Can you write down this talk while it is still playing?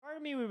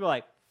me would be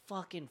like,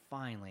 fucking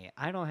finally,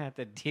 I don't have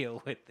to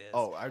deal with this.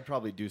 Oh, I'd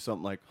probably do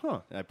something like,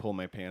 and I pull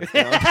my pants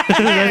down. That's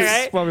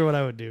Right? probably what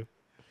I would do.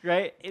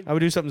 Right? I would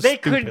do something They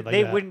stupid couldn't. like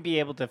They that. wouldn't be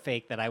able to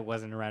fake that I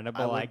wasn't around. I'd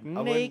be like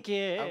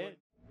naked.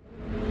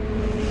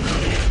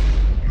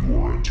 You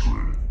are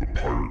entering the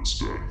Pirate's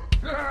Den.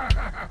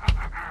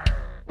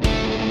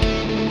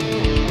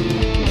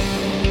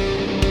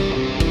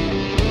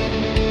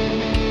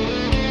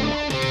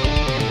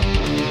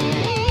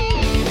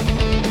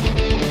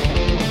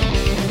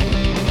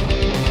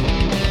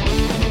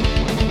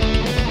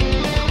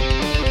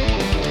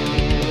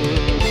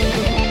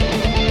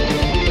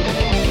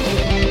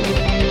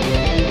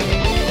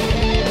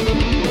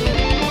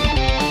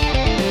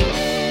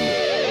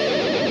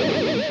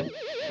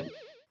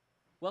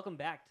 Welcome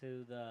back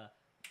to the.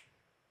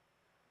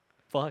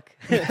 Fuck.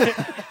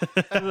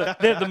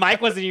 the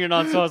mic wasn't even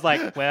on, so I was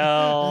like,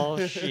 well,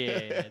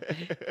 shit.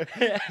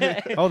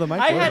 Oh, the mic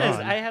was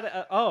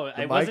on.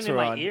 It wasn't in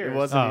my ears. It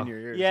wasn't in your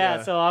ears.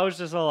 Yeah, so I was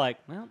just all like,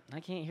 well,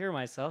 I can't hear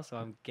myself, so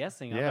I'm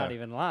guessing I'm Yeah. not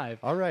even live.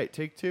 All right,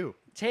 take two.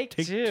 Take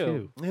Take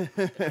two. two.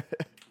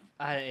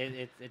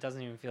 It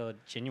doesn't even feel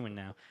genuine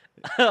now.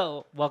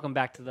 Oh, welcome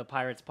back to the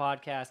Pirates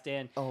Podcast,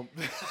 Dan. Oh,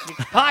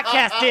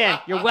 Podcast, Dan.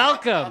 You're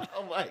welcome.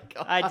 oh my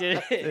God. I did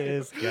it.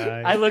 This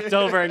guy. I looked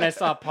over and I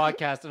saw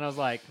podcast, and I was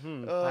like,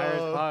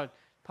 Pirates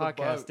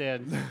Podcast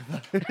Den.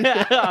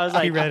 I was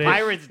like, read it.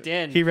 Pirates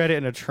Den. He read it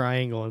in a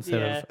triangle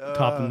instead of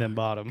top and then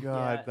bottom.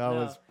 God, Yeah, that no.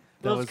 was.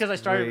 It was because I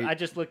started. great. I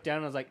just looked down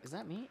and I was like, "Is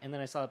that me?" And then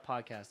I saw the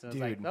podcast and I was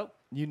like, Dude, "Nope."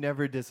 you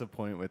never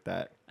disappoint with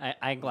that.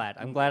 I'm glad.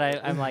 I'm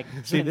glad. I'm like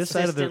See this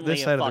side of the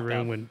consistently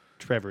room up. when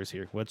Trevor's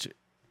here, which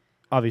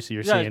obviously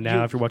you're Yeah, seeing now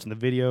you- if you're watching the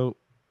video.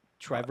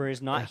 Trevor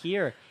is not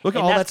here. Look at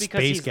And all that that's because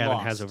space he's Gavin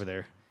lost. has over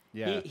there.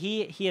 Yeah.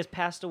 He has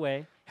passed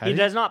away. Has He he?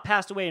 does not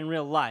pass away in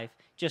real life.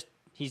 Just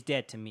he's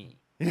dead to me.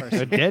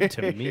 They're dead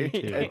to me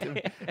too.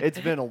 It's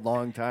been a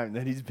long time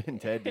that he's been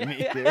dead to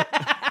me, dude.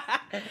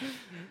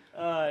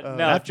 No,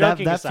 that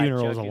joking that aside,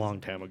 funeral was a joking long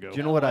time ago. Do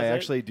you know what was I it?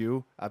 actually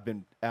do? I've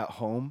been at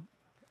home.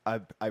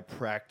 I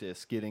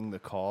practice getting the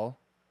call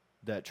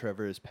that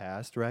Trevor has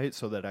passed, right?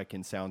 So that I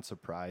can sound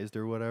surprised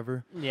or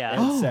whatever. Yeah.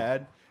 And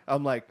sad.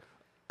 I'm like,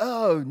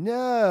 oh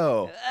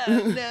no.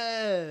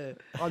 No.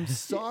 I'm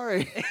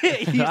sorry.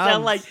 you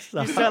sound like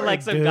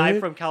sorry, some guy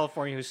dude. from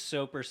California who's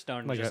super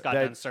stoned and Like just a- got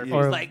that- done surfing.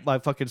 Or He's like, my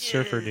fucking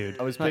surfer dude.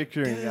 I was Like,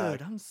 picturing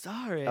dude, I'm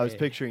sorry. I was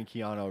picturing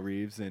Keanu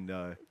Reeves and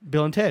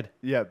Bill and Ted.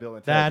 yeah, Bill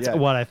and Ted. That's yeah.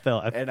 what I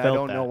felt. And I felt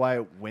don't that. know why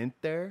it went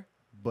there,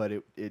 but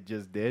it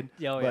just did.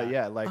 Oh, but yeah.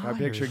 yeah, like I Oh,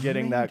 picture you're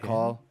getting that thinking.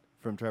 call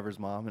from Trevor's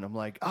mom, and I'm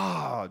like,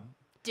 oh,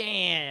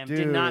 damn,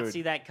 did not Dude.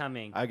 see that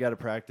coming. I got to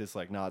practice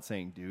like not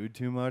saying dude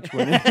too much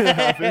when it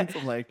happens.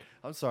 I'm like,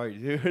 I'm sorry,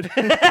 dude.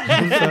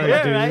 I'm sorry,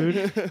 Right?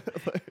 dude.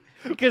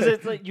 Because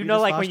it's like You know,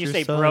 just like when lost you your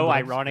say son, bro, but-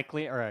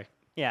 ironically,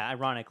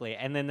 ironically,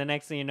 and then the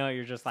next thing you know,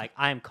 you're just like,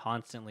 I'm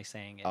constantly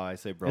saying it. Oh, I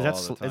say bro Is that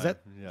all the time. is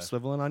that yeah.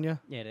 swiveling on you?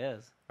 Yeah, it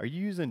is. Are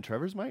you using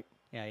Trevor's mic?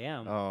 Yeah, I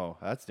am. Oh,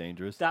 that's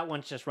dangerous. That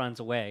one just runs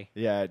away.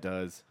 Yeah, it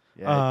does.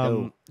 Yeah, it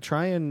do.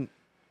 Try and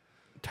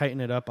tighten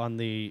it up on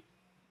the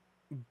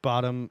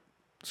bottom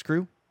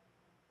screw,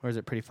 or is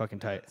it pretty fucking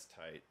tight? That's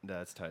tight.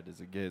 That's tight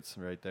as it gets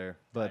right there.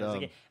 But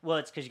Well,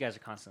 it's because you guys are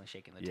constantly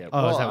shaking the yeah, table. Oh,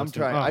 is well, that I'm what's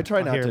trying. doing- I try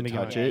oh, not here, to let me go.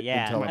 touch Yeah, it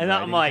yeah. until I'm And I'm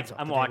writing. like, It's off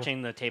I'm the table.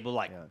 watching the table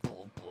like, Yeah.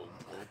 pull.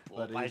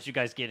 But Why it's- did you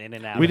guys get in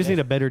and out? We of just it? need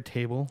a better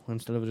table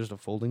instead of just a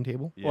folding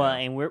table. Yeah. Well,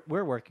 and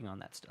we're working on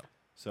that still.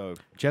 So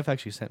Jeff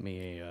actually sent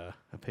me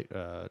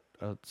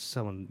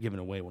someone giving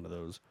away one of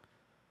those.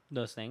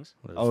 Those things.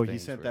 one of those he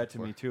things sent for- that to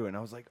for- me too, and I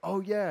was like, oh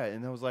yeah,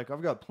 and I was like,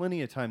 I've got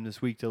plenty of time this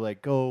week to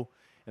like go,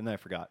 and then I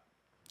forgot.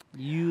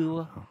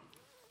 You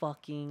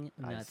fucking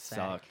I nutsack.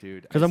 suck,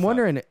 dude. Because I I'm suck.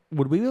 wondering,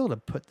 would we be able to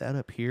put that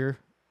up here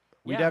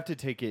We'd Yeah. have to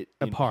take it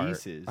in apart?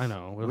 pieces. I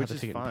know we'll which have to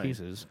is take it in fine.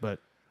 pieces, but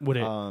would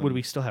it? would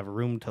we still have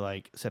room to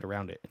like sit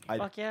around it?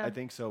 Fuck yeah. I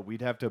think so.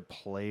 We'd have to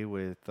play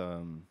with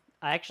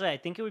I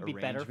think it would be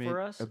better arrangement for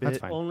us a That's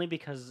bit. fine. only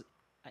because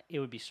it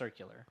would be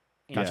circular.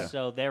 And Gotcha.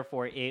 so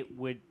therefore it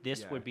would Yeah.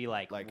 would be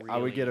like Like really, I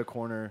would get a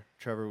corner,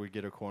 Trevor would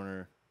get a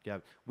corner.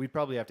 Gavin, we'd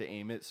probably have to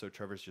aim it so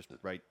Trevor's just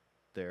right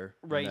there,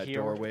 Right in that here.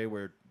 doorway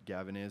where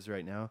Gavin is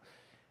right now,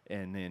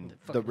 and then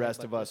the fucking rest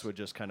headbutt of us this. would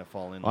just kind of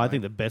fall in. Well, I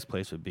think line. the best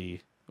place would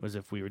be was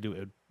if we were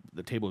doing it.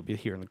 The table would be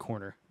here in the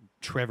corner.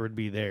 Trevor would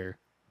be there.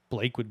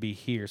 Blake would be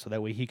here, so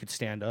that way he could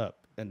stand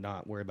up and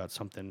not worry about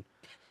something.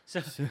 So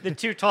the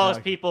two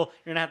tallest people,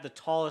 you're gonna have the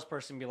tallest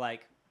person be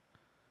like,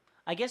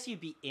 I guess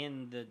you'd be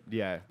in the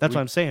yeah, That's we'd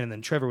what I'm saying. And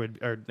then Trevor would,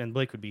 and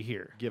Blake would be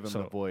here. give him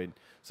so, the void.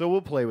 So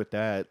we'll play with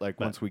that. Like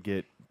But- once we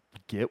get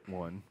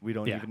one, we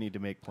don't Yeah. even need to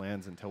make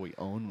plans until we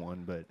own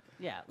one. But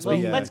yeah. So, Well,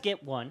 yeah. let's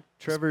get one.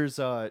 Trevor's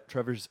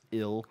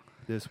ill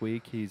this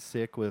week. He's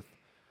sick with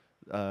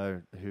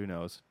who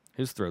knows.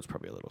 His throat's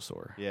probably a little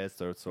sore. Yeah, his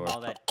throat's sore. All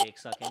that dick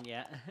sucking,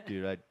 yeah.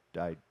 Dude,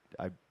 I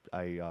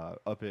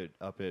up it.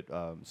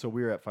 So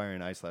we were at Fire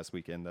and Ice last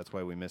weekend. That's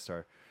why we missed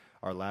our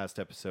last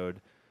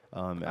episode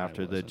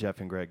after the wasn't. Jeff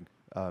and Greg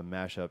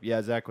mashup.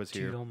 Yeah, Zach was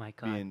here. Dude, oh my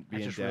god! being I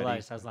just daddy.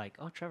 realized I was like,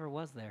 oh, Trevor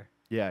was there.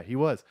 Yeah, he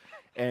was.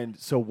 And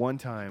so one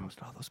time,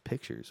 Posted all those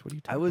pictures. What are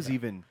you talking I was about?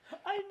 even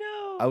I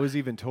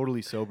know.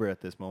 totally sober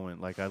at this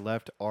moment. Like I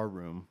left our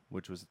room,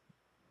 which was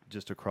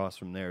just across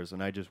from theirs,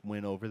 and I just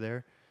went over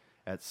there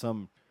at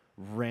some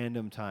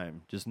random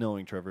time, just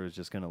knowing Trevor was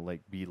just gonna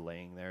like be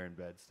laying there in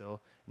bed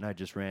still, and I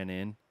just ran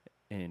in,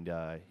 and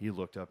he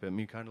looked up at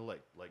me, kind of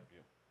like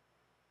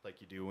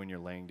you do when you're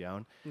laying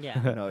down. Yeah.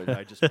 And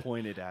I just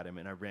pointed at him,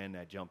 and I ran, and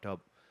I jumped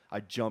up. I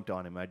jumped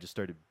on him. I just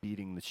started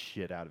beating the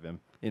shit out of him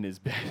in his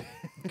bed.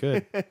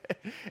 Good.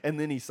 And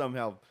then he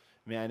somehow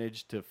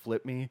managed to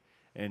flip me,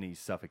 and he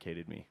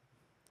suffocated me.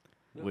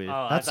 With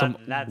Oh, That's I some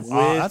thought that's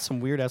that's some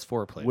weird ass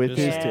foreplay. with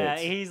Just- his yeah.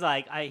 tits. He's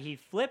like he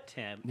flipped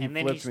him, He and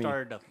then he flipped me.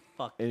 started to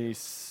fuck. And he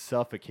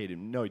suffocated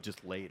me. No, he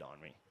just laid on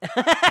me.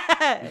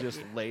 He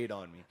just laid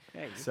on me.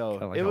 So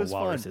Kinda like it how was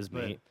fun. walrus is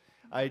but meat.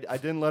 I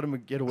didn't let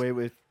him get away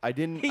with. I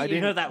didn't.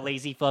 You know that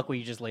lazy fuck where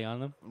you just lay on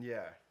them?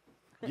 Yeah.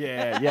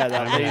 Yeah,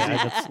 that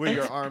lazy where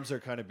your arms are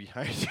kind of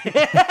behind you.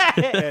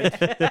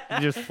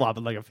 just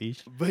flopping like a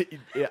fish. But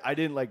yeah, I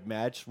didn't like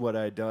match what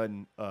I'd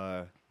done.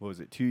 What was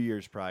it? 2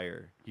 years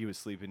prior, he was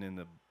sleeping in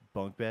the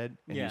bunk bed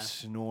and he Yeah. was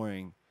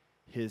snoring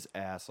his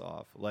ass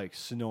off, like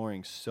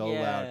snoring so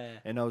Yeah.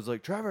 loud. And I was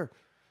like, Trevor,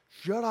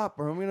 shut up,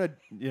 or I'm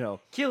gonna,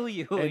 Kill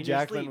you. in And your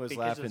Jacqueline sleep was because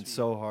laughing of you.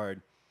 so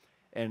hard,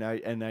 and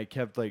I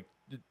kept like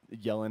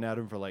yelling at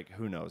him for like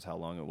who knows how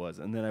long it was,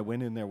 and then I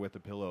went in there with a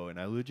pillow and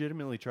I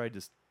legitimately tried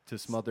to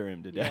smother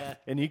him to death,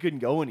 Yeah. and he couldn't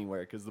go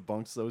anywhere because the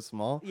bunk's so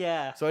small.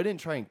 Yeah. So I didn't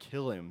try and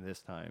kill him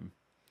this time,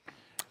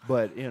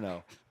 but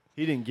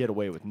he didn't get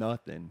away with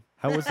nothing.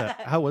 How was that?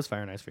 How was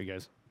Fire and Ice for you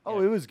guys? Oh,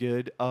 Yeah. it was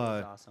good.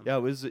 was awesome. Yeah,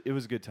 it was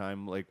a good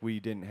time. Like we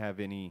didn't have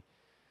any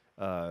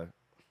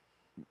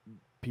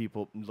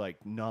people like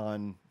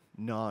non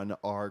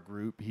our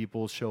group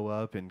people show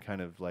up and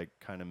kind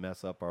of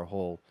mess up our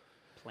whole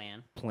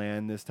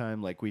plan this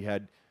time. Like we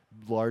had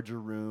larger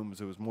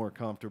rooms, it was more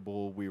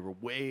comfortable. We were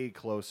way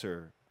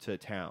closer to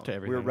town. To We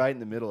were everything. right in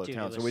the middle of Dude,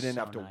 town, it so we was didn't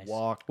so have to nice.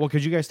 walk. Well,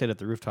 because you guys stayed at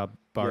the rooftop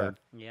bar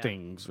Yeah.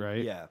 things,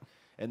 right? Yeah,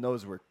 and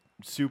those were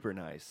super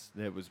nice.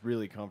 It was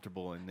really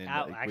comfortable, and then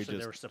like, Actually, we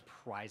they were just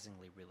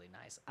surprisingly really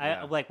nice.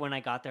 Yeah. Like when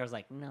I got there, I was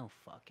like, no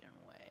fucking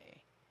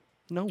way.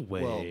 No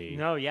way.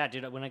 No, yeah,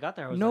 dude. When I got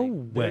there, I was No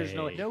like, there's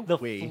no way. No The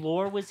way.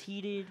 floor was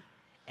heated.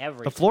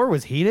 Everything. The floor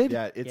was heated?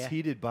 yeah, it's Yeah.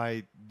 heated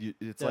by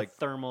it's The like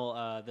thermal,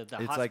 the it's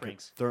hot like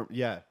springs.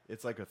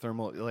 it's like a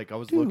thermal. Like I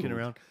was looking Dude.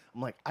 around,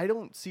 I'm like, I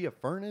don't see a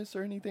furnace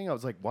or anything. I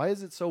was like, why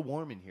is it so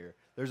warm in here?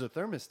 There's a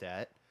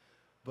thermostat,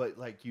 but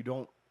like you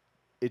don't.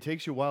 It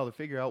takes you a while to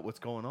figure out what's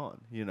going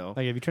on.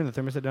 Like, if you turn the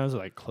thermostat down, is it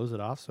like close it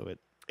off so it...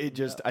 It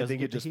just, I doesn't think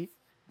get it the just heat?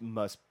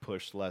 must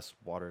push less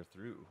water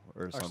through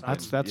or something.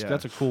 something.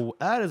 That's a cool...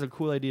 That is a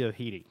cool idea of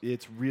heating.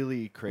 It's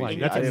really crazy. Like,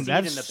 you that's, can I see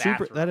have- it in the super.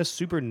 bathroom. That is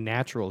super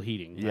natural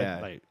heating. yeah,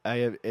 Like, I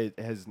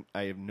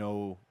have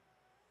no.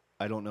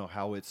 I don't know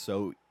how it's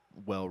so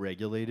well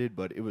regulated,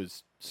 but it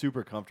was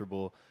super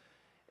comfortable,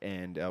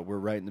 and we're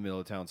right in the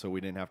middle of town, so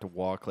we didn't have to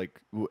walk. Like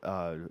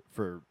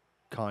for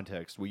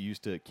context, we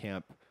used to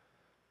camp.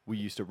 We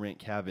used to rent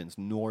cabins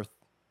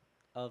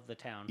Of the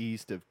town.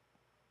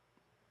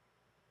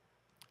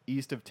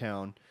 east of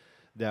town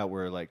that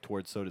were like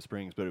towards Soda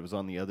Springs, but it was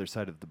on the other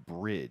side of the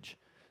bridge.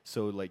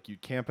 So like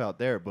you'd camp out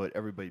there, but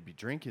everybody'd be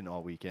drinking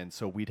all weekend,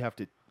 so we'd have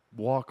to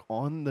walk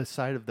on the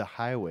side of the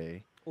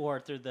highway. Or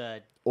through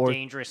the Or-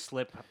 dangerous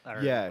slip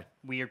or Yeah.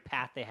 weird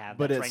path they have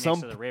But that's at right some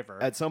next to the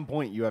river. at some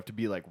point you have to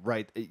be like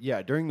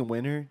during the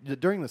winter,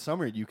 during the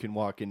summer you can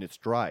walk and it's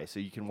dry, so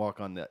you can walk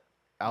on the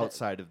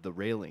outside of the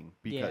railing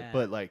Yeah.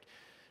 but like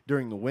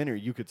during the winter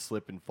you could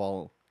slip and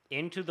fall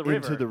into the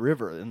into river. the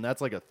river, and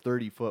that's like a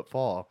 30-foot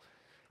fall,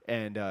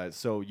 and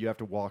so you have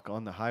to walk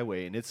on the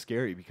highway, and it's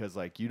scary because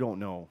like you don't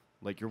know,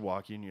 like you're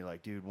walking and you're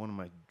like, dude, one of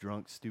my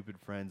drunk stupid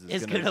friends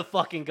is gonna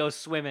fucking go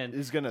swimming.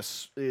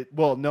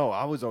 well, no,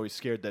 I was always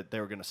scared that they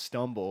were gonna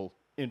stumble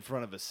in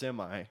front of a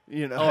semi,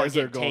 Or as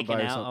they're get going taken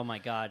by or out. something. Oh my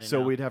god.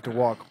 So no. we'd have to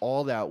walk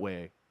all that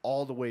way,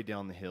 all the way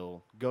down the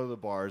hill, go to the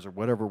bars or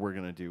whatever we're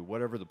going to do,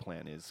 whatever the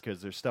plan is,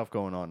 because there's stuff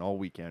going on all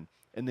weekend.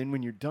 And then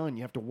when you're done,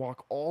 you have to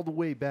walk all the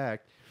way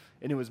back,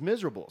 and it was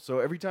miserable. So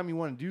every time you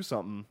want to do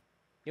something,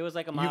 It was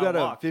like a mile you got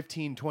walk. a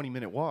 15,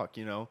 20-minute walk,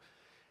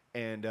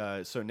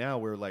 And so now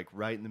we're like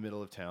right in the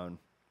middle of town,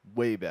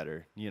 way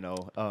better,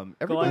 Going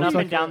everybody's up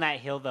like- and down that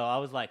hill, though, I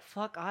was like,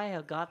 "Fuck! I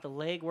have got the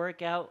leg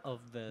workout of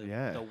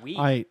Yeah. the week."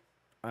 I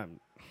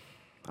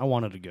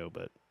wanted to go,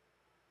 but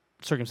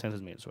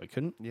circumstances made it so I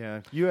couldn't.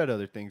 Yeah, you had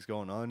other things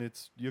going on.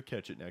 You'll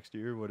catch it next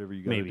year, whatever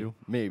you got to Maybe. do.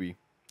 Maybe.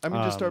 I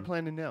mean, just start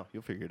planning now.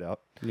 You'll figure it out.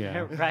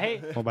 Yeah.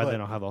 Right? Well, by But-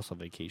 then I'll have also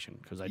vacation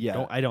because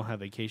Yeah. I don't have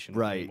vacation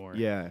anymore.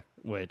 Yeah.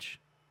 Which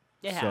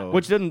Yeah. So-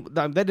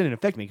 that didn't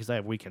affect me because I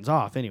have weekends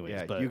off anyways.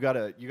 Yeah, but you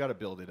gotta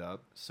build it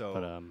up.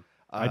 So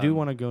I do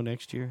want to go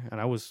next year,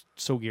 and I was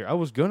so geared. I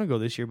was gonna go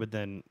this year, but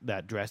then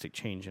that drastic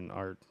change in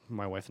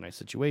my wife and I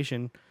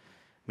situation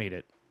made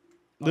it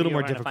a little you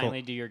more wanna difficult.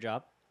 Finally, do your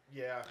job.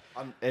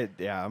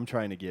 I'm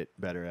trying to get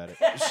better at it.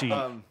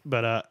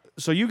 But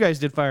so you guys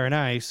did Fire and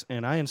Ice,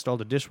 and I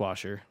installed a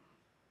dishwasher.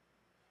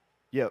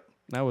 Yep.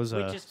 That was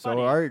Which is So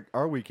funny.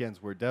 our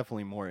weekends were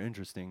definitely more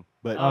interesting.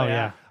 But Oh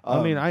yeah.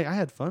 I mean, Um, I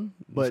had fun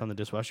but- on the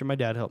dishwasher. My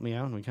dad helped me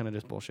out, and we kind of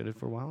just bullshitted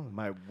for a while.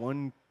 my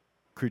one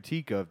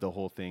critique of the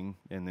whole thing,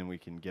 and then we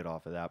can get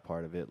off of that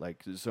part of it.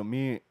 Like, so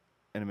me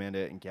and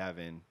Amanda and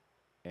Gavin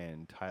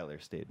and Tyler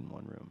stayed in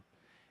one room,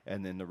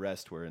 and then the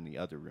rest were in the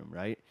other room,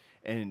 right?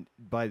 And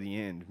by the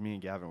end, me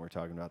and Gavin were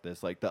talking about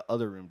this. Like, the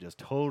other room just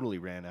totally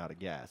ran out of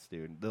gas,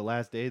 dude. The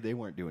last day, they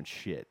weren't doing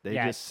shit. They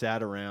Yeah. just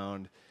sat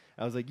around.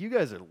 I was like, you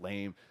guys are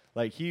lame.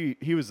 Like, he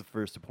was the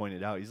first to point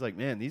it out. He's like,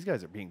 man, these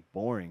guys are being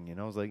boring.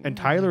 And I was like, And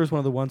Tyler was one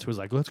of the ones who was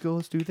like, "Let's go,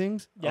 let's do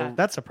things." Yeah. Oh,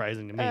 that's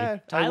surprising to me.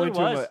 I Tyler went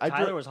to him, was. I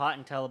Tyler dro- was hot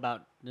until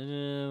about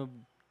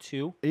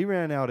 2. He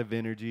ran out of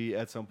energy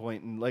at some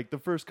point, and like the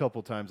first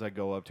couple times I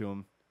go up to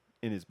him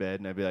in his bed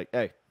and I'd be like,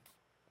 "Hey,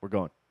 we're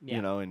going," Yeah.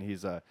 you know. And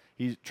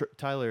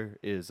Tyler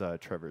is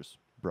Trevor's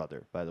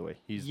brother, by the way.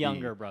 He's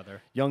Younger the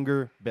brother.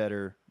 younger,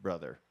 better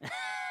brother.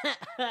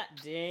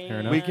 Damn.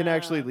 enough. We can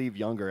actually leave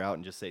younger out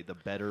and just say the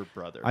better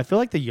brother. I feel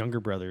like the younger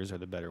brothers are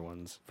the better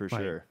ones, For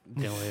Like sure.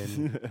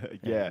 Dylan,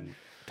 Yeah. and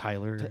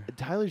Tyler.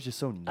 Tyler's just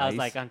so nice. I was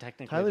like, I'm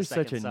technically Tyler's the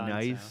such second a son,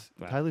 nice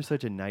so. Wow. Tyler's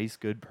such a nice,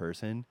 good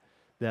person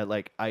that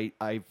like I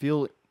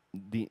feel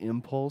the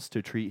impulse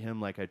to treat him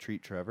like I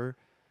treat Trevor,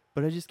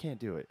 but I just can't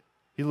do it.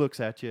 He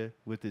looks at you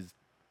with his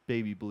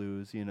baby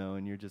blues, you know,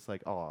 and you're just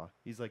like, "Aw."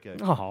 He's like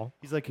Oh,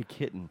 a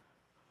kitten.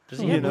 Does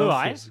he You have know, blue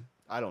eyes?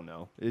 I don't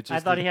know. It's I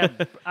just thought he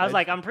had. I was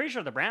like, I'm pretty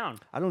sure they're brown.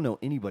 I don't know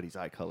anybody's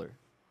eye color.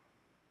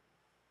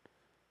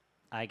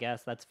 I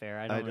guess that's fair.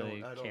 I don't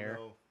really care.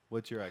 know.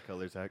 What's your eye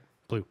color, Zach?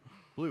 blue.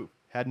 Blue.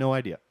 Had no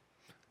idea.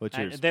 What's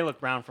I- yours? they look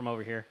brown from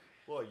over here.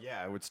 Well,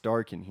 yeah, it's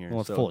dark in here.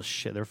 Well, it's so full of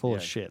shit. They're full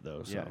of yeah. shit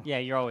though. So. Yeah. Yeah,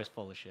 you're always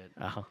full of shit.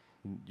 Uh-huh.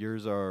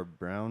 Yours are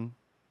brown,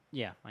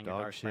 Yeah, I get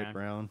dog dark shit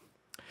brown.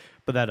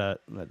 But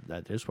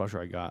that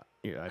dishwasher I got,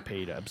 I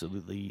paid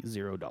absolutely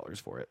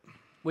 $0 for it.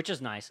 which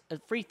is nice.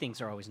 Free things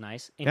are always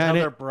nice Yeah, until and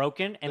they're it-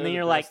 broken, and They're then the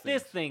you're like, best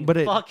this things. thing But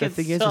fucking the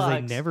thing sucks.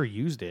 is they never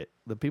used it.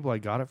 The people I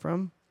got it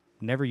from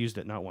never used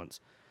it, not once.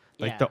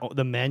 Like Yeah.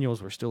 the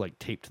manuals were still like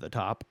taped to the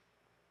top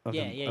of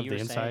Yeah, the, yeah, of you the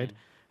were inside, saying.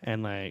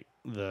 and like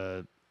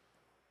the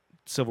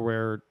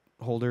silverware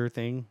holder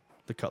thing,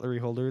 the cutlery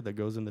holder that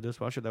goes in the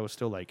dishwasher, that was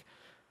still like,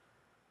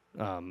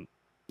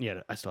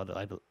 yeah, I still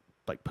had to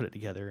like put it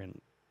together and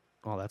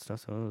all that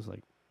stuff. So it was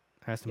like,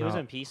 asked him It was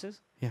out. in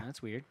pieces? Yeah.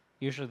 That's weird.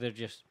 Usually they're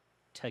just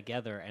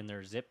together and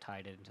they're zip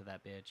tied into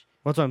that bitch.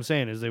 What's what I'm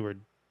saying is they were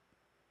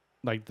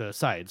like the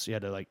sides. You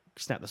had to like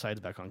snap the sides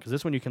back on because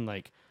this one you can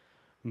like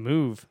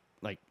move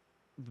like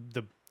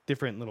the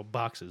different little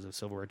boxes of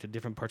silverware to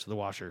different parts of the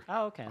washer.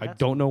 Oh, okay. I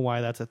don't know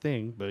why that's a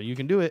thing, but you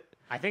can do it.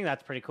 I think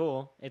that's pretty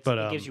cool. It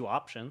gives you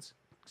options.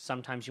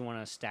 Sometimes you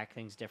want to stack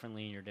things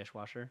differently in your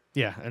dishwasher.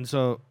 Yeah, and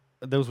so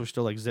those were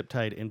still like zip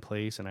tied in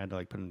place, and I had to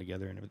like put them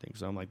together and everything.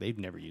 So I'm like, they've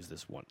never used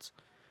this once.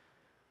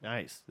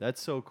 Nice.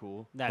 That's so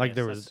cool. That Like, is-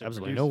 there that's was super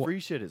absolutely cool. no- Free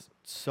shit is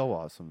so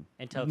awesome.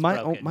 Until it's My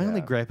broken. only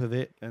Yeah. gripe of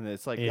it, And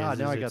it's like, Is God,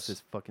 now I got it's- this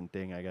fucking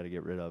thing I got to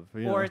get rid of.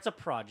 You Or know? it's a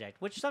project,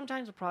 which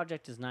sometimes a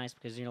project is nice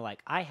because you're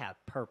like, I have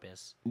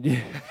purpose.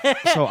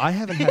 so I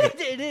haven't had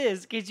it. It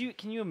is because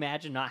can you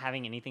imagine not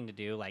having anything to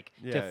do, like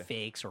Yeah. to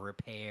fix or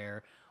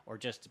repair or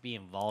just to be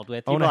involved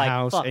with? Own You'd a be like,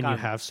 house, "Fuck, and you I'm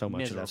have so much of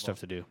miserable." that stuff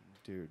to do.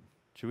 Dude,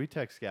 should we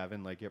text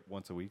Gavin like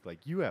once a week?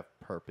 Like, you have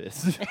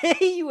purpose.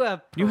 You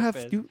have You have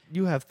purpose.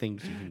 you have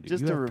things you can do.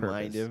 Just You to have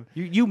remind purpose.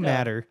 him. You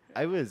matter.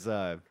 I was,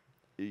 I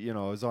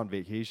was on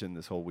vacation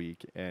this whole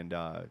week, and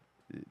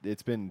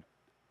it's been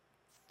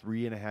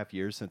 3.5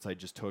 years since I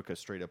just took a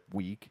straight up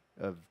week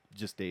of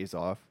just days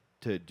off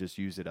to just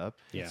use it up.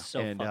 Yeah. So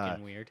And,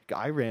 fucking weird.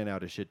 I ran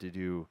out of shit to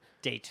do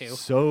Day 2.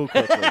 so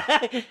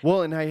quickly.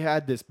 Well, and I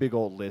had this big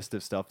old list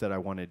of stuff that I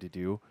wanted to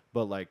do,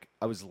 but like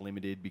I was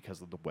limited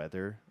because of the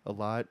weather a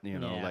lot. You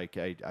know, Yeah. like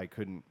I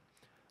couldn't.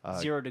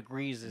 0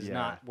 degrees is yeah.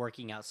 not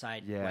working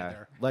outside Yeah,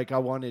 weather. like I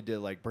wanted to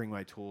like bring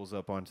my tools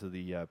up onto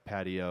the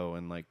patio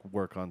and like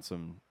work on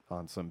some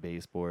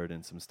baseboard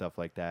and some stuff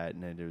like that,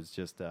 and then it was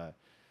just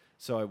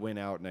so I went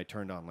out and I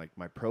turned on like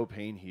my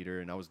propane heater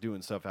and I was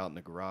doing stuff out in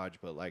the garage,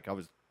 but like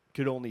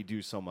could only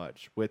do so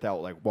much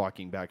without like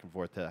walking back and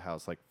forth to the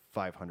house like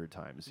 500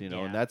 times, you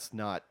know, and Yeah. that's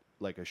not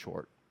like a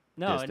short.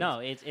 No, distance. no,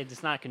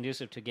 it's not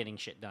conducive to getting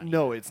shit done.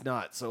 No, it's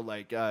not. So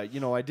like, I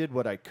did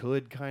what I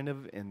could kind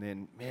of, and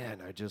then man,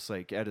 I just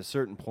like at a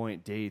certain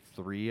point, day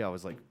 3, I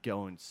was like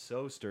going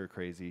so stir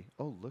crazy.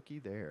 Oh, looky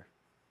there.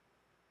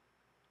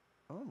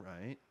 All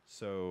right,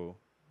 so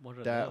What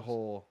are that those?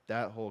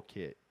 whole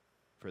kit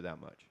for that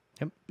much.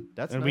 Yep.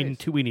 That's And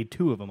nice. we need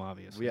two of them,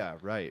 obviously. Yeah,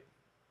 right.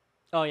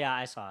 Oh yeah,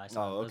 I saw.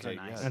 Oh, Those okay, are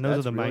nice. yeah. And those are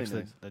That's the really mics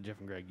nice. that Jeff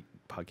and Greg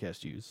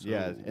podcast use. So.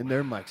 Yeah, and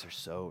their mics are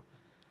so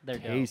They're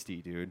dope.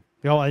 tasty, dude.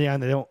 Oh yeah,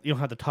 and you don't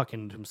have to tuck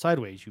into them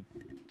sideways.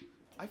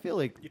 I feel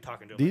like You're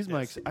talking to these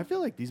mics. I feel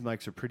like these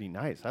mics are pretty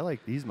nice. I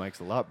like these mics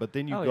a lot. But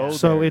then you Oh, go yeah.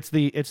 So there.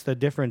 it's the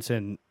difference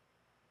in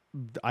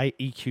I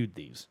EQ'd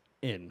these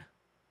in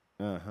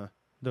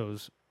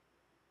those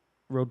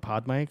Rode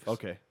Pod mics.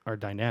 Okay. Are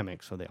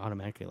dynamic, so they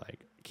automatically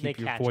like They keep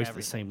your catch voice everything.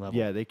 the same level.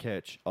 Yeah, they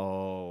catch.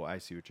 Oh, I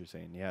see what you're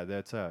saying. Yeah,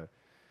 that's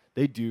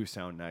they do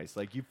sound nice.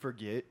 Like you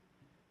forget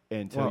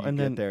until Well, you and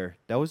get then- there.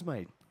 That was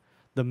my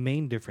The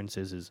main difference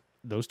is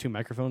those two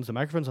microphones. The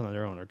microphones on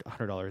their own are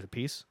 $100 a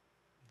piece.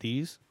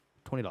 These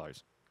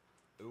 $20.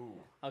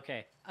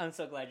 Okay, I'm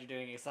so glad you're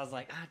doing it. 'Cause I was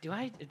like, am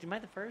I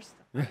the first?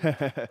 I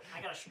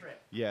got a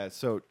strip. Yeah,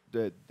 so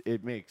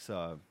it makes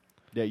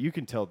yeah, you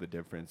can tell the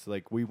difference.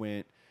 Like we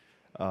went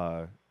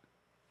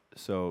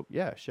so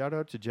yeah, shout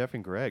out to Jeff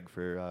and Greg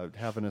for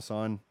having us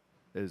on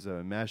as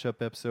a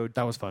mashup episode.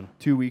 That was fun.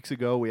 2 weeks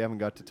ago. We haven't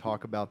got to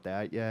talk about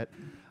that yet.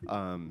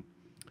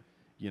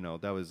 You know,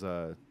 that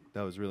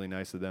was really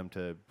nice of them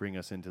to bring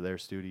us into their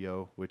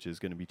studio, which is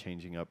going to be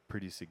changing up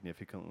pretty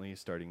significantly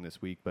starting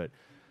this week. But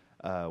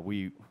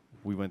we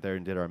went there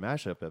and did our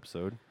mashup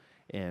episode,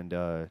 and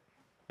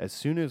as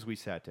soon as we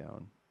sat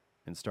down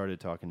and started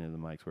talking to the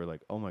mics, we're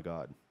like, oh my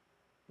god,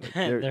 like,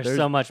 They're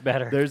so much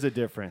better. There's a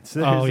difference.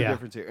 There's Oh, a yeah.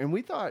 difference here, and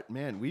we thought,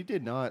 man, we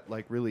did not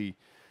like really.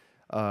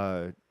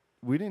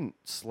 We didn't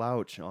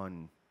slouch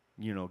on,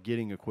 you know,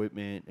 getting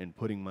equipment and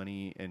putting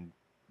money, and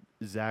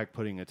Zach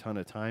putting a ton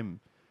of time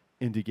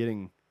into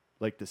getting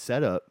like the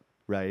setup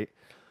right.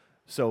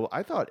 So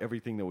I thought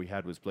everything that we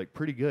had was like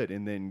pretty good,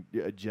 and then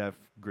Jeff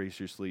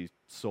graciously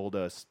sold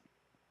us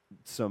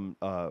some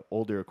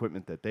older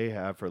equipment that they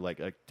have for like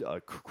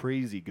a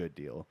crazy good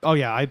deal. Oh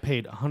yeah, I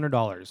paid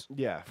 $100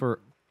 Yeah, for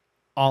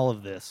all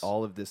of this.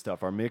 all of this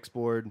stuff, our mix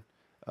board.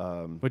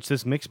 Which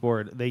this mix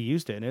board, they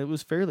used it, and it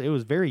was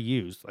very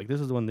used. Like this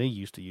is the one they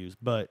used to use,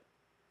 but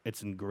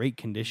it's in great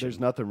condition. There's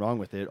nothing wrong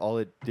with it. All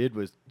it did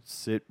was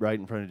sit right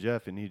in front of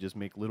Jeff, and he just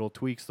make little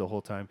tweaks the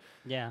whole time.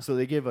 Yeah. So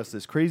they gave us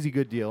this crazy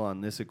good deal on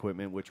this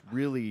equipment, which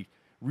really,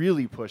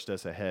 really pushed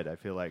us ahead. I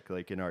feel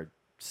like in our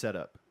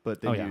setup.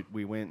 But then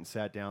we went and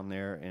sat down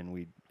there, and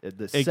we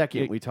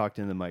second we talked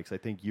in the mics, I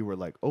think you were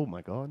like, "Oh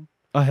my god."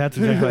 Oh, that's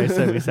exactly what I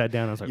said. We sat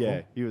down. I was like,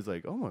 Yeah, oh. he was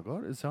like, "Oh my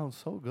god, it sounds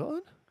so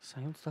good."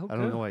 Sounds so good. I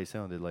don't know why he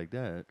sounded like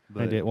that.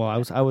 But I did. Well, I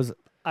was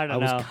I don't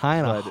know.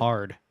 kind of But-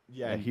 hard.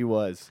 yeah, he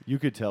was. You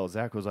could tell.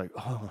 Zach was like,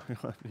 "Oh my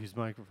god, these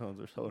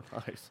microphones are so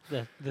nice."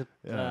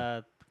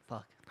 The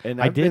fuck. And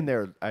I I've been did-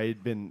 there. I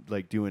had been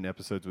like doing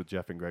episodes with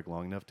Jeff and Greg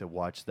long enough to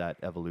watch that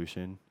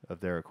evolution of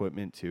their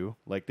equipment too.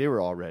 Like they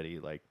were already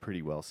like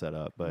pretty well set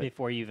up, but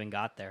Before you even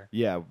got there.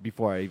 yeah,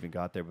 before I even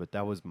got there. But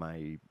that was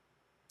my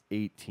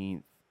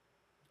 18th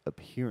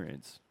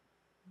appearance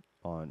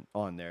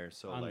on there.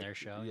 So On like, their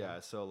show, yeah.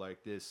 So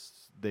like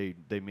this, they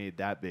made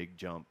that big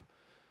jump.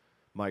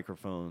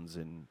 Microphones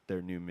and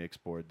their new mix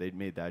board. They'd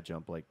made that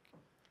jump like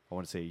I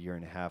want to say a year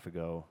and a half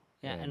ago.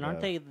 Yeah, and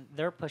aren't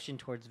they're pushing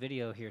towards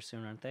video here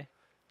soon, aren't they?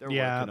 They're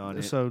Yeah. working on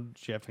it. So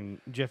Jeff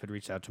had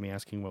reached out to me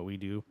asking what we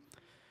do,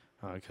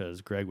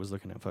 because Greg was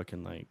looking at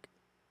fucking like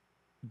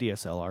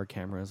DSLR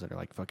cameras that are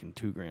like fucking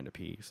 $2,000 a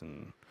piece,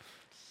 and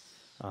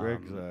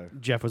Greg's,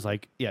 Jeff was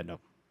like, "Yeah, no,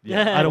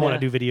 Yeah. I don't want to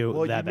do video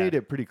well, that you made bad."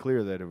 it pretty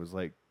clear that it was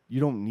like you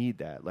don't need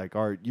that. Like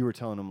you were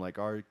telling them like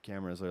our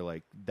cameras are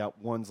like that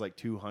one's like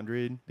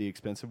 200, the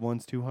expensive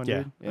one's 200,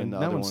 Yeah, and the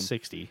that other one's one's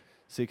 60,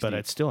 60. but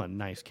it's still a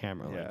nice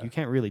camera. Like Yeah. you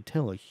can't really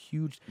tell a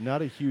huge.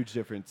 not a huge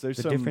difference. There's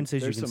The some difference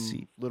is you there's can some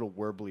see- little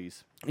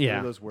warblies. Yeah, What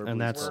are those warblies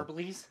and that's- called?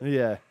 Warblies?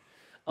 Yeah.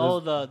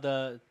 Oh,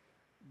 the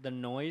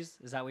noise?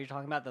 Is that what you're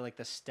talking about?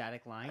 The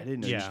static line? I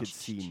didn't know Yeah. you could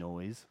see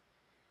noise.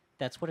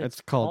 That's what It's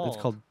it's called.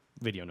 It's called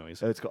video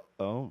noise. It's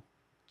called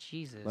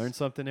Jesus. learn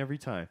something every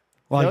time.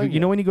 Well, telling you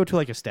know when you go to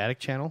like a static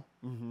channel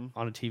Mm-hmm.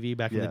 on a TV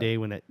back in Yeah. the day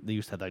when they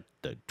used to have like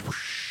the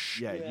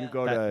whoosh, Yeah, Yeah. you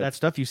go that, to that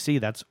stuff you see,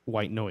 that's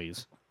white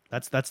noise.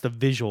 That's the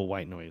visual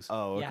white noise.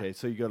 oh, Yeah. okay.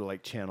 So you go to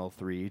like channel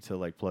 3 to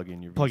like plug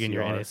in your Plug in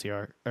your VCR.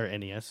 NSCR or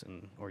NES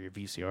or your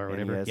VCR or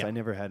whatever. NES. Yeah. I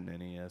never had an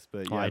NES,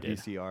 but Oh, yeah, I did.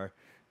 VCR.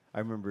 I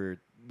remember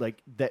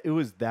like that. It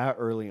was that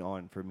early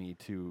on for me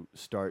to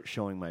start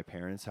showing my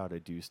parents how to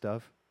do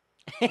stuff.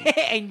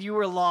 And you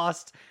were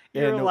lost.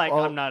 You Yeah, were no, like,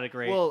 well- I'm not a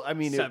great Well, I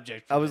mean,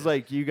 subject. I for was this.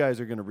 like, you guys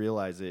are gonna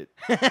realize it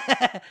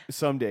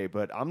someday,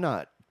 but I'm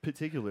not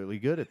particularly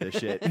good at this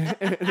shit.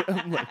 And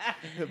I'm like,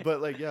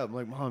 but like, yeah, I'm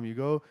like, Mom, you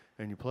go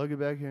and you plug it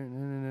back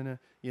here,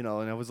 you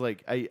know. And I was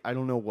like, I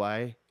don't know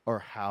why or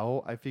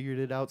how I figured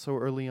it out so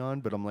early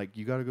on, but I'm like,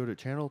 you got to go to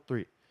channel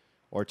 3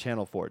 or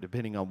channel 4,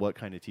 depending on what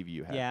kind of TV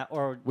you have. yeah,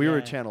 or we were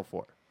yeah. at channel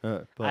 4.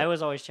 But, I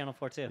was always channel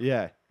 4 too.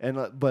 yeah, and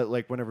but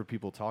like whenever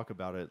people talk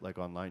about it, like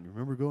online, you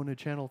remember going to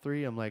channel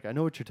 3? I'm like, I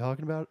know what you're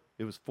talking about.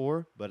 It was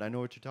 4, but I know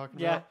what you're talking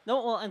Yeah. about.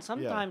 No, well, and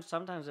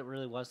sometimes it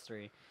really was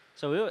 3.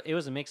 So it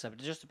was a mix up. It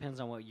just depends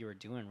on what you were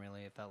doing,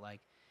 really. It felt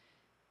like.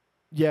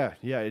 Yeah,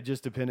 it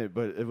just depended,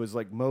 but it was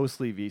like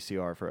mostly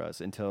VCR for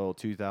us until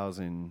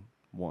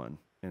 2001,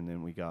 and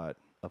then we got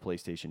a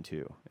PlayStation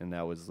 2, and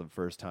that was the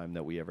first time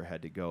that we ever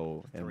had to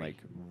go and 3. like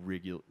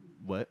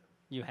what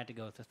You had to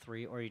go with the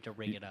 3 or you had to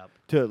rig it up.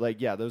 to like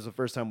that was the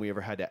first time we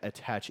ever had to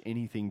attach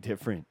anything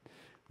different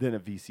than a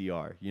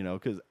VCR, you know,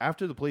 because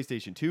after the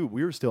PlayStation 2,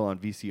 we were still on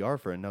VCR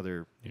for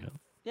another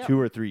Yeah. 2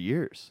 or 3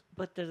 years.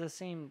 But they're the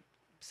same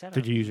setup.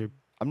 Did you use your?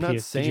 I'm not did you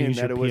saying use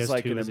that your it was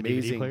like PS2 an as a DVD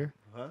amazing. player?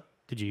 Huh?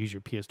 Did you use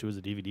your PS2 as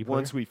a DVD player?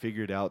 Once we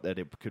figured out that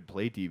it could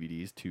play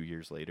DVDs 2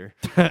 years later.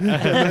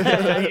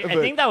 I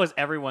think that was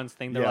everyone's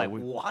thing. They're Yeah, like,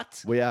 we-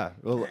 what? Well, yeah.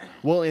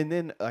 Well, and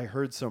then I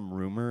heard some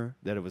rumor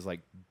that it was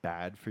like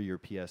bad for your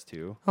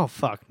PS2. Oh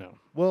fuck no.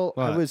 Well,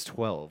 I What? was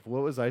 12.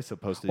 What was I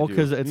supposed to Well, do?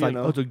 because it's You like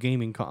know? oh, it's a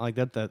gaming like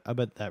that. I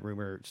bet that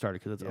rumor started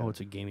because it's Yeah.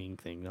 it's a gaming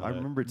thing. Not I a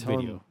remember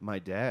telling video. my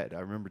dad. I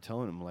remember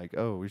telling him like,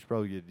 "Oh, we should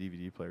probably get a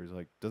DVD player." He's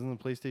like, "Doesn't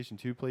the PlayStation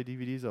 2 play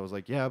DVDs?" I was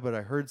like, "Yeah, but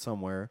I heard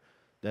somewhere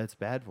that's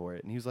bad for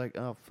it." And he was like,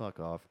 "Oh, fuck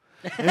off."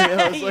 And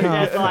I was You're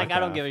just like, I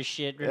don't give a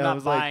shit. You're And I not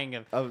was like- buying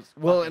a.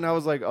 and I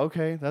was like,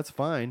 "Okay, that's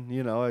fine."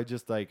 You know, I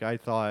just like I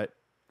thought.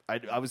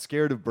 I was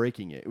scared of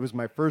breaking it. It was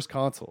my first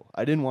console.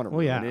 I didn't want to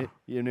ruin yeah. it.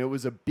 You know, it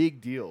was a big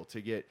deal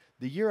to get.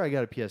 The year I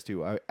got a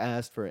PS2, I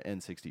asked for an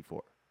N64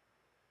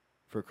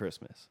 for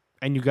Christmas.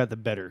 And you got the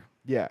better.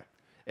 Yeah.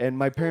 And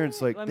my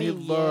parents, like, I they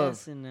mean, love.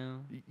 yes and no.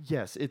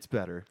 Yes, it's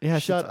better. Yeah,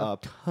 Shut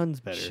up.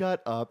 Tons better.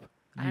 Shut up.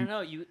 I don't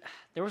know.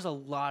 There was a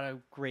lot of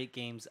great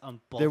games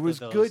on both. There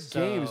was of good those,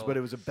 games, so- but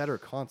it was a better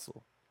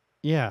console.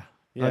 Yeah.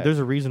 Yeah. There's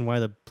a reason why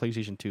the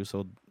PlayStation 2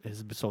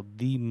 has sold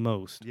the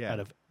most Yeah. out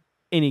of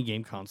any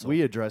game console.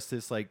 We addressed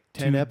this like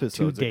 10 To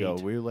episodes ago.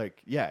 date. We were like,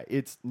 yeah,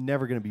 it's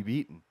never going to be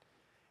beaten.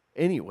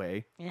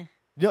 Anyway, Eh.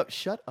 no,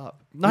 shut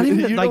up. not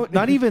even You like don't-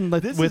 not even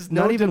like This with is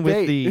no not even with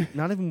debate. the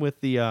not even with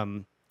the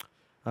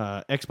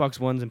Xbox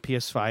Ones and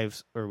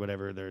PS5s or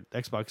whatever, their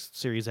Xbox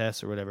Series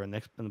S or whatever, and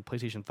the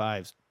PlayStation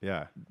 5s,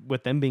 Yeah.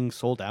 with them being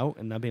sold out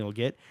and not being able to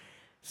get,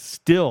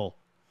 still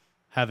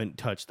haven't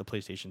touched the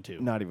PlayStation 2.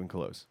 Not even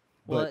close.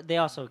 Well, But they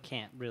also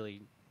can't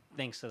really,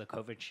 thanks to the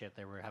COVID shit,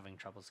 they were having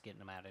troubles getting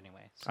them out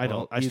anyway. So. I don't.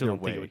 well, I still either don't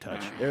think it way, would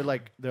touch.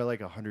 They're like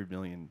 100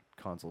 million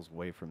consoles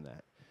away from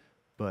that.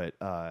 But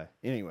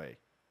anyway,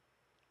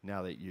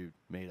 now that you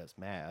made us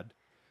mad,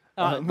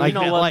 You like-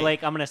 know what, like,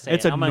 Blake? I'm gonna say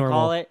it's it. a I'm gonna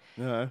call normal- it.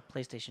 uh,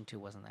 PlayStation 2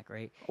 wasn't that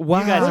great. Wow.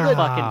 You guys are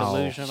fucking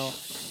delusional.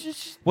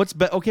 What's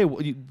okay?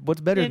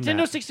 What's better than Nintendo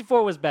that?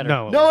 64 was better.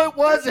 no, it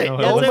wasn't. No,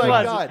 it oh wasn't.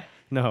 my Yes, it god.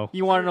 No.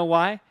 You want to know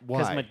why?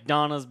 Because Why?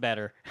 Madonna's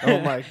better. Oh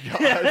my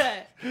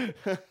god,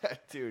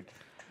 dude.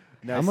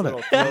 Nice I'm gonna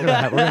little we're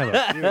gonna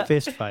throwback. have a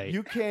fist fight.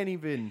 You can't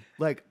even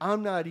like.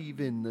 I'm not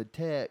even the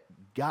tech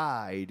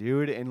guy,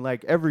 dude, and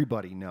like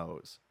everybody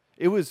knows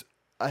it was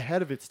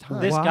ahead of its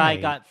time. This Why? guy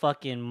got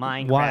fucking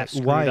Minecraft Why-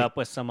 screwed why- up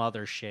with some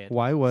other shit.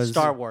 Why was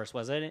Star Wars,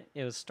 was it?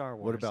 It was Star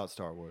Wars. What about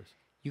Star Wars?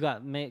 You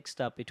got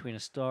mixed up between a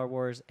Star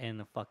Wars and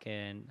the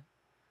fucking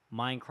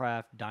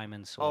Minecraft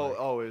Diamond Sword.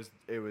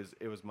 It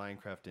was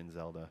Minecraft and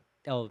Zelda.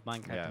 Oh,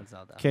 Minecraft Yeah. and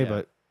Zelda. Okay, Yeah.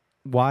 but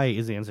why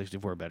is the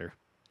N64 better?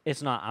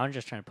 It's not. I'm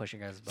just trying to push you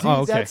guys. See, Back.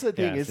 Oh, okay. that's the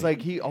thing. Yeah, it's see.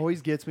 like he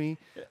always gets me.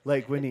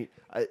 Like when he,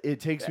 it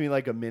takes me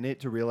like a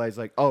minute to realize,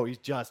 like, oh, he's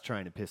just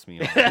trying to piss me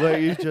off. Like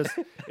he's just.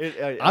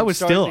 I was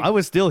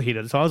still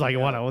heated, so I was like, I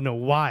want to know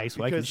why,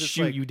 so I can Because it's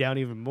shoot like- you down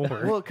even more.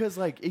 Well, because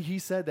like he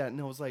said that, and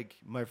I was like,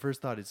 my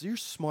first thought is, you're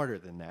smarter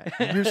than that.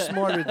 You're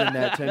smarter than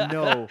that to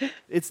know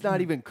it's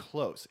not even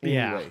close.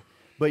 Yeah. Anyway.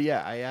 But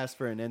yeah, I asked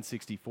for an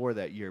N64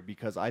 that year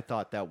because I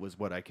thought that was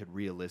what I could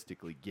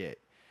realistically get,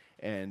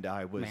 and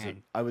I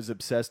was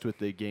obsessed with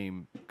the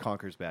game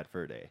Conker's Bad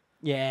Fur Day.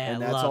 Yeah,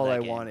 And that's love all that I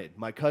game. wanted.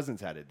 My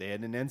cousins had it. They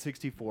had an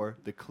N64,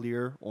 the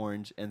clear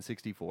orange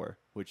N64,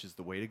 which is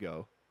the way to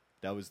go.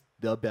 That was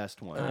the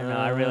best one. I don't know.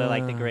 I really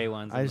like the gray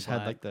ones. I and just the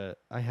had black.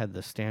 I had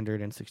the standard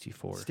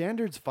N64.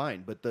 Standard's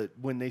fine, but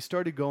when they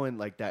started going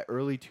like that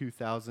early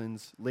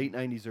 2000s, late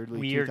 90s, early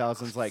Weird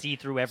 2000s, like see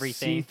through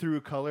everything.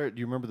 see-through color. Do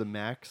you remember the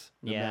Macs?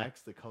 The Yeah.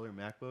 Macs, the color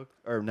MacBook,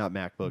 or not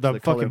MacBooks? The the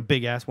fucking color,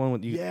 big ass one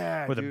with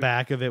Yeah, where the dude.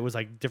 back of it was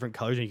like different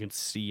colors and you can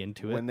see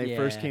into it. when they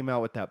first Yeah. came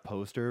out with that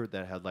poster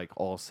that had like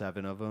all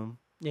 7 of them.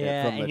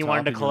 Yeah, from the and you top,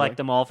 wanted to and you're collect like-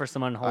 them all for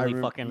some unholy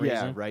fucking Yeah,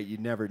 reason. right. You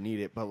never need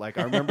it, but like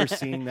I remember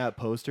seeing that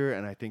poster,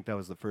 and I think that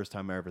was the first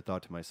time I ever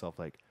thought to myself,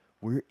 like,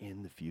 we're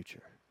in the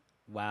future.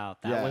 Wow,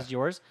 that Yeah. was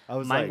yours. I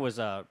was Mine like- was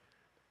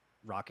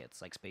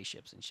rockets, like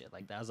spaceships and shit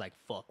like that. I was like,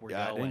 fuck, we're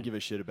Yeah, I going. didn't give a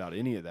shit about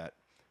any of that.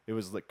 It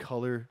was like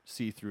color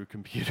see-through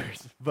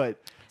computers. But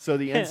so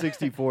the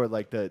N64,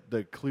 like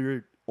the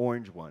clear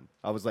orange one,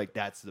 I was like,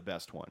 that's the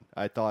best one.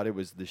 I thought it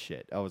was the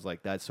shit. I was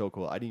like, that's so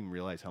cool. I didn't even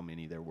realize how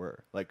many there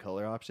were, like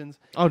color options.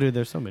 Oh, dude,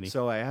 there's so many.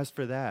 So I asked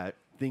for that,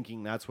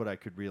 thinking that's what I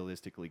could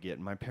realistically get.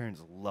 And my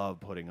parents love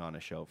putting on a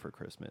show for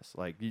Christmas.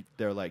 Like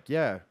they're like,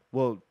 yeah,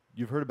 well,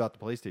 you've heard about the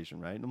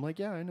PlayStation, right? And I'm like,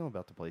 yeah, I know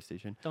about the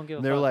PlayStation. Don't give a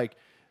And they're fuck. like,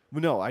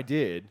 well, no, I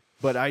did,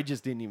 but I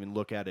just didn't even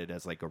look at it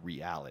as like a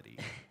reality,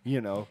 you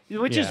know?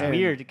 Which is Yeah.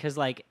 weird because,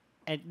 like,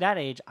 at that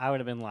age, I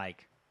would have been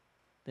like,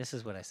 "This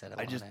is what I said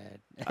I I just-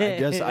 wanted."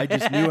 I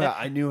just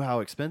knew how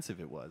expensive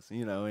it was,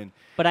 you know, and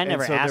but I and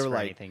never so they asked were for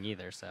like, anything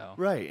either. So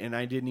right, and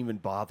I didn't even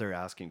bother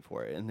asking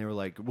for it, and they were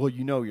like, "Well,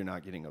 you know, you're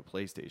not getting a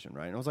PlayStation,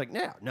 right?" And I was like,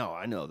 no,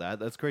 I know that.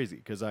 That's crazy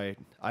because I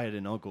had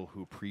an uncle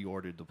who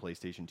pre-ordered the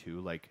PlayStation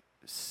 2 like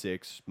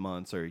 6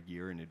 months or a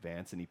year in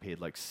advance, and he paid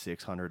like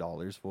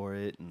 $600 for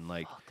it, and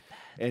like,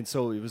 and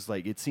so it was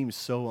like it seems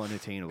so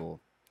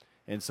unattainable,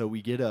 and so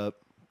we get up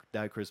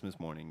that Christmas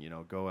morning, you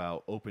know, go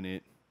out, open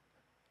it.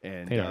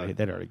 And they'd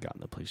already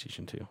gotten the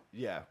PlayStation 2.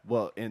 Yeah,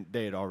 well, and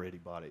they had already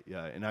bought it.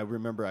 Yeah, and I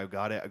remember I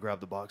got it. I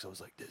grabbed the box. I was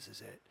like, "This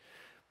is it."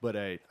 But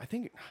I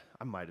think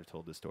I might have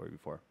told this story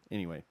before.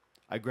 Anyway,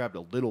 I grabbed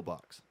a little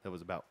box that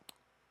was about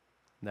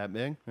that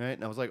big, right?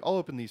 And I was like, "I'll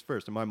open these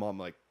first." And my mom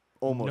like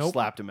almost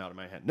slapped him out of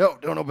my hand. No,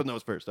 don't open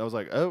those first. I was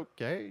like,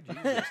 "Okay."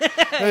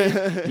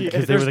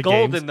 Because There's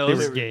gold in those.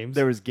 There was games.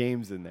 There was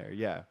games in there.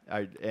 Yeah,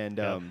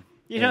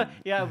 You know,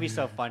 yeah, it would be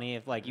so funny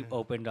if like you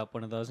opened up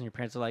one of those and your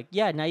parents are like,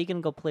 "Yeah, now you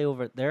can go play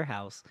over at their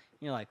house." And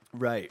you're like,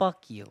 right.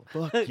 Fuck you."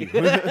 Fuck you.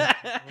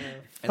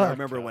 And I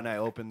remember when I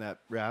opened that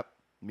wrap,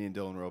 me and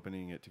Dylan were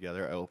opening it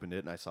together. I opened it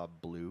and I saw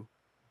blue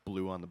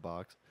on the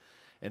box,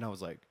 and I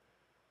was like,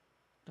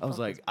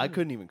 I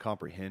couldn't even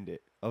comprehend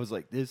it. I was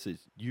like,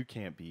 you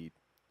can't be.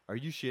 Are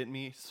you shitting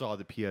me? Saw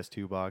the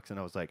PS2 box, and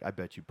I was like, I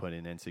bet you put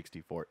an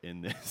N64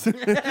 in this.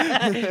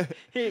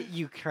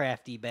 You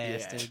crafty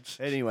bastards.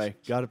 Yeah. Anyway,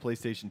 got a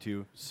PlayStation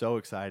 2. So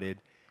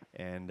excited.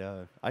 And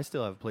I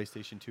still have a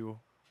PlayStation 2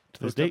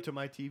 hooked up to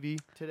my TV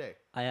today.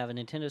 I have a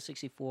Nintendo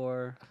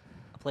 64,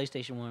 a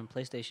PlayStation 1,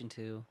 PlayStation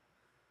 2,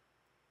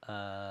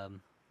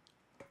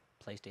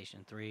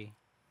 PlayStation 3,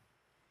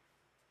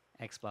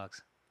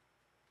 Xbox.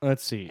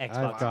 Let's see.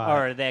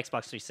 Or the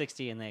Xbox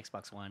 360 and the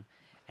Xbox One.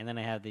 And then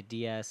I have the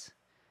DS.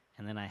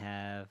 And then I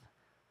have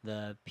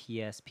the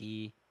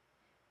PSP.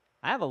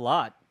 I have a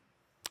lot.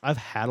 I've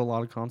had a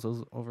lot of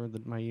consoles over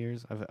my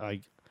years.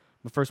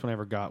 The first one I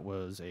ever got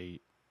was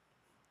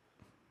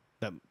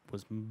that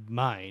was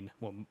mine.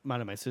 Well,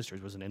 mine and my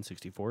sister's was an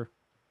N64.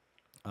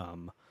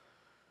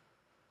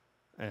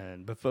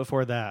 And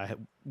before that,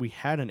 we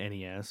had an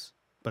NES,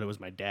 but it was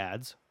my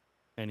dad's,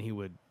 and he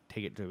would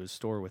take it to his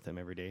store with him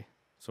every day,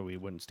 so we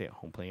wouldn't stay at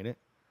home playing it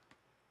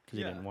because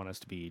he didn't want us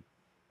to be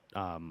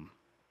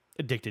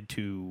addicted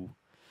to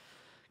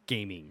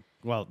gaming.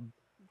 Well,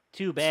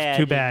 too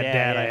bad,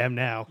 Dad. I am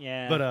now.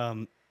 Yeah, but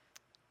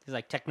because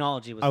like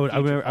technology was. I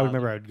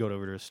remember I'd go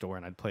over to his store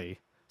and I'd play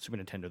Super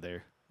Nintendo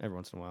there every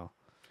once in a while.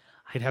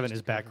 He'd have it in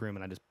his back room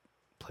and I'd just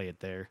play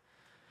it there.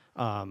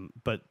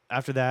 But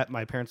after that,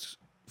 my parents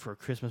for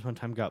Christmas one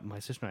time got my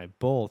sister and I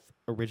both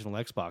original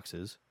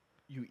Xboxes.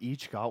 You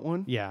each got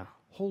one? Yeah.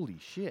 Holy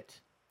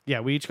shit.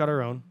 Yeah, we each got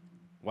our own.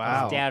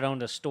 Wow. His dad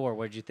owned a store.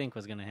 What did you think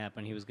was going to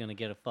happen? He was going to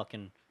get a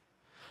fucking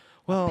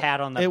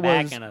pat on the it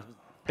back was, and a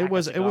it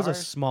was pack it of was a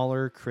cigars,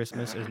 smaller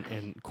Christmas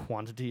in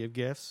quantity of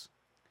gifts,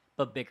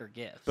 but bigger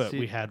gifts. but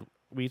we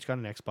each got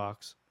an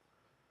Xbox.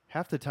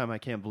 Half the time I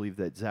can't believe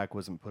that Zach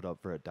wasn't put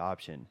up for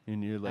adoption.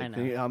 And you're I like,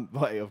 know. I'm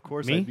like, of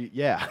course Me? I'd be.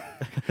 Yeah.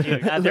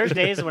 Dude, there's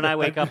days when I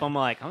wake up, I'm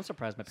like, I'm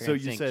surprised my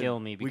parents you didn't said kill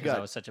me we because I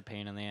got- was such a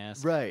pain in the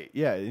ass. Right.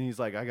 Yeah. And he's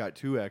like, I got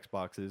 2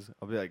 Xboxes.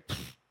 I'll be like,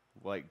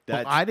 like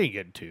that's. Well, I didn't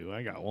get 2.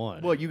 I got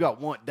 1. Well, you got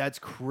 1. That's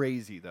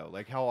crazy though.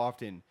 Like how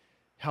often,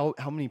 how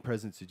many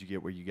presents did you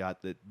get where you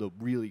got the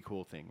really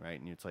cool thing, right?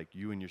 And it's like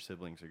you and your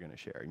siblings are gonna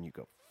share, and you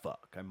go,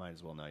 fuck, I might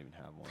as well not even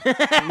have one.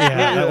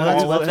 yeah,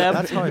 All of them.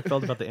 that's how I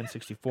felt about the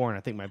N64, and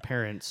I think my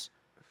parents,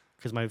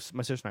 because my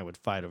sister and I would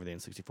fight over the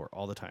N64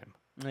 all the time.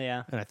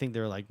 Yeah. And I think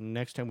they're like,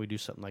 next time we do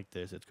something like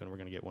this, we're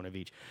gonna get one of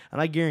each.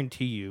 And I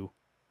guarantee you,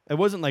 it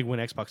wasn't like when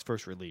Xbox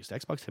first released.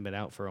 Xbox had been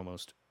out for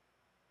almost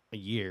a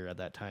year at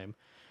that time,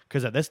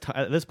 because at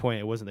this point,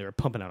 it wasn't they were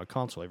pumping out a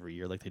console every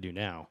year like they do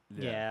now.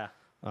 Yeah.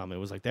 It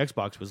was like the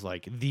Xbox was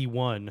like the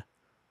one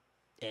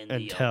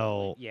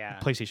until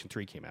PlayStation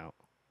 3 came out.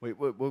 Wait,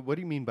 what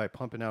do you mean by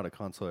pumping out a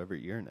console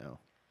every year now?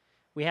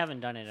 We haven't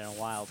done it in a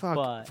while, Fuck,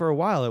 but for a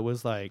while it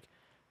was like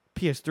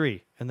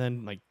PS3, and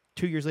then like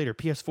 2 years later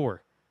PS4.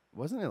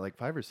 Wasn't it like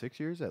 5 or 6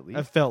 years at least?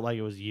 I felt like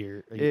it was a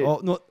year.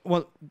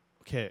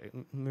 Okay,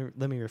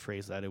 let me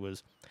rephrase that. It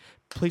was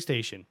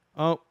PlayStation.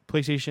 Oh,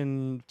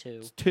 PlayStation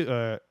 2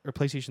 or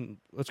PlayStation.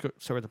 Let's go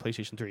start with the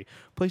PlayStation 3.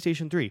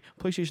 PlayStation 3,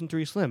 PlayStation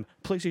 3 Slim,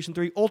 PlayStation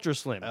 3 Ultra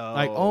Slim.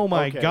 Oh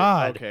my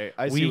god. Okay,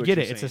 I see we what get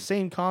you're it. It's the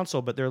saying. same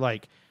console, but they're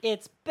like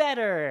it's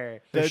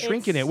better. they're It's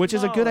shrinking it, which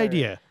is a good smaller.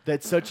 idea.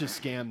 That's such a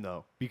scam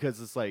though,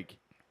 because it's like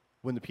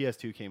when the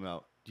PS2 came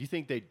out. Do you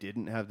think they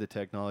didn't have the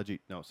technology?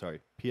 No, sorry,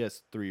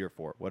 PS3 or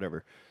 4,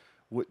 whatever.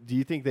 Do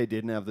you think they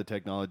didn't have the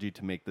technology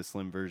to make the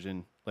slim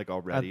version like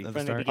already? At the From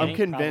the start? beginning? I'm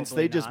convinced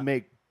Probably they just not.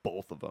 make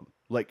both of them.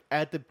 Like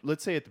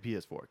let's say at the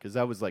PS4, because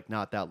that was like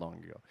not that long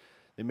ago.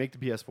 They make the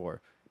PS4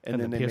 And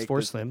then the they PS4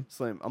 make Slim.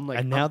 Slim. I'm like,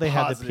 And now I'm they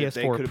have the positive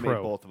they PS4 could have Pro.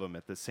 made both of them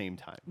at the same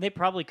time. They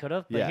probably could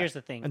have, but Yeah. here's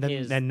the thing: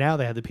 And now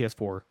they have the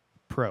PS4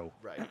 Pro,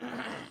 Right.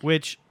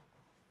 which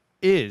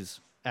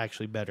is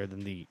actually better than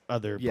the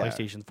other Yeah.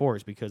 PlayStation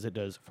 4s because it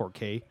does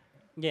 4K.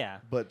 yeah,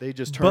 But they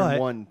just turn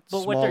one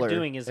but smaller what they're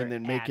doing is and they're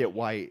then make adding it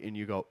white, and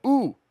you go,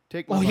 ooh,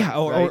 take my Oh yeah,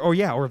 money,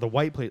 right? or the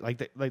white plate.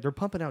 Like they're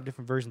pumping out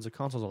different versions of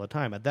consoles all the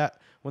time.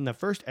 When the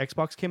first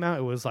Xbox came out,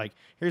 it was like,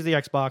 here's the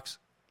Xbox.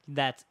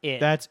 that's it.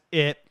 That's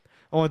it.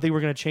 Only thing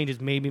we're gonna change is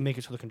maybe make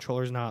it so the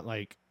controller's not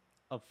like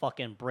a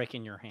fucking brick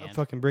in your a hand.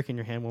 fucking brick in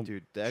your hand. Won't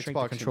Dude, the shrink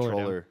Xbox controller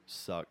controller down.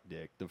 sucked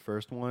dick. The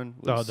first one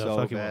Oh, was the so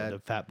fucking bad. one, the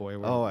fat boy.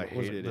 Oh, I what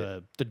was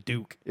hated the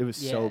Duke. It was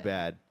so Yeah.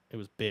 bad. It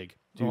was big.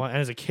 Dude. Well, and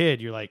as a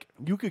kid, you're like,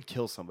 You could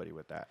kill somebody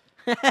with that.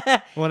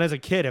 well, and as a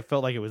kid, it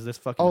felt like it was this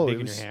fucking Oh, big it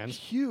in was your hands.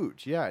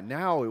 huge. Yeah,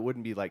 now it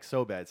wouldn't be like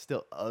so bad. It's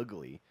still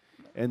ugly.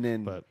 And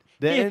then, But-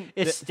 then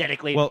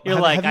Aesthetically, Well, you're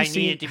have- like, have you I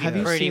seen- need it to have be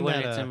you pretty seen when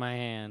that, it's in my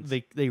hands.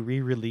 They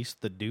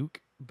re-released the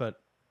Duke,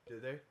 but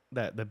did they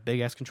that the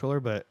big ass controller,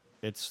 but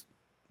it's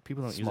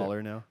people don't use it.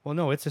 smaller now? Well,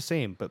 no, it's the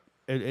same, but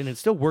and it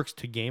still works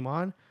to game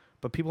on,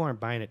 but people aren't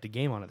buying it to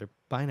game on it. They're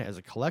buying it as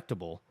a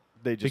collectible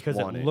They just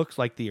because want it looks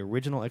like the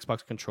original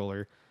Xbox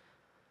controller.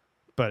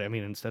 But I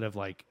mean, instead of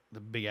like the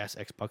big ass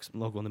Xbox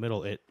logo in the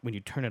middle, it when you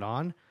turn it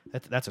on,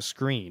 that's a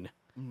screen,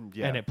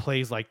 Yeah. and it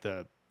plays like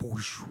the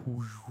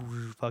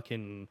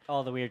fucking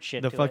All the weird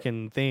shit. the to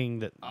fucking thing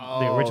that the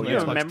Oh, original You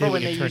Xbox remember did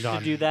when you they turned used to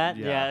on. do that?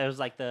 Yeah. Yeah, it was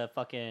like the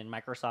fucking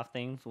Microsoft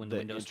thing when the The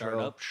Windows started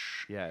intro. up.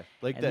 Yeah,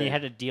 like And that. then you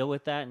had to deal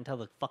with that until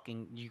the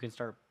fucking you can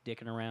start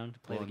dicking around to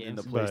play the in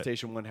games. the But-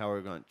 PlayStation One, how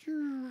we're going.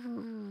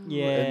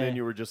 Yeah. And then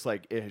you were just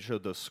like, it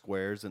showed those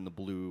squares and the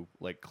blue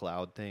like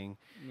cloud thing,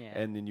 Yeah.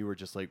 and then you were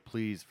just like,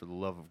 please, for the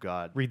love of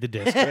God. Read the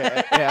disc.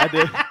 yeah, I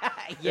did.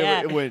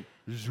 Yeah. It went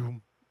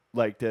zoom,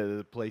 like to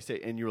the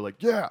PlayStation, and you were like,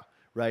 yeah,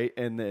 right.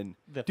 And then,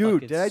 The dude,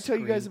 fucking did I tell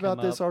you guys screen about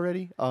come this up.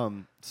 already?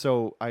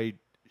 So I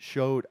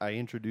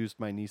introduced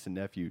my niece and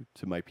nephew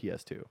to my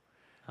PS2,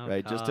 Oh,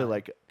 right, just to God.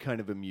 like kind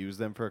of amuse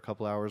them for a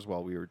couple hours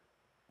while we were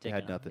Dicking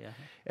had them, nothing.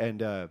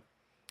 yeah.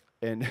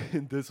 And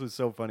this was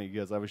so funny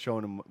because I was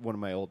showing him one of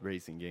my old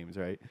racing games,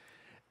 right?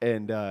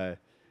 And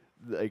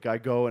like I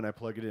go and I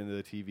plug it into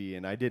the TV,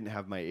 and I didn't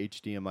have my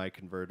HDMI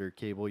converter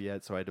cable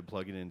yet, so I had to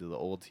plug it into the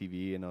old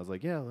TV. And I was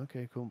like, yeah,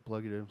 okay, cool,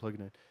 plug it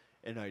in.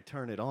 And I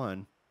turn it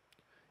on,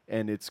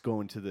 and it's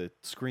going to the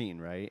screen,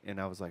 right? And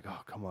I was like,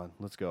 oh, come on,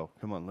 let's go,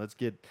 come on, let's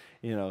get,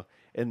 And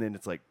then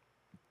it's like,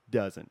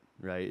 doesn't,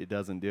 right? It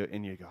doesn't do it,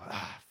 and you go,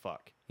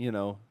 fuck,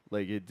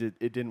 like it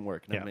didn't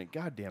work. And I'm Yeah. like,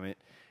 God damn it.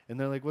 And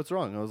they're like, what's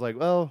wrong? I was like,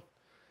 well,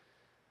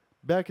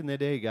 back in the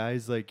day,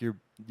 guys, like your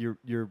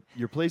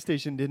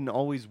PlayStation didn't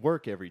always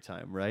work every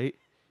time, right?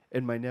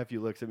 And my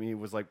nephew looks at me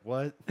and was like,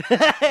 what? He's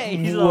like,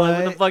 what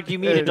the What? fuck do you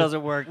mean it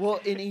doesn't work? Well,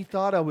 and he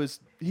thought I was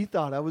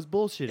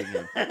bullshitting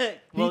him.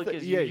 Well, th-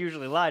 because yeah. you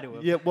usually lie to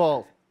him. Yeah,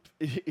 well,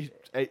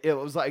 it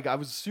was like I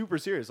was super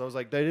serious. I was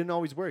like, they didn't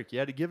always work. You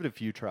had to give it a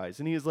few tries.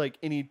 And he was like,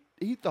 and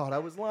he thought I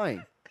was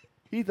lying.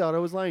 He thought I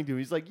was lying to him.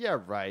 He's like, yeah,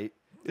 right.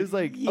 It's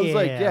like I was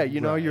like, yeah,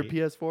 Yeah, your right.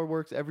 PS4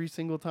 works every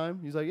single time.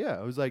 He's like, yeah.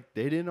 I was like,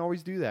 they didn't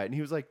always do that. And he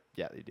was like,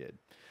 yeah, they did.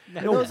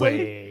 And No I was like-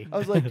 way. I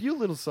was like, you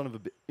little son of a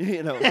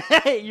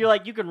bitch. You're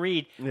like, you can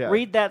read. Yeah.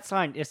 Read that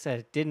sign. It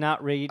said, did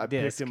not read I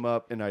this. picked him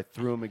up and I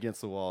threw him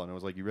against the wall, and I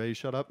was like, you ready to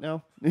shut up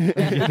now?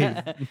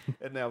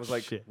 And I was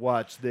like, Shit.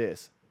 watch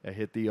this. I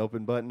hit the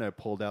open button. I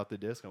pulled out the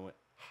disc. I went,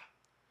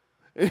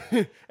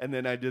 and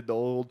then I did the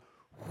old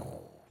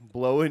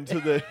blow into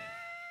the.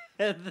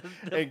 the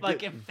And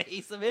fucking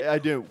face of it. I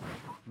did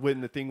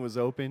when the thing was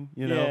open,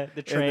 Yeah, the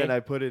And tray. then I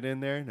put it in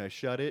there and I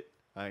shut it.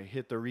 I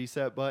hit the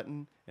reset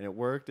button and it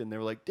worked. And they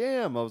were like,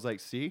 "Damn!" I was like,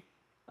 "See,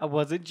 I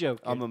wasn't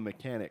joking. I'm a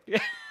mechanic.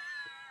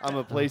 I'm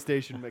a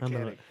PlayStation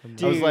mechanic." I was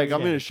Dude. like, "I'm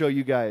going to show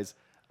you guys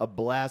a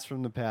blast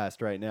from the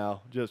past right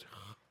now." Just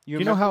Do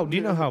you know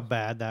how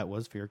bad that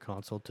was for your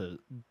console to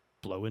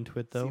blow into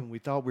it though? See, we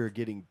thought we were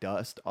getting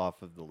dust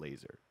off of the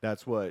laser.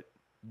 That's what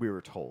we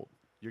were told.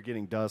 You're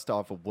getting dust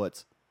off of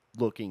what's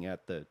looking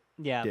at the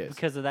yeah, disc.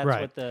 because of that's Right.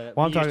 what the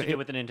Well, we I'm used to talking- do it-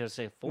 with the Nintendo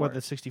 64. What the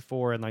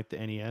 64 and like the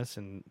NES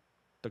and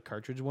the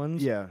cartridge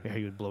ones? Yeah. How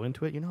you would blow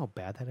into it. You know how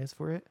bad that is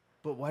for it.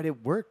 But why did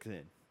it work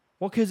then?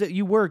 Well, because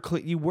you were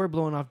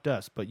blowing off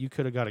dust, but you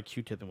could have got a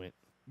Q-tip and went.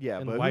 Yeah,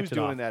 And but wiped who's it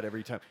doing off. that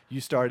every time?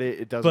 You start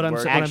it, it doesn't But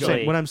work.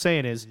 Actually- what I'm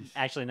saying is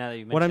Actually, now that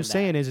you mentioned what I'm that,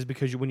 saying is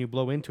because when you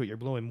blow into it, you're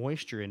blowing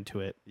moisture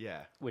into it.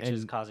 Yeah, which is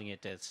and- causing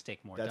it to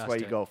stick more. that's dust why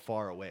to you it. go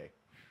far away,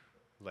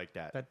 like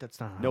that. That's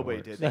not how Nobody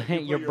it works. did that.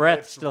 You Your put breath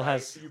lips still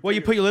has- Well,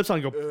 you put your lips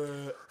on and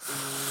go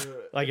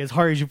like as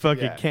hard as you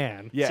fucking Yeah.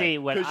 can. Yeah, See,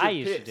 what 'cause I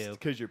you're used to pissed, do-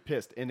 because you're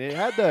pissed, and it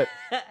had that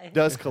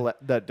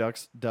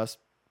dust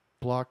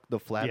block, the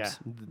flaps.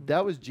 Yeah.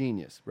 That was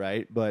genius,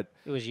 right? But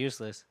It was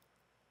useless.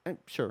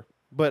 sure,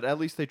 but at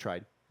least they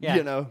tried.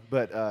 Yeah.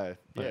 But Yeah,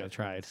 yeah, I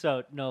tried.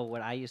 So no,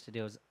 what I used to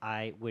do is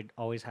I would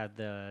always have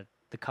the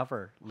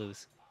cover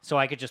loose, so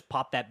I could just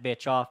pop that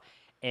bitch off,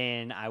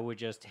 and I would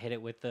just hit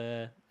it with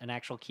an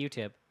actual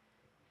Q-tip,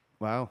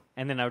 wow.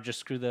 and then I would just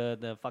screw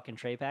the fucking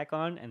tray back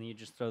on, and then you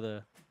just throw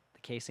the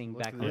casing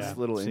back on. This Yeah.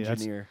 little See, that's-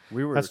 engineer.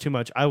 We were That's too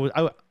much.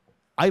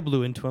 I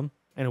blew into him,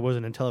 and it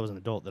wasn't until I was an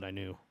adult that I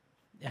knew.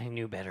 I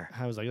knew better.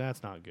 I was like,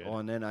 that's not good. Well,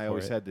 and then I for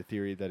always it. had the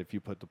theory that if you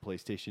put the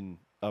PlayStation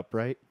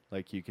upright,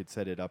 like you could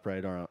set it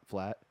upright or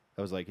flat.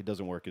 I was like, it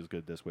doesn't work as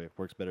good this way. It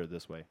works better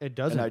this way. It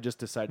doesn't. And I just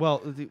decided.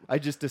 Well, I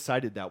just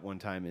decided that one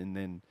time, and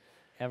then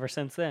Ever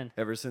since then,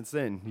 ever since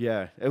then,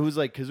 yeah, it was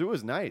like because it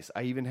was nice.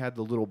 I even had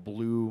the little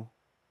blue,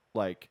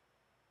 like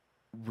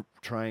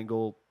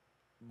triangle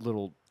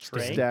little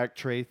Tray? stack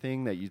tray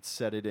thing that you'd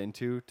set it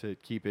into to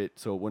keep it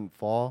so it wouldn't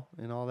fall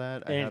and all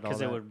that. I had all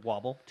Because it that. would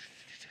wobble.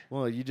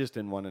 Well, you just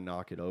didn't want to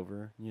knock it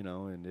over,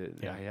 and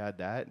Yeah. I had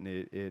that, and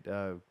it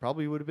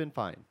probably would have been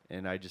fine.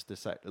 And I just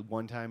decided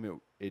one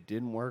time it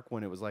didn't work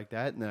when it was like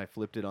that, and then I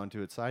flipped it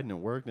onto its side, and it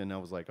worked, and I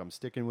was like, I'm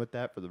sticking with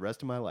that for the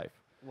rest of my life.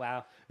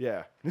 Wow.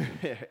 Yeah.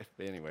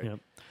 Anyway.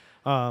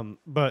 Yep.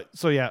 But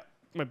so yeah,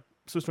 my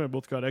sister and I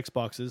both got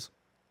Xboxes.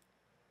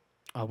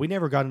 We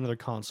never got another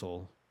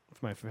console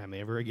for my family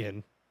ever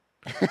again.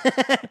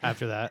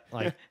 After that,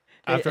 like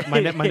after my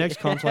next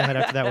console I had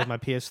after that was my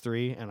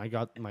PS3, and I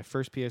got my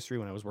first PS3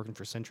 when I was working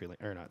for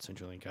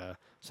CenturyLink,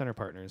 Center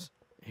Partners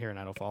here in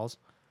Idle Falls.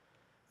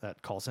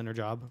 That call center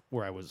job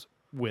where I was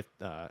with.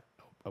 I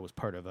was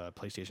part of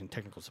PlayStation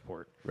technical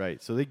support.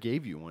 Right. So they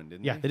gave you one,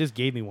 didn't Yeah, they? they just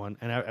gave me one,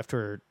 and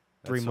after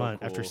That's so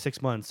months, after cool.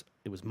 6 months,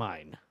 it was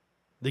mine.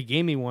 They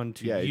gave me one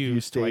to Yeah, if use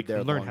you so I stayed there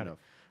could learn long how to. enough.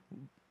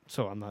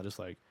 So I'm not just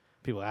like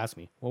people ask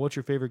me, well, what's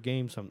your favorite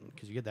game?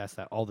 Because you get asked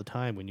that all the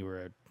time when you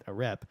were a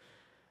rep.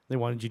 They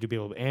wanted you to be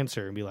able to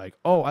answer and be like,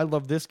 oh, I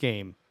love this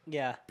game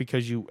Yeah.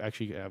 because you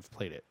actually have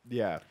played it.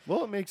 Yeah.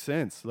 Well, it makes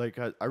sense. Like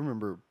I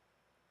remember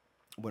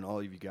when all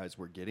of you guys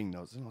were getting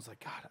those, and I was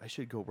like, God, I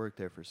should go work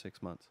there for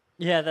 6 months.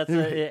 Yeah, that's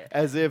it.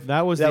 As if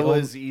That was that the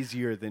was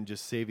easier than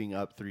just saving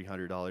up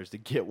 $300 to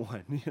get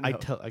one. You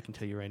know? I can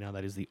tell you right now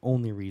that is the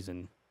only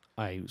reason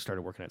I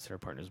started working at Center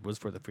Partners was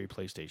for the free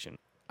PlayStation.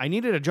 I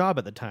needed a job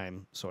at the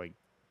time, so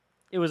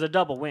It was a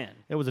double win.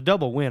 it was a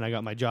double win. I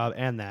got my job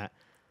and that,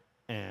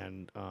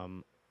 and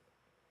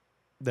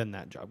then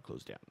that job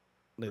closed down.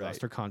 They Right. lost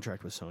their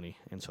contract with Sony,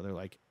 and so they're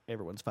like,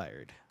 everyone's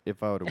fired.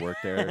 If I would have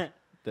worked there,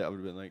 that would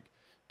have been like,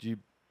 do you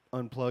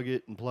unplug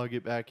it and plug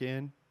it back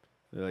in?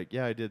 They're like,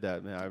 yeah, I did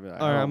that. Man, All right,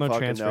 don't I'm gonna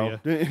fucking transfer know.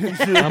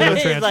 I'm gonna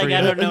He's transfer like, you.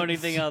 I don't know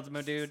anything else,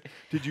 my dude.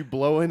 Did you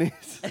blow any?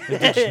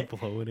 Did you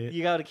blow in it?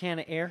 You got a can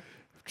of air?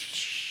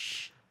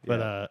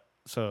 But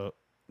so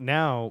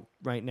now,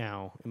 right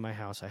now, in my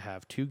house, I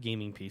have 2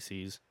 gaming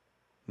PCs,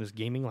 this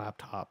gaming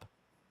laptop,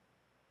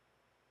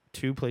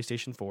 2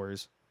 PlayStation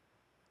 4s,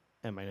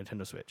 and my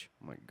Nintendo Switch.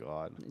 Oh my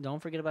God. Don't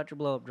forget about your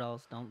blow up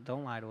dolls.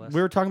 Don't lie to us.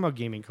 We were talking about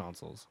gaming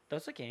consoles.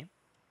 That's okay.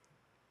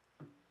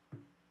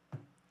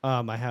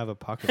 I have a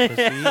Pocket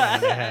Pussy, and I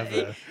have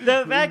a...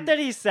 The fact that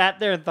he sat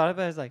there and thought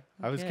about it, I was like,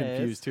 I was yes.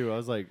 confused too. I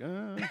was like,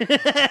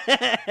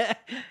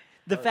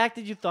 The fact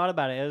that you thought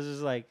about it, it was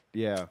just like,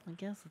 yeah. I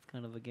guess it's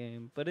kind of a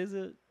game, but is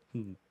it?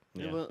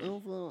 Yeah.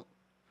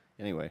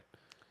 Anyway,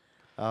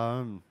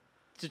 To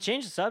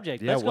change the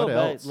subject, Yeah, let's what go.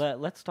 else?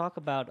 Let's talk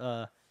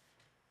about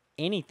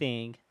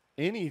anything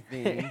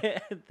anything.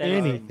 that is-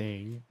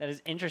 Anything. that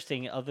is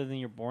interesting other than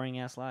your boring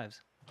ass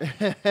lives.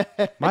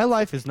 My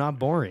life is not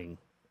boring.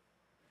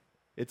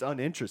 It's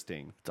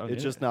uninteresting. It's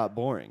It's just not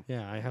boring.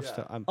 Yeah, I have Yeah.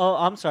 to... Oh,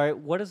 I'm sorry.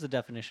 What is the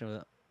definition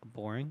of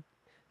boring?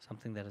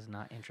 Something that is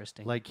not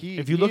interesting. Like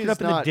if you look he it is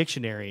up in the not-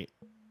 dictionary,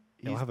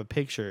 it'll he's- have a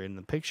picture, and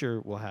the picture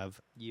will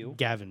have You?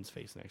 Gavin's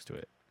face next to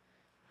it.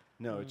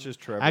 No, it's just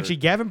Trevor. Actually,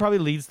 Gavin probably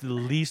leads the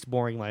least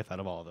boring life out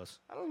of all of us.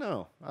 I don't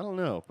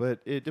know, but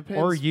it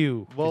depends. Or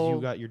you, because Well, you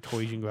got your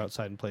toys you can go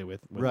outside and play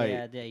with. Right.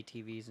 Yeah, the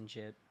ATVs and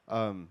shit.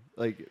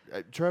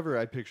 Trevor,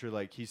 I picture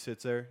like he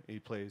sits there, he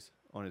plays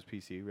on his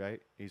PC, right?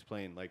 He's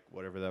playing like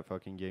whatever that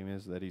fucking game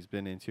is that he's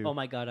been into. Oh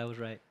my god, I was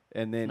right.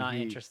 and then Not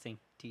he, interesting,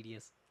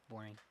 tedious,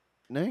 boring.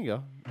 There you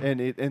go. And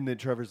then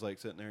Trevor's like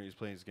sitting there, he's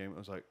playing his game. I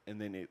was like, and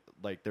then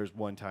there's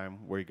one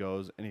time where he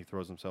goes and he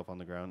throws himself on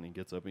the ground and he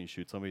gets up and he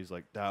shoots somebody. He's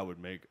like, that would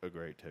make a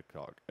great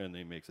TikTok, and then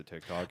he makes a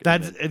TikTok. and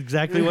That's then-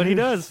 exactly what he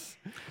does.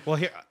 Well,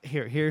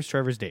 here's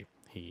Trevor's day.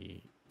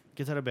 He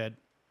gets out of bed,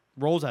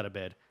 rolls out of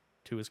bed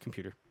to his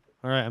computer.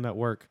 All right, I'm at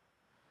work.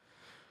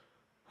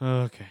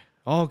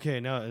 Okay,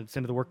 now it's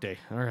end of the workday.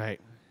 All right,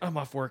 I'm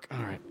off work. All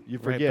right, You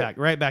forget.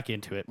 right back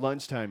into it.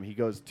 Lunchtime, he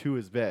goes to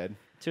his bed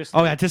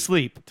Oh yeah, to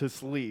sleep. to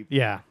sleep.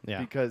 Yeah.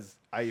 Because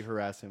I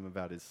harass him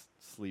about his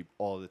sleep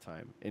all the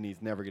time, and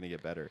he's never going to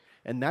get better,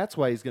 and that's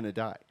why he's going to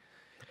die.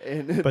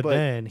 And But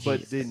then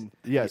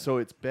so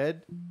it's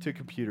bed to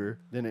computer,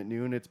 then at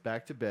noon it's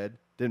back to bed,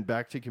 then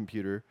back to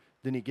computer,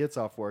 then he gets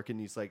off work and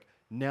he's like,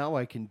 now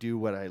I can do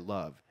what I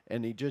love,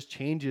 and he just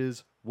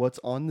changes what's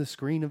on the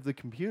screen of the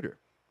computer.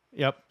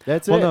 Yep.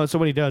 That's well, it. no. So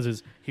what he does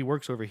is he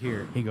works over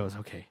here. He goes,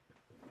 okay,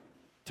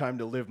 Time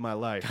to live my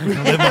life.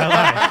 live my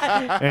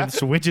life, and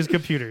switches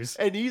computers.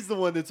 And he's the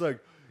one that's like,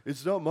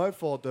 it's not my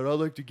fault that I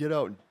like to get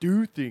out and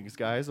do things,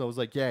 guys. And I was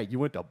like, yeah, you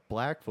went to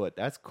Blackfoot.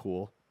 That's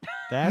cool.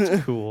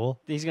 That's cool.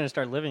 He's gonna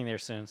start living there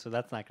soon, so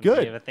that's not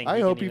gonna be a Good. thing. I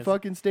can hope he even-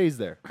 fucking stays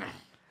there.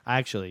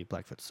 Actually,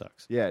 Blackfoot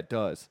sucks. Yeah, it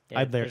does.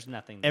 Yeah, I'm there there's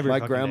nothing. every My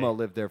fucking grandma day.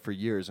 lived there for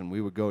years, and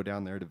we would go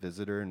down there to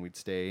visit her, and we'd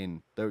stay.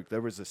 And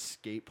there was a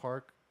skate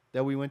park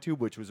that we went to,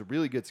 which was a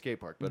really good skate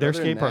park. But Their other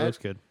than skate park that- looks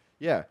good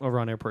Yeah, over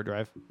on Airport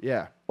Drive.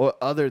 yeah. Well,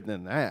 other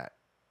than that,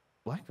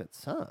 Blackfoot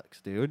sucks,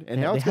 dude. And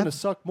Yeah, now they it's gonna have-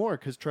 suck more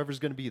because Trevor's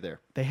gonna be there.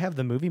 They have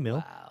the movie mill,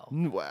 Wow.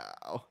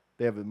 Wow,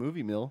 they have a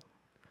movie mill,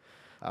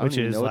 I don't which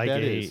even is know what like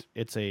that is.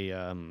 it's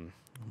a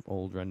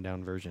old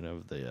rundown version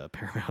of the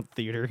Paramount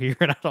Theater here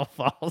in Idle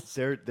Falls.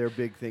 Their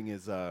big thing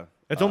is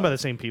It's owned by the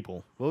same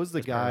people. What was the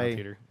as Paramount guy?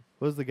 Theater.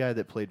 What was the guy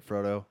that played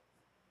Frodo?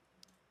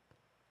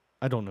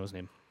 I don't know his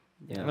name.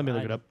 Yeah, Let me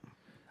look it up.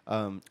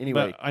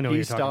 Anyway, I know what he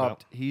you're talking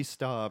about. He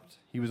stopped.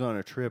 He was on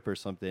a trip or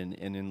something,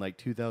 and in like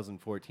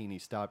 2014, he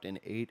stopped and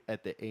ate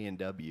at the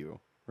A&W.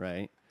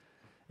 Right,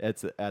 at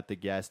the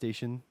gas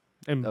station.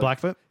 And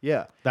Blackfoot?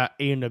 Yeah, That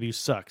A&W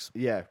sucks.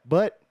 yeah,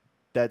 but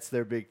that's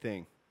their big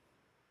thing.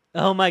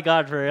 Oh my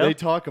God, for real? They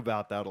talk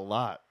about that a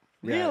lot.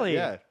 Yeah, Really?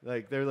 Yeah,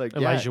 like they're like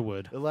Elijah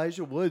Wood.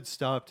 Elijah Wood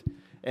stopped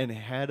and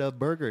had a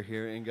burger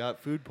here and got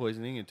food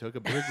poisoning and took a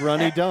big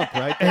runny dump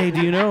right there. Hey,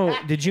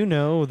 did you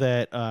know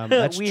that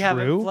that's we true?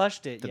 haven't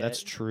flushed it That yet.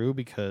 That's true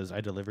because I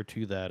delivered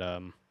to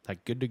that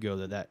Good to Go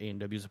that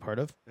A&W is a part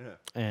of. Yeah.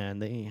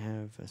 And they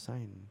have a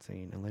sign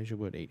saying Elijah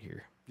Wood ate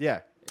here.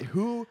 Yeah.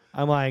 Who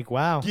I'm like,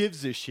 wow.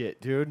 gives a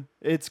shit, dude?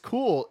 It's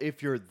cool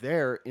if you're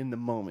there in the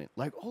moment.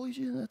 Like, holy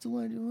shit, that's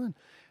Elijah Wood.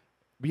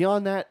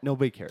 Beyond that,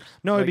 nobody cares.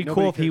 No, it'd Like, be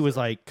cool nobody if he cares was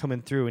though. like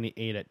coming through and he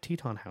ate at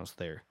Teton House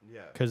there.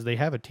 Yeah. Because they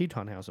have a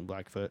Teton House in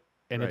Blackfoot.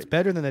 And it's Right.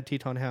 better than the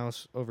Teton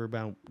House over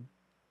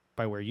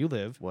by where you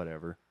live.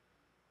 Whatever.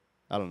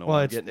 I don't know Well,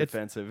 why I'm it's- getting it's-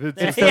 offensive.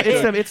 It's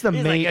the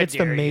He's main like, "I it's the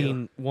dare you."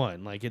 main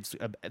one. Like it's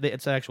an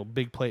actual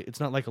big place. It's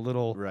not like a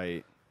little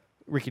right.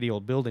 rickety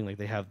old building like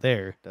they have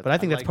there. That's- But I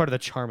think I that's like- part of the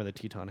charm of the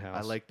Teton House.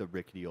 I like the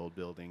rickety old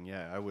building.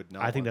 Yeah, I would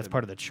not. I think want that's them-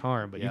 part of the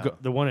charm. But Yeah.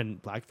 the one in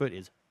Blackfoot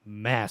is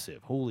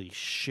massive. Holy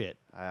shit!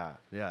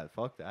 Yeah,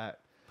 fuck that.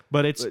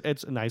 But it's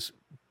But- a nice,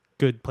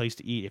 good place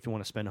to eat if you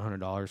want to spend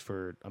 $100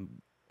 for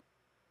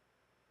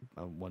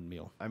one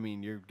meal. I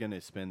mean, you're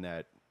gonna spend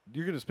that.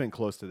 You're gonna spend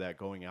close to that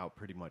going out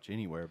pretty much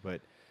anywhere.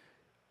 But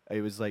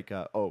it was like,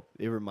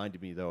 it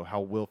reminded me though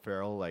how Will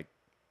Ferrell like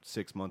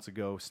 6 months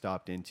ago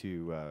stopped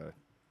into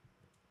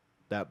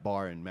that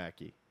bar in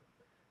Mackey,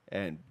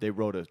 and they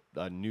wrote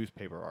a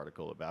newspaper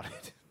article about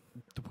it.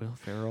 Will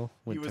Ferrell.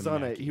 He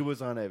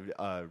was on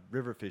a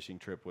river fishing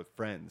trip with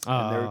friends, Oh.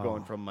 and they were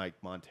going from like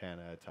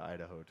Montana to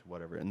Idaho to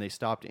whatever, and they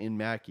stopped in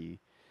Mackey,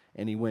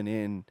 and he went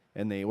in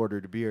and they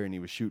ordered a beer and he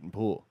was shooting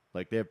pool.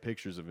 Like they have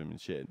pictures of him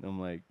and shit. And I'm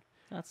like,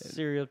 That's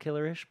serial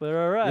killer-ish, but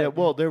all right. yeah.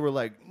 Well, they were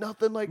like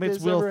nothing like It's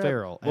this. Will ever hap-"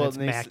 Ferrell, and Well, it's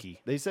they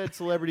Mackey. They said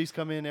celebrities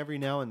come in every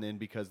now and then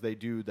because they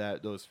do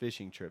those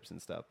fishing trips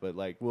and stuff. But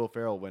like Will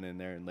Ferrell went in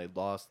there and they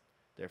lost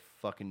their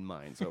fucking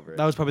minds over it.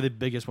 That was probably the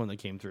biggest one that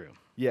came through.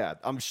 Yeah,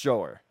 I'm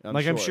sure.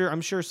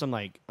 I'm sure some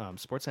like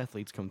sports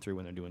athletes come through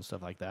when they're doing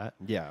stuff like that.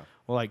 Yeah.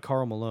 Well, like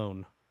Karl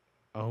Malone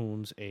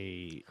owns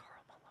a.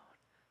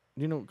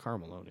 You know what Karl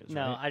Malone is?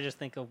 no, right? I just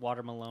think of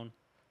Water Malone.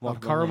 Well,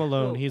 Karl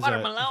Malone, Whoa, he's Water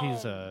a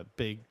Malone.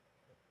 big.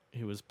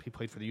 He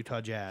played for the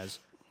Utah Jazz.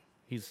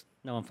 He's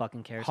No one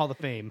fucking cares. Hall of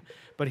Fame,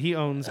 but he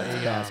owns a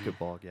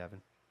Basketball,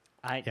 Gavin.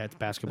 Yeah, it's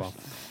basketball.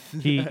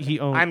 he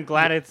owns. I'm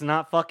glad it's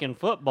not fucking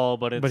football,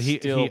 but it's he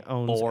still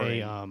owns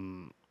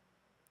boring.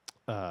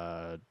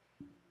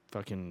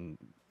 fucking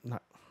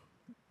not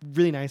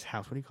really nice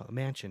house. What do you call it?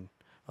 Mansion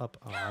up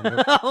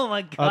Oh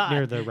my god! up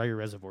near the Ryer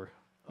Reservoir.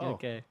 Oh,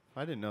 Okay.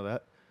 I didn't know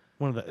that.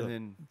 One of the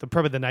And then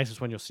probably the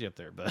nicest one you'll see up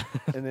there. But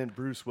and then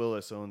Bruce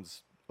Willis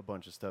owns a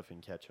bunch of stuff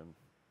in Ketchum.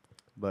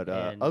 But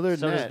And other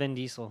so than does that, Vin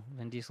Diesel.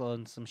 Vin Diesel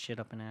owns some shit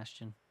up in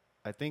Ashton.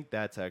 I think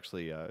that's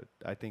actually a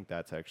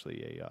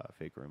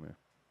fake rumor.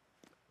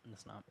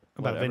 It's not.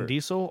 about Whatever. Vin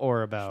Diesel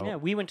or about Yeah,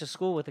 we went to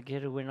school with a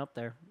kid who went up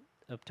there,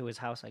 up to his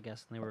house, I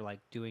guess, and they were like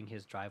doing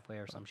his driveway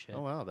or some shit.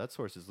 Oh wow, that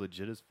source is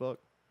legit as fuck.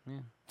 Yeah.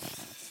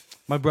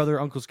 my brother,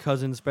 uncle's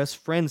cousin's best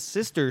friend's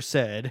sister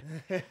said.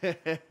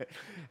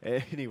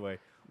 Anyway,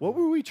 what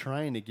were we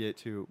trying to get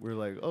to? We're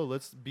like, oh,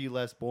 let's be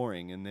less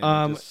boring, and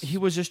then He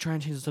was just trying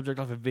to change the subject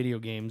off of video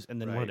games,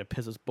 and then Right. wanted to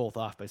piss us both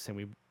off by saying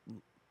we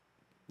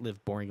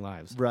live boring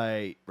lives.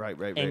 right.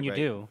 And you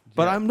do.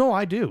 But Yeah.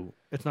 I do.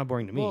 It's not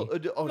boring to me. Well,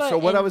 But so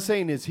what I and- was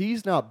saying is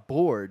he's not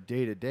bored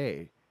day to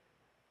day,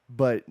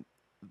 but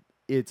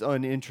it's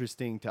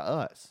uninteresting to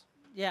us.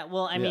 Yeah,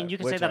 well, I mean, Yeah, you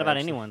can which say that I about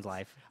actually- anyone's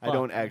life. I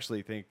don't Fuck.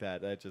 actually think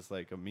that. That's just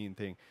like a mean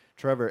thing.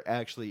 Trevor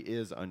actually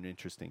is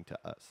uninteresting to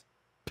us.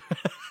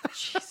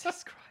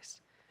 Jesus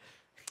Christ.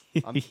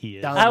 I'm He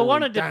is. down. I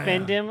want to Doubling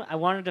defend down. him. I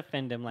want to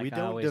defend him like we I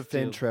don't always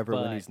defend do, Trevor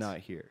when he's but- not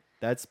here.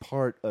 That's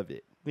part of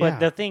it. But Yeah.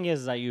 the thing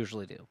is, I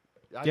usually do.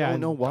 I Yeah, don't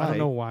know why. I don't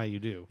know why you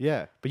do.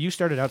 Yeah. But you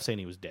started out saying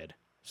he was dead.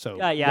 So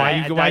Yeah, why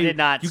I you did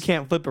not You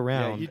can't flip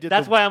around. he did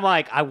That's the- why I'm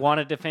like, I want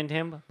to defend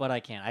him, but I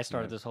can't. I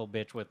started this whole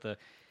bitch with the,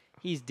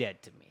 he's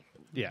dead to me.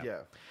 yeah.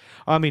 Yeah.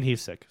 I mean,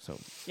 he's sick. So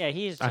Yeah,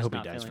 he's just I hope he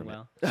not dies feeling from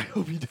it. well. I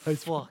hope he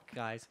dies. Fuck,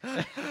 guys.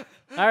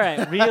 All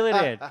right, reel it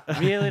in.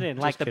 Reel it in.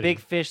 Like the kidding. big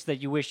fish that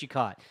you wish you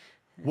caught.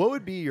 What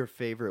would be your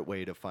favorite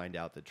way to find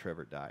out that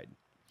Trevor died?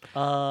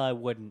 I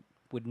would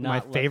not. my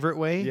let- favorite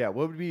way, Yeah.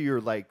 What would be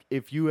your like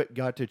if you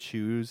got to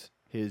choose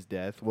his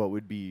death? What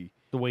would be?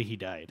 the way he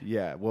died.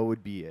 Yeah. What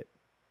would be it?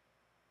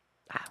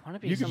 want to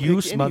be You could somebody. You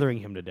pick any- smothering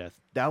him to death.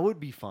 That would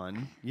be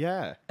fun.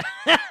 Yeah.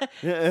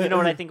 You know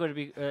what I think would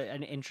be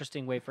an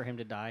interesting way for him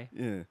to die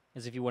Yeah.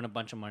 is if you won a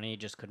bunch of money, he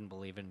just couldn't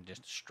believe it and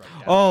just struck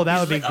down. Oh, that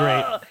He's would be like,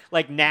 great. "Ugh!"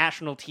 Like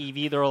national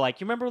TV, they're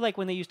like, you remember like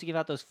when they used to give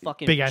out those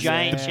fucking Big ass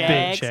giant big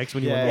checks? checks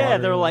when you Yeah. won Yeah,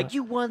 lottery they're and like, that.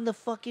 you won the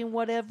fucking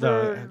whatever.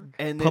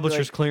 The And then,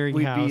 Publishers like,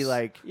 Clearinghouse. We'd be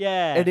like,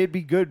 Yeah. and it'd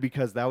be good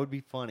because that would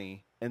be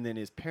funny. And then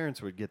his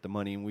parents would get the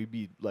money, and we'd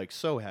be like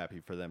so happy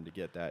for them to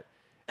get that.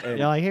 And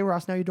Yeah, like, hey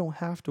Ross, now you don't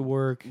have to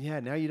work. yeah,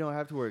 now you don't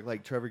have to work.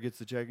 Like Trevor gets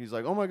the check, he's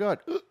like, "Oh my god,"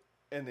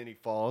 and then he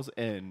falls,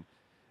 and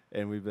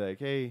we'd be like,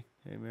 "Hey,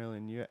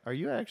 Marilyn, are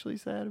you actually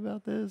sad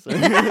about this?" Like,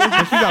 he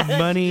got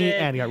money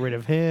Shit. and got rid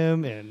of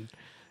him, and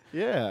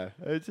Yeah,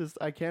 it's just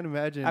I can't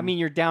imagine. I mean,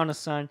 you're down a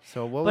son,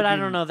 so what? but would I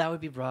be- don't know. That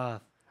would be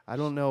rough. I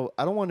don't know.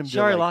 I don't want him She to.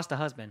 already like, lost a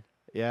husband.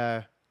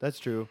 Yeah, that's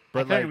true. I But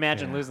couldn't like,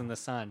 imagine yeah. losing the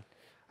son.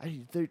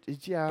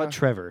 Yeah, but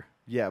Trevor,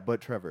 yeah,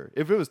 but Trevor.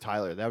 If it was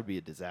Tyler, that would be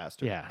a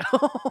disaster. yeah,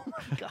 Oh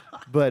my god.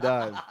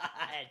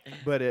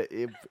 But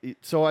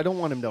so I don't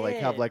want him to like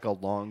have Shit. like a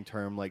long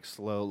term like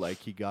slow like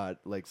he got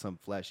like some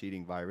flesh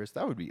eating virus.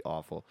 That would be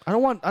awful. I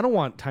don't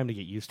want time to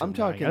get used to. I'm him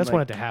dying. talking I just like-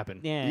 want it to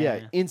happen. Yeah. Yeah,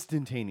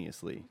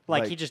 instantaneously.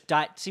 Like he just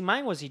died. See,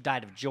 mine was he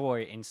died of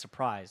joy and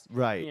surprise.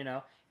 Right. You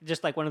know,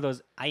 just like one of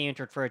those. I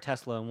entered for a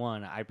Tesla and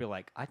won. I'd be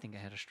like, I think I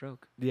had a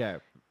stroke. Yeah.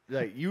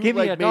 Like you Give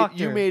me like a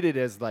doctor. you made it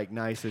as like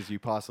nice as you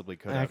possibly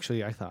could. have.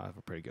 Actually, I thought of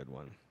a pretty good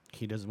one.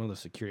 He does one of the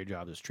security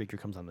jobs. A streaker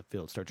comes on the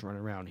field, starts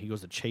running around. He goes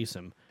to chase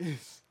him.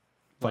 Lands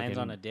Fucking-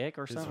 on a dick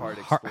or his something.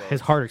 heart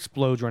His heart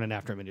explodes running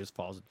after him and just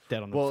falls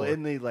dead on the Well, floor.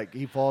 and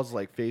he falls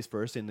like face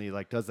first, and he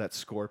like does that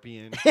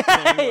scorpion thing,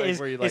 like, his,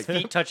 where you his like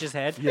feet touch his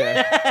head.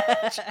 yeah.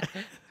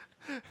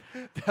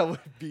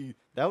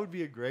 that would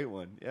be a great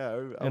one. Yeah, I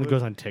and would, it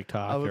goes on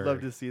TikTok. I would or-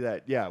 love to see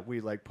that. Yeah,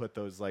 we like put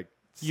those like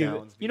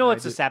sounds. You know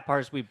what's behind the it. sad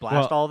part is we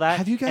blast Well, all that,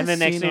 have you guys and the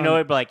next seen thing you know, on-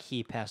 it'd be like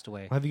he passed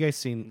away. Have you guys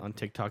seen on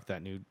TikTok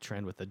that new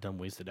trend with the dumb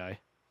ways to die?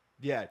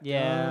 Yeah.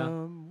 Yeah.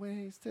 Dumb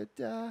ways to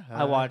die.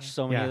 I watched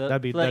so many Yeah, of those.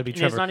 that'd be like, and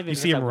Trevor. It's not even You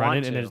see because him I want running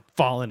and to. then just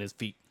falling his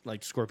feet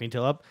like scorpion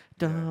tail up.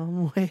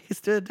 Dumb ways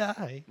to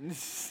die.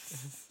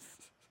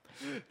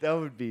 That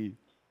would be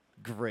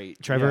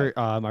great. Trevor,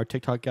 our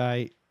TikTok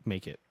guy,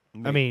 make it. I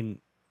Make- mean,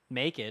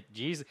 Make it,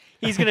 jeez.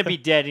 He's gonna be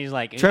dead. He's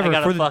like, I Trevor,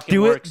 gotta for the, fucking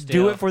do work it.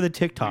 still. Do it for the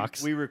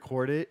TikToks. We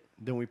record it,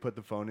 then we put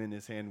the phone in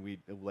his hand. We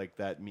like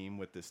that meme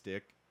with the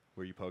stick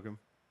where you poke him.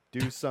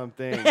 Do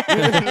something.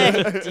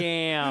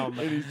 Damn.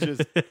 And he's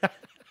just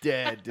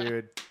dead,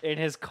 dude. In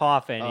his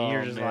coffin, and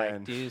you're Oh, just man.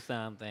 like, do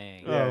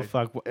something. Yeah. Oh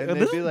fuck! And This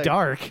they'd is be like-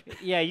 dark.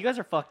 Yeah, you guys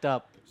are fucked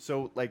up.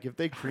 So like if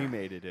they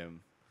cremated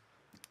him,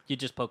 You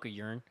just poke a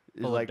urine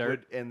it's full like of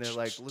dirt and they're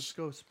like, let's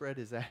go spread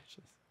his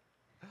ashes.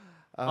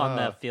 on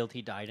the field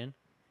he died in.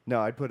 No,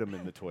 I'd put him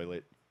in the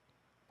toilet.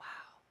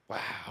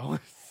 Wow.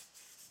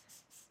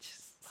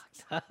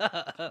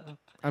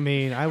 I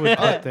mean, I would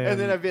put them And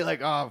then I'd be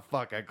like, oh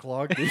fuck, I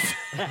clogged this.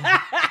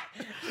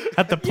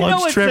 at the You know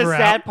plunge what's Trevor the out.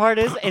 sad part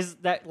is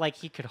that like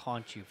he could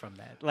haunt you from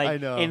that. Like I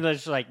know. and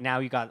there's like now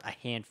you got a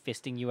hand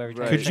fisting you every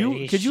time. Right. you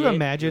say Could you shit.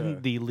 imagine Yeah.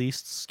 the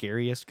least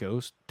scariest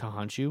ghost to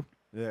haunt you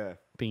Yeah.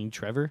 being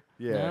Trevor?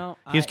 Yeah. No,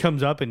 He just I-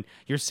 comes up and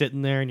you're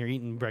sitting there and you're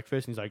eating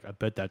breakfast and he's like, I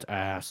bet that's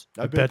ass.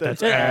 I, bet bet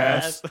that's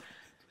that's ass.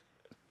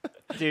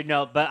 Dude,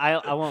 no, but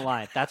I won't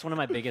lie. That's one of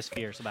my biggest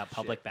fears about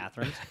public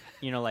bathrooms.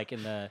 You know, like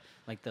in the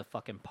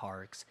fucking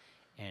parks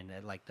and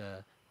like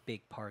the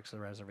big parks, the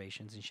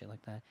reservations and shit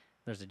like that.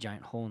 There's a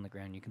giant hole in the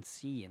ground you can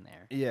see in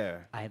there. Yeah.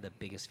 I had the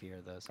biggest fear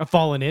of those. I'm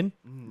falling in.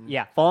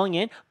 Yeah, falling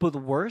in. But the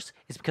worst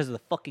is because of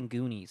the fucking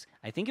Goonies.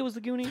 I think it was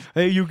the Goonies.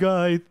 Hey, you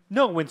guys.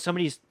 No, when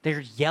they're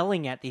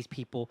yelling at these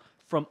people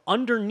from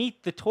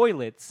underneath the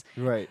toilets,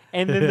 Right.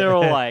 and then they're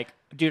all like,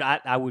 "Dude,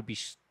 I would be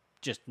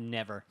just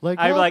never Like,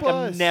 I'm help like I'm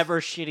us."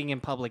 never shitting in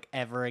public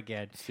ever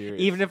again.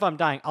 Serious. Even if I'm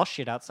dying, I'll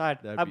shit outside.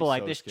 That'd I'd be be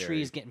like, so this scary.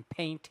 tree's getting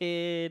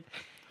painted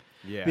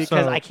Yeah.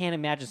 because So- I can't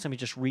imagine somebody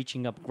just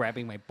reaching up,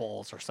 grabbing my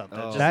balls or something.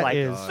 Oh, just That like,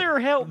 is- sir,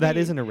 help That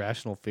me. is an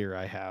irrational fear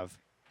I have.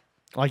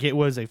 Like it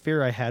was a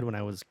fear I had when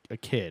I was a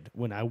kid,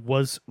 when I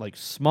was like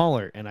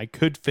smaller and I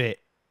could fit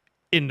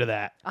into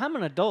that. I'm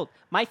an adult.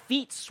 My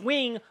feet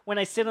swing when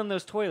I sit on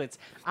those toilets.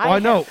 I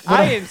know, but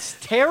I am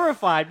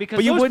terrified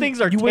because those things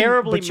are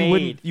terribly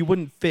made. You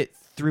wouldn't fit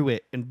through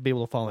it and be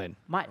able to fall in.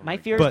 My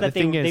fear God. is But that the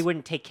thing they is-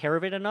 wouldn't take care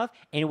of it enough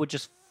and it would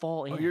just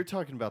fall in. Oh, you're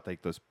talking about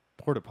like those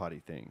porta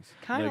potty things.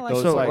 Kinda like-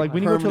 those, So like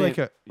when you go to like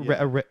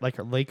permanent- like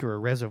a lake or a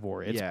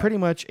reservoir, it's Yeah. pretty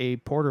much a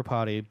porta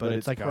potty, but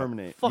it's like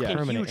permanent. fucking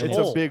yeah. huge It's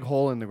hole. a big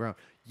hole in the ground.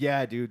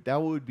 Yeah, dude, that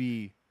would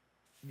be.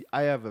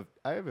 I have a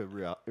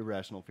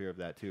irrational fear of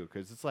that too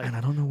because it's like and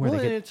I don't know where well,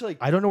 they and get. it's like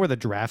I don't know where the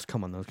drafts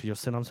come on those because you'll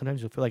sit on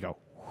sometimes you'll feel like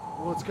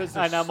well, it's because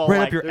And I'm all right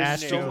like, up your there's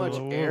ass. so cheeks.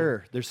 much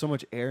air. There's so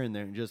much air in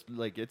there, and just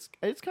like it's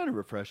kind of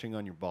refreshing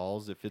on your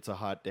balls if it's a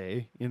hot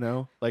day, you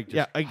know. Like just,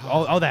 Yeah, like,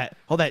 all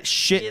that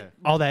shit,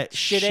 all that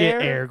Shit shit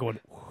air? air going.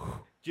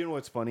 Do you know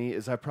what's funny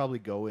is I probably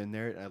go in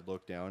there and I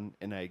look down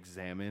and I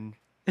examine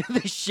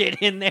the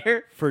shit in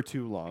there. for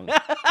too long.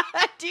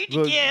 Dude,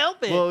 you can't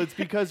help it. Well, it's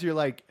because you're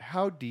like,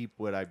 how deep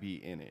would I be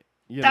in it?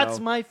 That's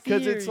my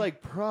Because fear. it's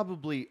like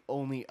probably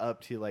only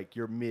up to like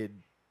your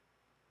mid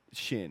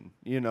shin,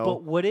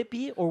 But would it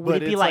be, or would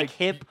But it be it's like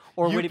hip,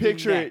 or you would it be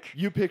picture neck? it?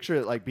 You picture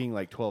it like being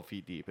like 12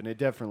 feet deep, and it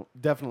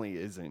definitely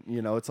isn't.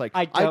 It's like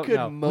I don't could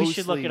know. mostly. We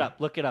should look it up.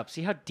 Look it up.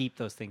 See how deep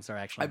those things are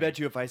actually. I bet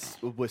you if I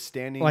was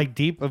standing Like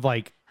deep of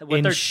like What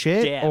in their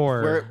shit depth,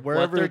 or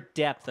wherever what their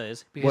depth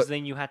is, because what-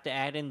 then you have to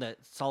add in the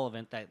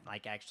solvent that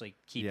like actually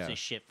keeps Yeah. the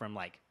shit from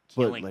like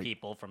But, killing like-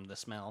 people from the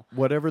smell.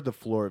 whatever the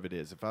floor of it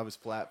is, if I was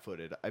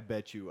flat-footed, I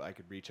bet you I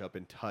could reach up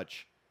and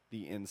touch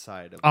the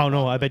inside of. Oh, the no,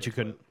 bottom I of bet the you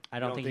couldn't. toilet. I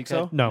don't You think think you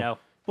so? could. No.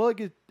 Well,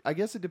 I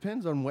guess it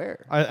depends on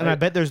where. I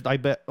bet I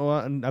bet all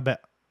I of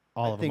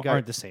them think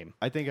aren't the same.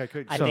 I think I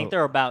could. I So- think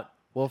they're about.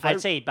 Well, if I'd I-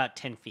 say about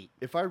 10 feet.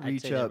 if I I'd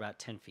reach say they're up, about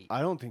 10 feet.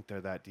 I don't think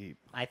they're that deep.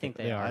 I think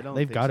They they are. are. don't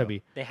They've think got to so.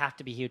 be. They have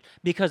to be huge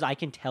because I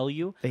can tell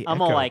you. They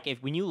I'm all echo. like,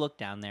 if when you look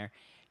down there,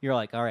 you're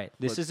like, all right,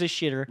 this is a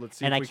shitter, let's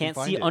see and if I we can can't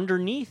find see it.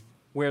 underneath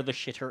where the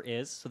shitter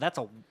is. So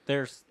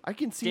there's. I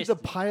can see Dis- the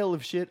pile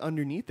of shit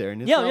underneath there,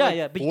 and it's Yeah, not yeah, like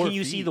yeah. But 4 can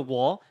you see feet. the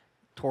wall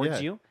towards Yeah,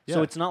 you? yeah.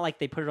 So it's not like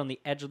they put it on the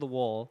edge of the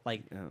wall.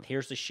 Like Yeah.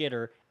 here's the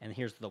shitter and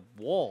here's the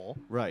wall.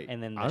 Right.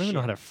 And then the I don't even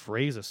know how shit. to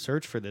phrase a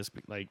search for this.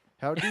 But like,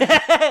 How deep?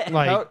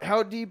 like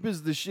how deep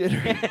is the shitter?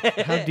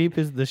 how deep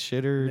is the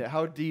shitter?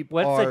 How deep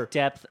What's are the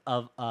depth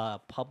of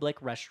public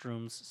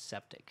restrooms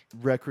septic?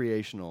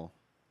 recreational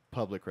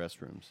public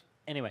restrooms?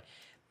 Anyway,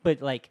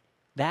 but like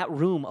that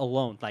room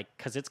alone, like,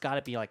 because it's got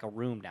to be like a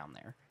room down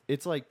there.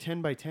 It's like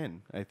 10 by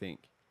 10, I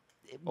think,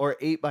 or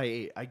 8 by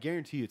 8. I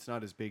guarantee you, it's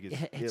not as big as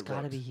It's it got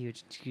to looks. be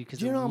huge because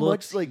Do you it know how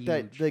looks much like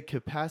that huge. the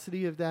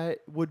capacity of that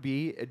would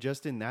be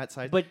just in that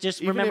size? But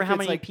just Even remember if how it's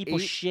many like people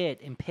 8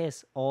 shit and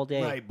piss all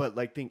day. Right, but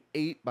like think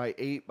 8 by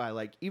 8 by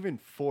like even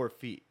 4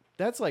 feet.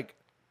 That's like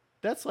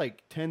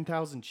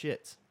 10,000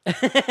 shits.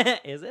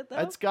 Is it though?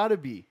 That's got to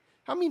be.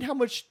 I mean, how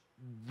much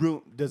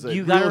room does a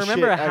you got gotta to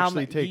remember how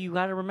actually much. take? You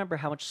gotta remember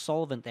how much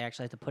solvent they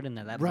actually have to put in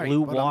there. That Right,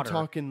 blue but water. I'm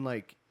talking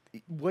like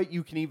what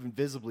you can even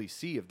visibly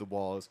see of the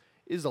walls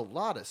is a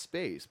lot of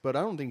space, but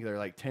I don't think they're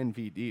like 10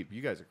 feet deep.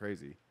 You guys are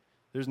crazy.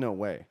 There's no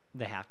way.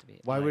 They have to be.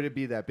 Why would it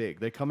be that big?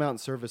 They come out and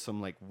service them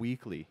like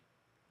weekly.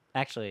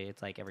 Actually,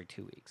 it's like every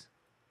 2 weeks.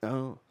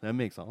 Oh, that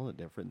makes all the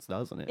difference,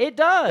 doesn't it? It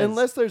does.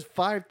 Unless there's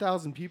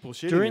 5,000 people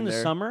shitting during in the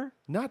there. summer,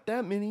 Not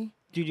that many.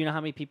 dude, you know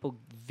how many people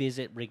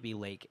visit Rigby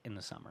Lake in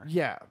the summer?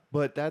 Yeah,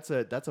 but that's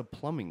a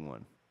plumbing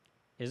one.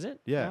 Is it?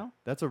 Yeah, No?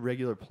 that's a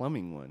regular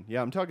plumbing one.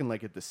 Yeah, I'm talking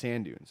like at the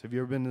sand dunes. Have you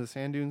ever been to the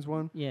sand dunes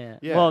one? Yeah.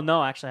 Yeah. Well,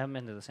 no, actually, I haven't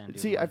been to the sand.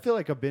 See, I feel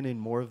like I've been in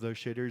more of those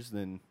shitters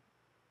than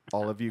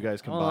all of you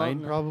guys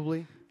combined, no.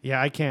 probably. Yeah,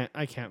 I can't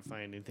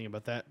find anything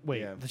about that.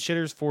 Wait, Yeah. the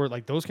shitters for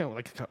like those kind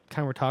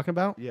we're talking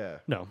about? Yeah.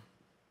 No,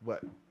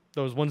 What?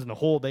 those ones in the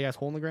hole, big ass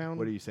hole in the ground.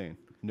 What are you saying?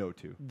 No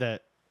to.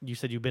 that you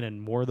said you've been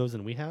in more of those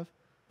than we have?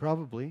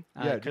 Probably.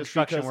 Yeah, just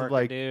construction because worker, of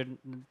like. dude.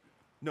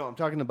 No, I'm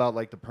talking about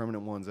like the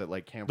permanent ones at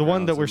like campgrounds. The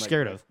one that and, we're like,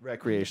 scared of.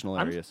 Recreational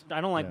areas.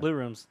 I don't like Yeah. blue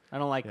rooms. I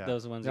don't like Yeah.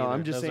 those ones. No, either.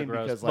 I'm just Those are saying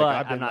gross. because, like, but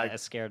I've been, I'm not like,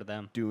 as scared of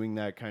them. Doing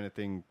that kind of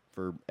thing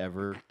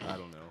forever. I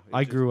don't know. It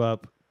I just- grew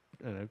up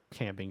in a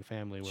camping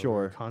family where we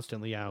were Sure.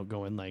 constantly out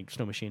going like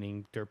snow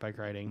machining, dirt bike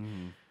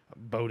riding,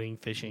 boating,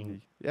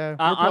 fishing. Yeah.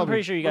 I'm we're probably-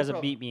 pretty sure you guys we're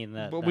have beat me in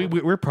that. But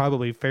that. we're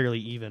probably fairly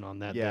even on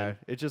that. Yeah, then.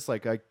 it's just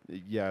like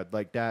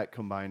like that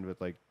combined with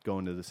like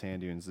going to the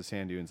sand dunes. The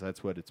sand dunes,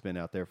 that's what it's been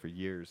out there for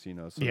years, So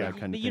Yeah. that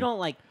kind But of you don't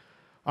like.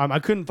 I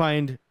couldn't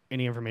find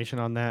any information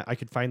on that. I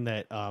could find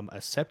that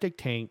a septic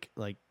tank,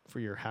 like for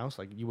your house,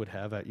 like you would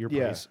have at your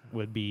Yeah. place,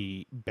 would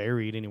be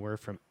buried anywhere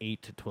from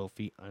 8 to 12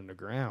 feet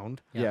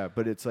underground. Yeah,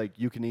 but it's like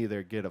you can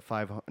either get a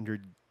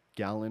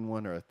 500-gallon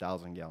one or a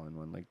 1,000-gallon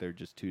one. Like they're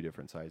just two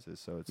different sizes.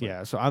 So it's like,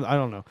 Yeah, so I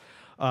don't know.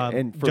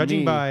 And for Judging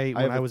me, by I when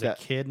have I a was da- a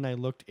kid and I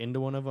looked into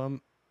one of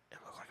them, it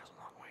looked like it was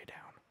a long way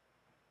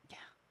down.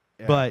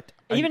 yeah. But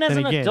Even then as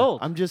an again,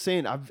 adult. I'm just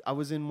saying, I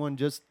was in one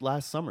just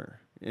last summer,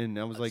 and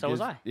I was like, So was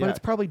is- I. Yeah. but it's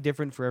probably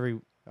different for every.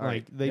 All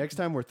right, Like they, next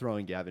time we're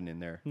throwing Gavin in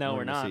there. No, We're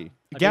we're gonna not. see.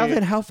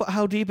 Gavin,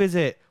 how deep is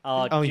it?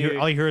 Oh, all you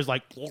dude. hear is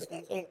like.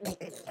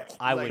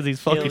 I Because would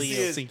he's kill fucking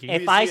you. sinking.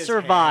 If You I see his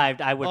survived,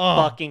 I would Oh.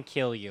 fucking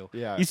kill you.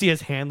 Yeah. You see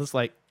his hand looks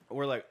like.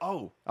 We're like,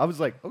 oh, I was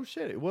like, oh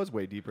shit, it was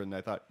way deeper than I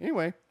thought.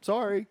 Anyway,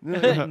 sorry.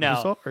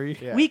 No. Sorry.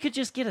 Yeah. We could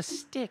just get a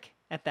stick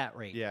at that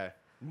rate. Yeah.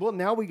 Well,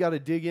 now we got to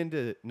dig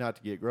into, not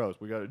to get gross,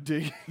 we got to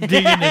dig.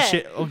 Dig into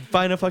shit. Oh,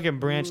 find a fucking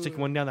branch, stick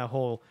one down that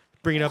hole,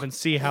 bring it up, and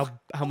see how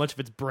much of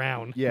it's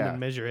brown. Yeah. And then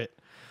measure it.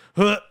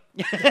 Huh.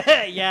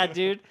 Yeah,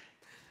 dude.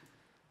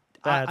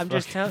 That's I'm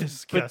just fucking telling. But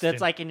disgusting.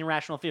 that's like an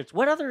irrational fears.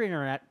 What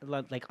other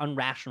like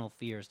unrational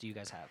fears do you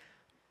guys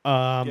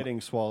have?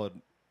 Getting swallowed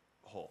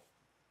whole.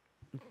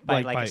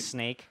 By like a by-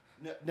 snake?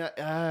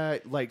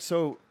 Like,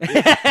 so,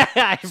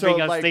 I so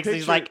bring up like, sticks. And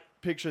he's picture, like,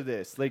 picture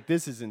this. Like,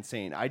 this is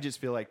insane. I just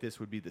feel like this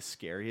would be the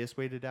scariest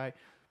way to die.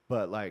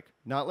 But like,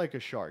 not like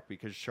a shark,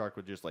 because shark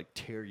would just like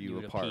tear you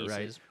You to apart, right?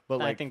 pieces. But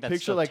I like, think that's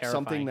picture still like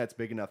terrifying. something that's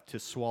big enough to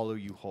swallow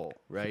you whole,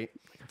 right?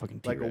 Fucking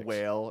Like a T-Rex.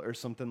 whale or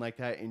something like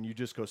that, and you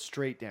just go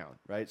straight down,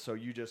 right? So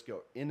you just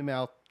go in the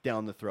mouth,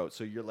 down the throat.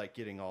 So you're like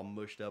getting all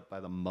mushed up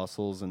by the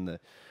muscles and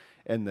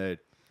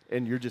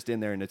and you're just in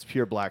there, and it's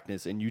pure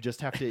blackness, and you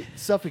just have to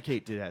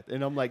suffocate to death.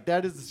 And I'm like,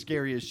 that is the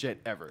scariest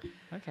shit ever.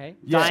 Okay.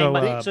 Yeah. Dying, So,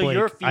 but, so Blake,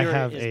 your I fear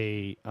have is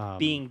a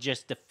being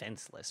just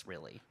defenseless,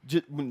 really.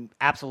 Specifically,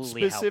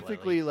 Absolutely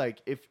helplessly.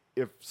 like if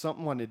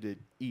something wanted to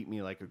eat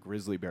me like a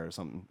grizzly bear or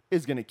something,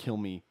 it's gonna kill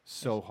me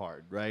so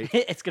hard, right?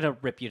 It's going to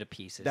rip you to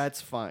pieces.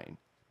 That's fine.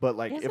 But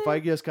like, Is if it? I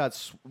just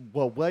got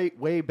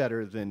way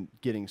better than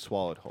getting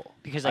swallowed whole.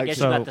 because I guess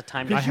so you got the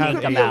time to I have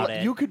think a- about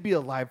it. You could be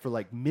alive for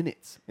like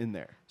minutes in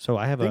there. So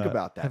I have Think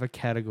about that. I have a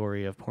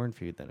category of porn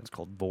food. Then it's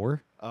called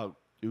vor. Oh,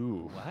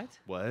 ooh.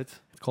 What?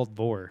 It's called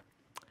vor,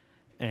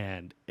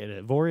 and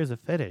vor is a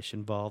fetish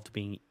involved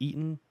being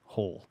eaten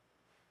whole,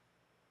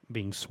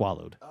 being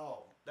swallowed.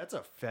 Oh, that's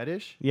a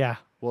fetish. Yeah.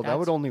 Well, that That's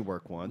would only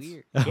work once.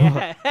 Weird.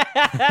 Yeah.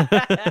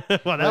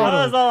 Well, that I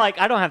would- was all like,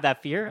 I don't have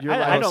that fear. You're I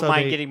like- don't so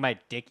mind they- getting my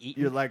dick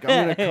eaten. You're like,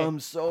 I'm gonna come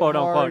so quote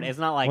hard. unquote. It's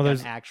not like Well, an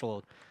there's-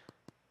 actual.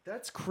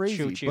 That's crazy.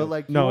 Choo-choo. But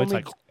like, No, you it's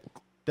only, like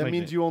that like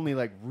means it. you only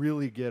like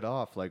really get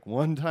off like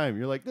one time.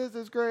 You're like, this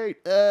is great.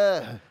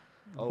 Oh,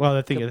 Well,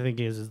 the thing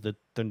is that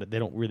they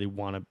don't really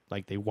want to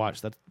like they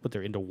watch. That's what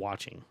they're into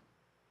watching.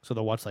 So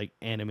they'll watch like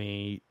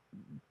anime,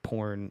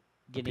 porn, of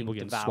Getting people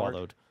getting devoured.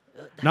 swallowed.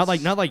 Not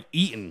like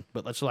eaten,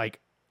 but let's like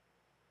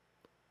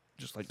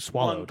just like One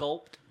swallowed.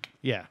 gulped.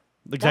 Yeah,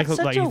 exactly.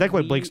 such Like a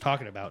exactly what Blake's weird-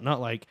 talking about. Not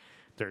like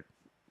they're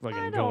I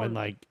fucking don't- going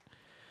like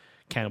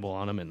cannibal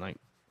on them and like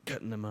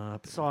cutting them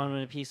up. Swallowing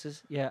them into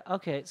pieces. Yeah.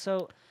 Okay.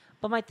 So,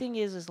 but my thing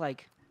is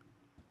like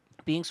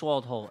being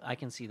swallowed whole. I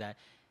can see that.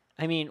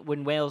 I mean,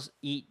 when whales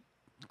eat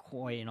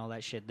koi and all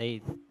that shit,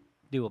 they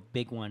do a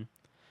big one,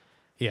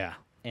 Yeah,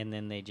 and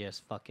then they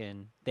just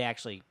fucking they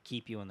actually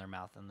keep you in their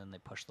mouth, and then they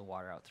push the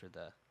water out through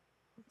the.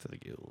 to the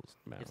gills.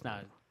 It's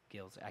not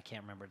gills. I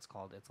can't remember what it's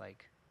called. It's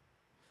like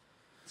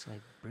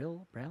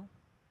brill.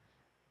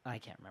 I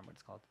can't remember what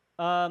it's called.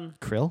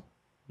 krill.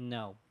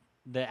 No,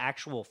 the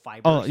actual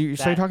fibers. Oh, so you're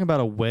that- talking about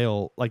a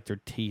whale, like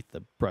their teeth,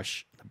 the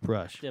brush. The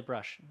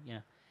brush, yeah.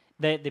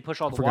 They push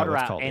all the forgot water what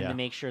it's out called, and yeah. they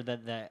make sure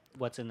that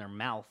what's in their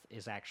mouth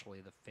is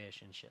actually the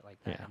fish and shit like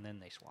that, Yeah. and then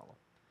they swallow.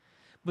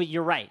 But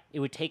you're right;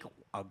 it would take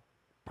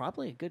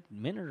probably a good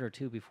minute or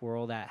two before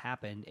all that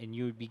happened, and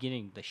you would be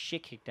getting the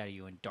shit kicked out of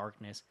you in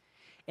darkness.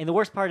 And the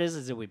worst part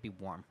is it would be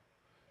warm.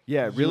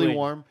 yeah, you really would-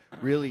 warm,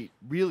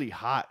 really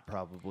hot.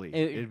 Probably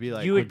it'd be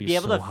like you would be be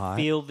able so to hot.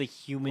 feel the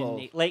human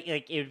Well- like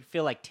it would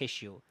feel like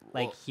tissue,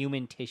 like Well,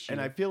 human tissue. And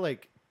I feel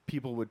like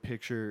people would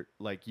picture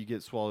like you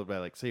get swallowed by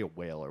like say a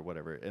whale or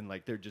whatever, and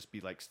like there'd just be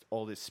like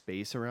all this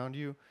space around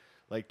you.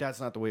 Like that's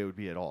not the way it would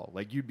be at all.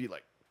 Like you'd be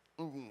like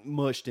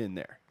mushed in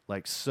there,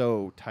 like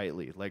so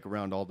tightly, like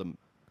around all the,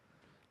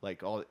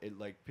 like all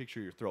like picture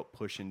your throat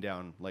pushing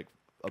down like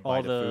a all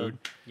bite the of food.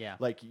 yeah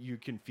Like you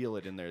can feel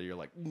it in there. You're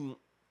like,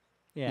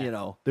 yeah. you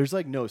know, there's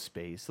like no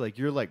space. Like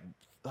you're like,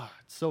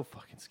 it's so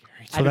fucking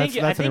scary. So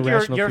that's an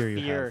irrational your fear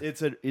you fear.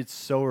 have. It's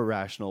so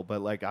irrational,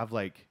 but like I've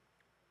like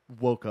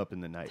woke up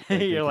in the night. Like, You're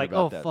thinking like,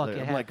 about "Oh, that. fuck, Like,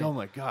 it I'm like, happened." oh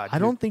my god. I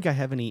dude. don't think I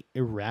have any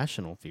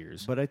irrational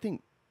fears, But I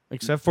think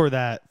except for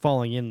that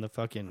falling in the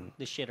fucking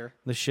The shitter.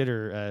 the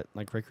shitter at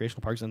like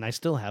recreational parks, and I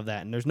still have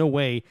that. And there's no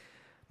way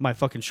my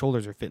fucking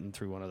shoulders are fitting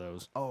through one of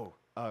those.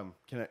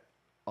 can I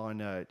on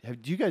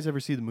do you guys ever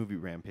see the movie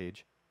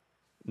Rampage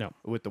No,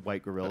 with the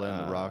white gorilla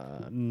and the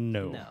rock?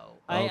 no. No,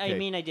 Okay. I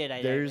mean I did.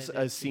 There's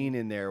I a scene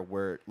in there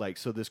where like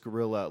so this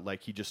gorilla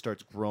like he just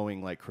starts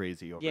growing like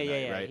crazy Yeah, overnight, yeah,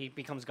 yeah. right? He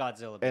becomes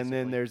Godzilla. And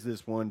then basically. there's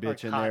this one Or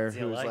bitch in there who's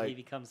Godzilla, he like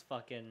becomes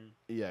fucking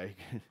yeah,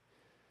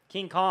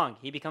 King Kong.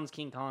 He becomes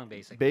King Kong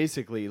basically.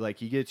 basically like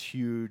he gets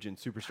huge and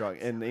super strong.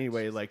 And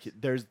anyway, like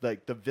there's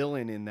like the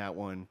villain in that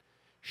one,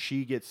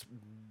 she gets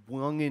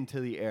flung into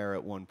the air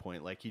at one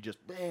point. Like he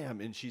just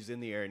bam, and she's in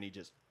the air, and he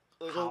just.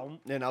 Pow.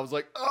 And I was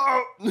like,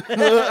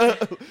 oh!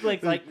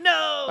 Blake's like,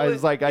 no. I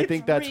was like, I it's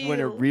think that's when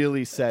it real."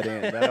 really set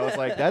in. That I was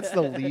like, that's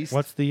the least.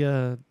 What's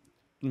the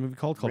movie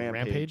called? Called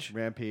Rampage.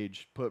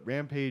 Rampage. Put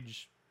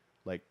Rampage,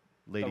 like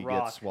lady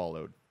Rock. gets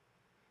swallowed.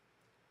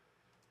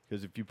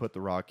 Because if you put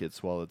the Rock gets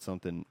swallowed,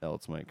 something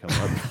else might come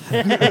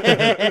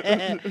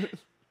up.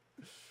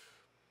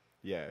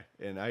 Yeah,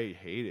 and I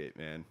hate it,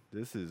 man.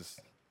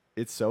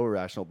 It's so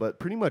irrational. But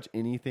pretty much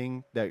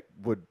anything that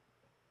would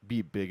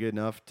be big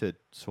enough to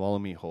swallow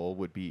me whole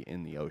would be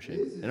in the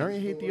ocean. And I already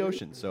hate the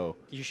ocean, so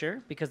You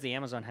sure? Because the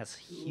Amazon has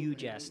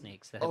huge ass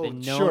snakes that have Oh, been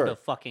known sure. to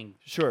fucking.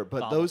 sure.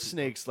 But Gobble those people.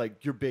 snakes,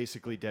 like, you're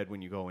basically dead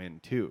when you go in,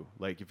 too.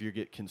 Like, if you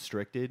get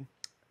constricted,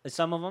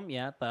 Some of them,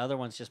 yeah, but other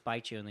ones just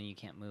bite you and then you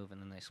can't move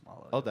and then they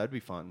swallow. oh, that'd be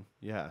fun.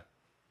 Yeah.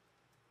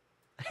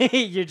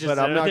 You're just. But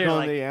I'm not there going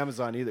like, to the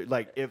Amazon either.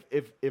 Like,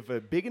 if a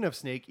big enough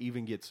snake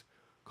even gets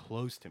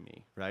close to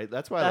me, right?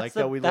 That's why I That's like the-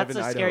 that we live that's in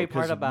the Idaho. scary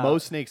part 'Cause about-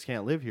 most snakes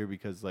can't live here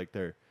because, like,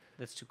 they're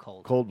That's too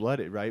cold.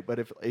 cold-blooded, right? But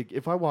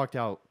if I walked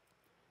out,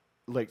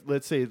 like,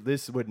 let's say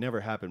this would never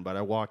happen, but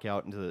I walk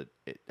out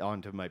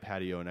onto my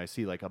patio and I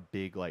see like a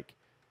big like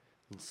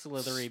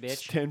Slithery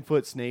bitch.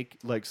 10-foot snake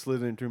like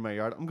slithering through my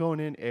yard. I'm going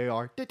in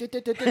AR. Look,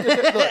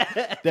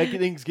 that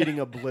thing's getting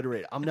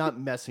obliterated. I'm not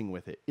messing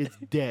with it. It's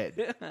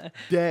dead,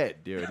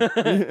 dead,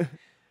 dude.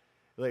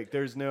 Like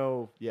there's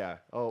no yeah.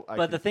 Oh,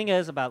 But the thing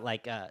is about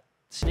like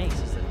snakes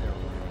is that they're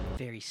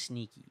very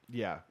sneaky.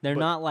 Yeah. They're but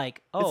not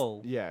like,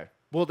 oh, yeah.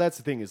 Well, that's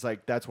the thing. Is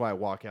like that's why I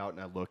walk out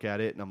and I look at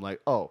it and I'm like,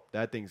 oh,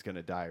 that thing's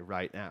gonna die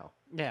right now.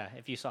 yeah,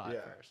 if you saw it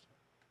Yeah. first.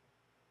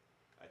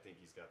 I think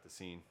he's got the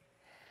scene.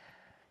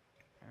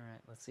 All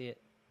right, let's see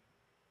it.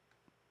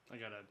 I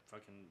gotta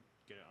fucking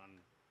get it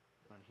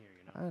on here,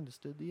 you know. I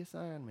understood the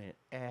assignment.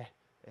 I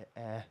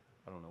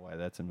don't know why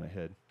that's in my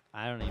head.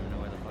 I don't even know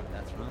where the fuck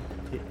that's from.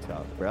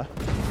 TikTok, bruh.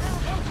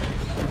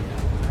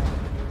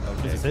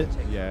 Okay. Is this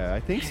it? Yeah, I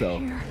think so. I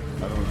don't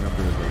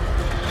remember.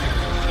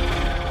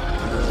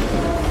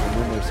 And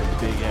then there's some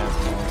big ass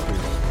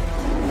monsters.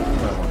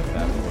 I want to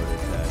fast forward that.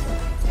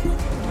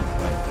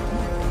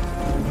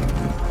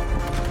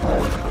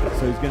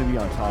 So he's gonna be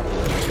on top of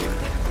it.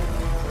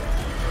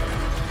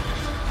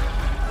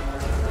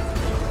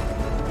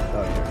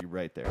 Oh, you're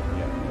right there.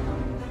 Yeah.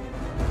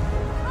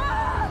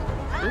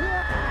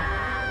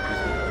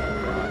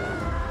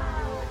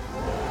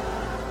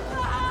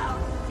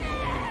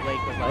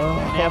 Blake was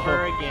like,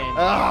 never again.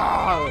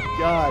 Oh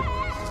God!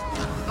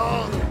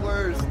 Oh, the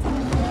worst.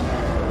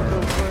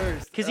 The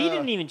worst. Because he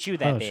didn't even chew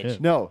that Oh, bitch.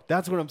 shit. No,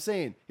 that's what I'm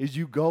saying. Is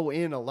you go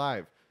in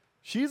alive.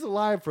 She's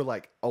alive for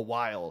like a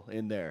while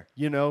in there.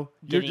 You know,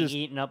 you're Getting just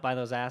eaten up by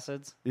those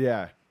acids.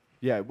 yeah.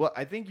 Well,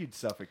 I think you'd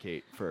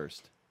suffocate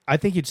first. I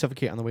think you'd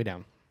suffocate on the way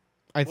down.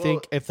 I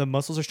think if the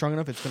muscles are strong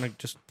enough, it's gonna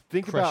just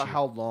Think crush about you.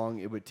 how long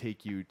it would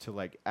take you to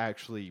like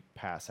actually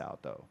pass out,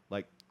 though.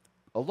 Like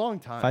a long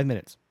time. 5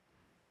 minutes.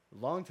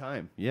 Long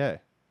time. Yeah.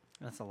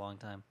 That's a long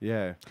time.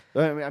 Yeah.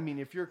 I mean,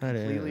 if you're That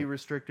is- completely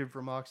restricted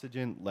from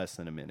oxygen, less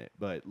than a minute.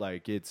 But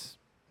like it's.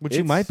 Which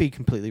you it's- might be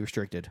completely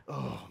restricted.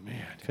 Oh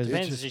man. Because It's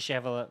Depends. just- Does she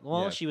have a?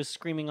 Well, yeah. she was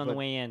screaming on the But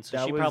way in, so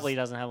that she was- probably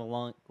doesn't have a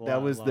long.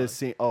 That was long. the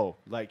scene. Oh,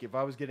 like if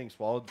I was getting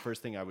swallowed, the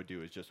first thing I would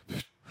do is just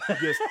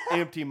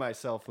empty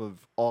myself of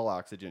all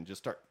oxygen. Just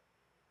start.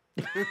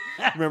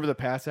 Remember the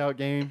pass out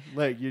game?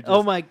 Like you. Just,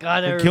 Oh my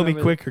god! I kill me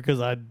remember- quicker because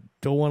I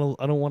don't want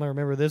to. I don't want to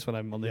remember this when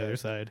I'm on the Yeah. other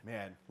side.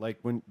 Man, like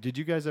when did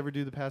you guys ever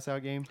do the pass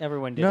out game?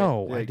 Everyone did.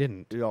 No, Yeah, I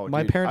didn't. oh,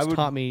 My dude, parents I would-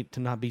 taught me to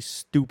not be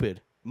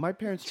stupid. My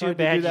parents Too tried to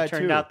bad do you that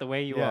turned too. out the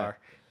way you Yeah. are.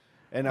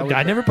 And I would,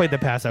 I never played the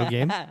pass out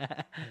game.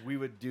 we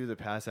would do the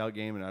pass out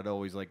game, and I'd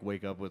always like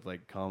wake up with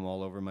like cum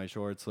all over my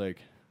shorts. Like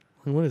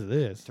What is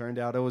this? turned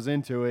out I was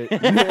into it.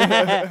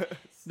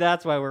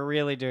 That's why we're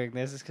really doing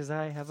this, is because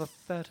I have a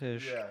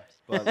fetish. yeah,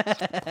 but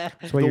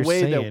So what The you're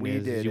way that saying we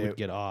is did you would it,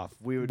 get off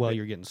we would while ma-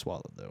 you're getting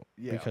swallowed though,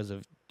 Yeah. because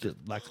of just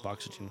lack of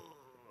oxygen.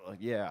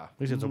 yeah. At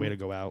least it's a way to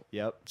go out.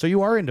 Yep. So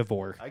you are into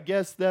vor. I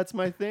guess that's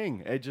my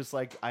thing. It just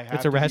like I have.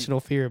 It's to a be- rational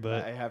fear,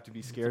 but I have to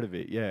be scared of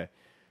it. Yeah,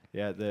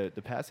 yeah. The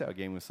pass out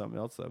game was something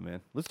else though,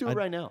 man. Let's do it I-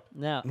 right now.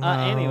 No. No,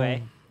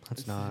 Anyway.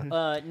 that's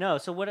not. No.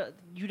 So what?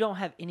 You don't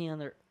have any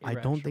other. I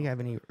don't think I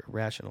have any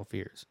irrational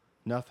fears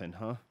Nothing,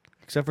 huh?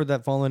 except for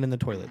that falling in the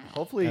toilet.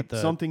 Hopefully At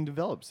the- something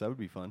develops. That would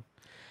be fun.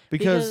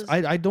 Because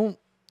Because- I don't.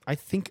 I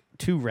think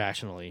too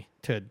rationally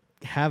to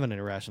have an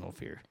irrational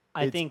fear.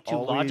 I It's think too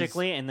always-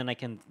 logically, and then I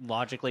can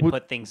logically Would-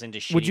 put things into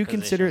shitty Would you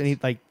consider positions.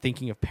 any like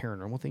thinking of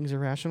paranormal things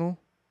irrational?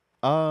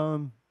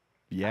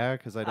 Yeah,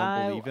 because I don't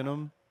I- believe in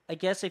them. I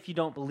guess if you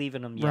don't believe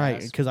in them, yes.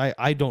 Right, because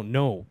I don't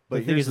know. But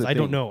The thing here's is, the I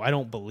don't thing. know. I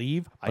don't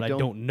believe, but I don't-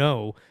 don't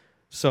know.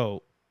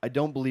 So I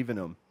don't believe in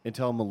them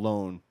until I'm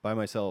alone by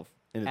myself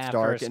and it's After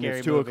a dark and scary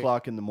it's 2 movie.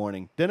 o'clock in the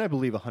morning. Then I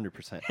believe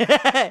 100%.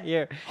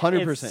 yeah,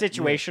 100%. It's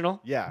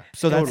situational. Yeah.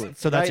 so totally.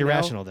 that's Right now-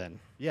 irrational then.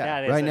 Yeah.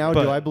 That is right it. now,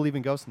 But- do I believe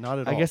in ghosts? Not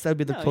at all. I guess that'd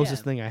be the No,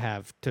 closest yeah. thing I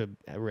have to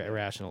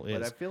irrational But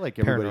I is. feel like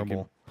everybody paranormal.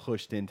 can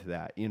pushed into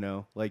that. You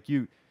know, like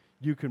you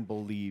can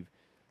believe.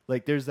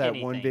 Like there's that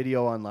one Anything.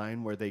 video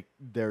online where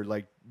they're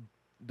like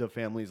the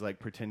family's like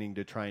pretending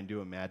to try and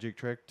do a magic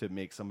trick to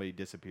make somebody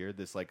disappear.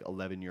 This like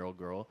 11-year-old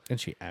girl. And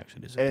she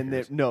actually disappears. And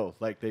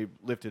they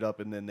lift it up,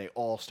 and then they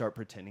all start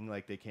pretending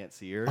like they can't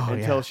see her Oh,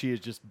 until yeah. she is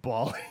just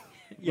bawling.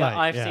 Yeah,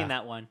 Right, I've yeah. seen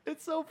that one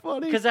It's so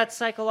funny because that's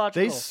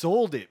psychological. they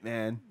sold it,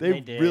 man. They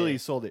They really did.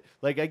 sold it.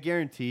 Like I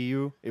guarantee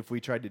you, if we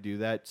tried to do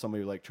that,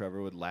 somebody like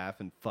Trevor would laugh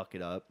and fuck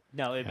it up.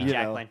 No, it'd be You know,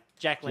 Jacqueline.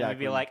 Jacqueline would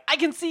be Jacqueline. like, "I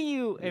can see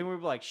you," and we'd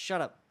be like,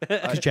 "Shut up."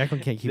 Because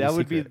Jacqueline can't keep That a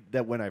would secret. be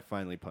that when I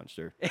finally punched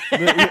her.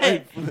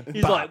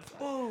 He's like,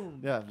 "Boom,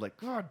 Yeah, I'm like,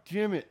 God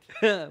damn it.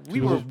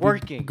 we were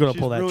working." Gonna She's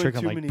pull that ruined trick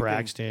on too like many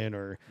Braxton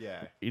or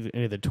Yeah. either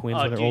any of the twins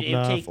Oh, when they're dude, old it'd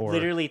enough. take Or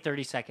literally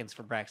 30 seconds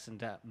for Braxton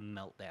to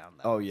melt down.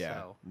 Though, Oh yeah.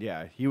 so.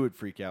 Yeah, he would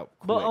freak out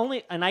quick. But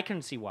only, and I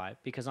couldn't see why.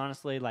 Because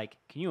honestly, like,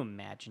 can you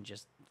imagine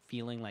just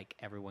feeling like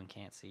everyone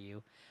can't see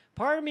you?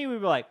 Part of me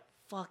would be like,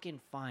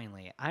 fucking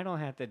finally, I don't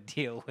have to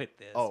deal with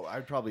this. Oh,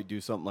 I'd probably do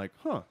something like,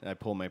 huh, and I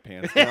pull my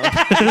pants down.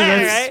 that's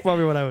Right?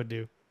 probably what I would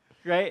do.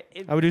 right?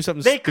 I would do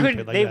something They stupid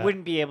couldn't. like they that.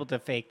 wouldn't be able to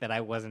fake that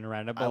I wasn't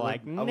around. I'd be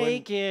like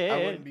naked. I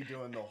wouldn't be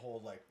doing the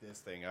whole like this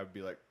thing. I would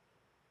be like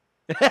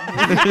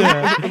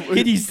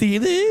Can you see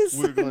this?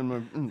 wiggling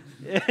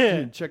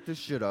my check this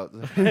shit out.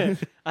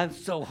 I'm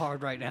so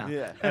hard right now.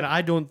 yeah. And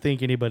I don't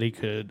think anybody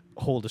could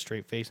hold a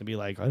straight face and be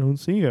like, I don't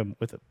see him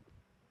with it.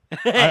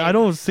 I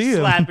don't see him.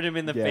 Slapping him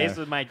in the Yeah. face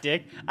with my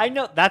dick. I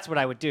know that's what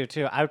I would do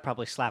too. I would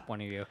probably slap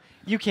one of you.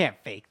 You can't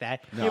fake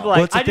that. No. You'd be Well,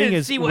 like, the I thing didn't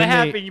is, see what when they-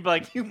 happened. You'd be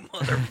like, you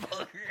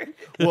motherfucker.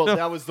 Well,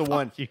 that was the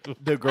one. you.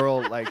 The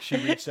girl, like, she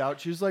reached out.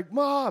 She was like,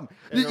 "Mom,"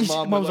 and her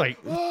mom was like,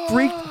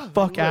 freaked the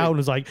fuck out and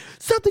was like,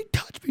 something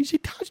touched me. She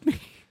touched me.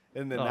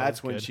 And then Oh, that's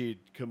that's when good. she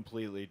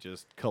completely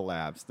just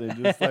collapsed.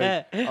 And just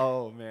like,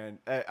 oh man,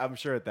 I'm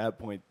sure at that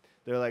point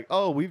they're like,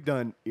 "Oh, we've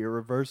done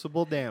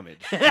irreversible damage."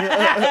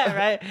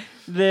 Right?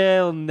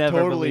 They'll never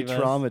Totally believe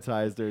us.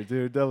 traumatized her,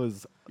 dude. That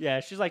was Yeah,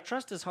 she's like,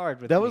 trust is hard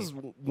with that me. was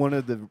one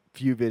of the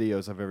few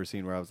videos I've ever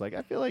seen where I was like,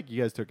 I feel like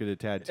you guys took it a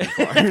tad too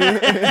far.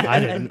 I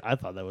didn't. I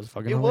thought that was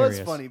fucking It hilarious.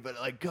 was funny, but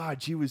like,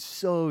 God, she was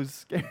so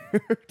scared.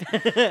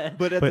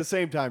 But at the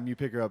same time, you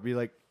pick her up, and be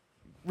like,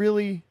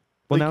 really?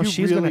 Well, Like, now you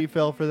she's really gonna-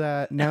 fell for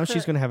that. Now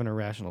she's going to have an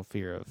irrational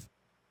fear of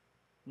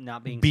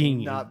not being being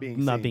seen. Not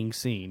being not seen. being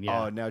seen.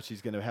 Yeah. Oh, now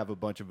she's gonna have a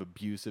bunch of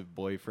abusive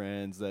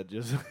boyfriends that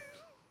just.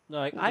 They're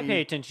like, I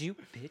pay attention to you,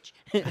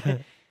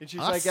 bitch. And she's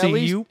I like,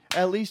 see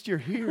at least you're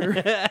here.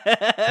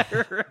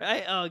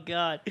 Right? Oh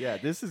God. Yeah,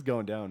 this is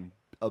going down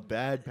a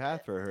bad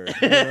path for her.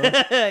 You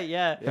know?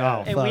 Yeah.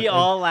 Oh, And fuck. we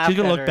all laugh. She's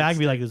gonna at look her back and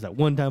be instead. like, "There's that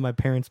one time my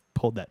parents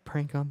pulled that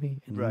prank on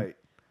me." And Right.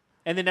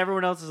 And then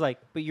everyone else is like,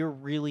 but you're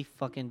really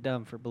fucking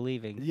dumb for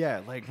believing.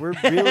 Yeah, like we're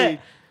really.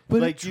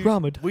 But like it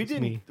traumatized we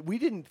didn't me. we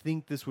didn't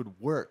think this would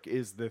work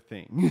is the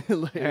thing.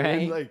 Like, and,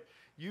 Right. like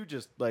you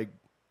just like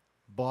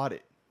bought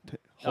it Oh,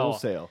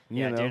 wholesale.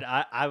 Yeah, you know? dude,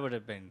 I would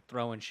have been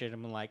throwing shit.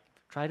 I'm like,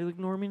 try to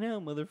ignore me now,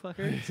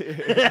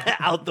 motherfucker.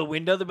 Out the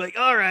window, they'd be like,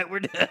 all right, we're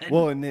done.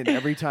 Well, and then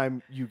every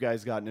time you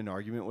guys got in an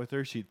argument with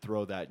her, she'd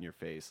throw that in your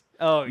face.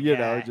 oh, You yeah.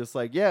 know, just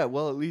like, yeah,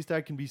 well, at least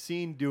I can be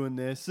seen doing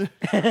this.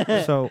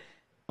 So,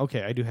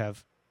 okay, I do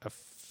have a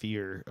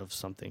fear of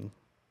something.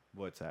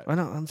 What's that? I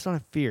know it's not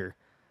a fear.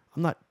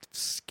 I'm not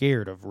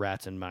scared of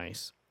rats and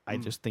mice. I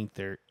just think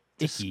they're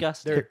icky.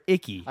 Disgusting. They're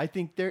icky. I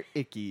think they're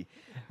icky.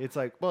 It's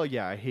like, well,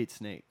 yeah, I hate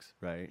snakes,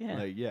 right? Yeah.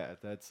 Like, yeah,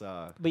 that's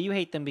But you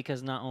hate them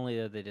because not only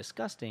are they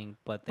disgusting,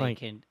 but they Like-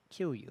 can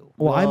kill you.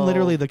 Well, I'm Whoa.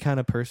 literally the kind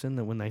of person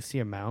that when I see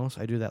a mouse,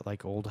 I do that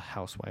like old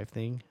housewife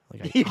thing.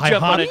 Like You I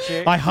jump on hop, a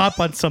chair. I hop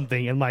on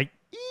something and like,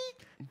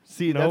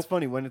 See, Nope. that's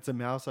funny. When it's a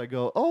mouse, I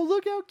go, "Oh,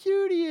 look how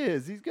cute he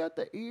is! He's got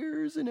the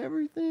ears and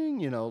everything."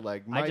 You know,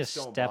 like I mice just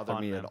don't step bother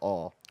on me them. at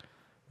all.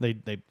 they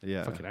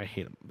Yeah. fucking I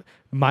hate them.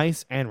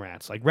 Mice and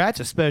rats, like rats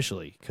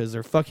especially, because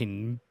they're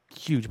fucking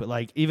huge. But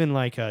like even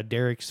like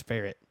Derek's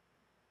ferret,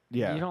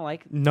 Yeah. You don't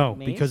like no,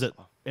 maze? because it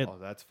Oh,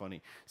 that's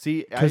funny.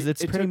 See, because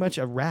it's it pretty took- much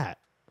a rat.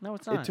 No,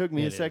 it's It not. took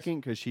me It a is. second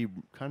because she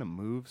kind of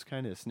moves,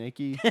 kind of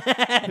snaky.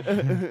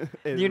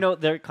 You know,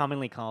 they're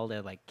commonly called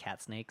like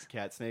cat snakes.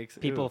 cat snakes.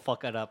 People Ew.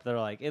 fuck it up. They're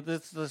like,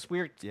 it's this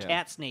weird Yeah.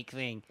 cat snake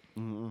thing.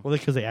 Mhm. Well,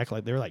 because they act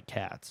like they're like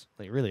cats.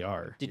 They really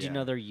are. Did you Yeah.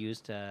 know they're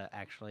used to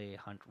actually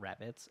hunt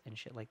rabbits and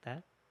shit like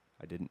that?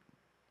 I didn't.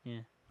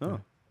 Yeah. Oh,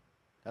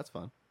 that's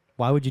fun.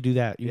 Why would you do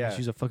that? You Yeah. just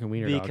use a fucking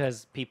wiener dog.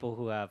 Because people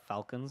who have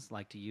falcons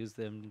like to use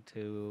them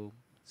to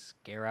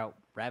scare out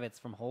rabbits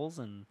from holes,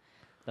 and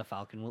the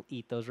falcon will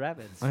eat those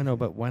rabbits. I know,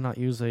 but why not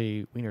use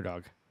a wiener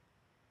dog?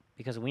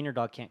 Because a wiener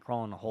dog can't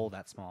crawl in a hole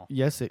that small.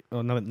 Yes,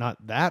 no,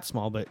 not that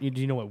small, but do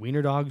you know what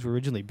wiener dogs were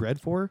originally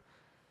bred for?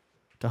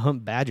 To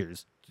hunt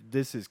badgers.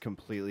 This is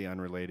completely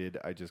unrelated.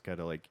 I just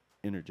gotta like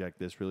interject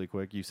this really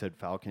quick. You said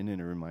falcon, and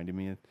it reminded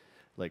me of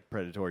like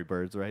predatory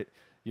birds, right?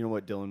 You know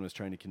what Dylan was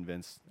trying to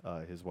convince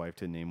his wife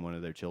to name one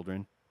of their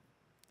children?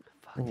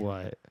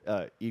 What?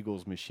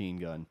 Eagle's machine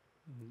gun,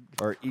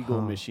 or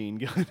Eagle machine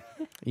gun.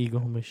 Eagle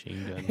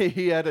machine gun.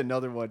 He had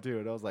another one too,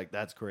 and I was like,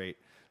 "That's great.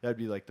 That'd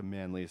be like the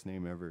manliest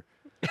name ever."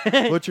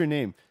 What's your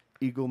name?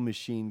 Eagle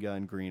Machine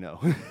Gun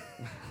Greeno.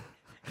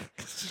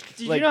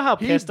 Did Like, you know how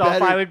he pissed off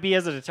better- I would be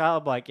as a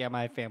child? Like, yeah,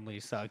 my family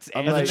sucks.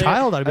 I'm And As like- a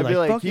child, I'd be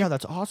like, fuck he- yeah,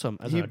 that's awesome.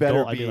 As he an better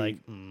adult, I'd be be- like,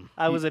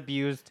 I was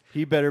abused.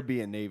 He better be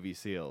a Navy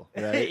SEAL,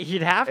 right?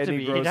 He'd have and to he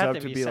be. grows He'd have up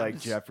to to be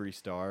like something- Jeffree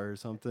Star or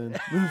something.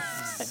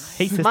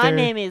 hey sister. My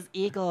name is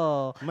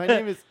Eagle. My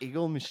name is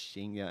Eagle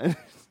Machine Gun,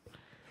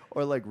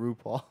 or like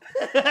RuPaul.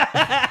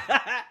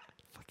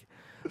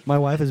 My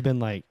wife has been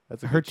like,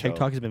 That's a her good show.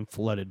 TikTok has been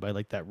flooded by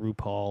like that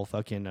RuPaul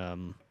fucking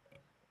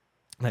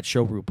that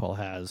show RuPaul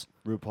has.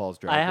 RuPaul's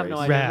Drag I Race. have no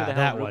idea who Rad, the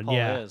that hell one, RuPaul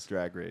yeah. is.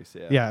 Drag Race,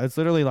 yeah. Yeah, it's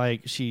literally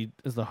like she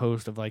is the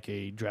host of like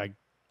a drag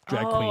Oh,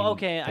 queen.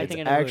 okay. I It's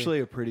think I know. who- actually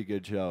a pretty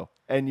good show,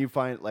 and you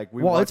find like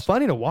Well, it's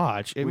funny to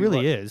watch. It we really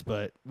watch- is,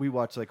 but We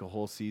watched like a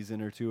whole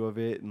season or two of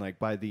it, and like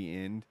by the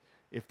end,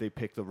 if they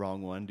picked the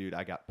wrong one, dude,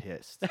 I got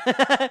pissed.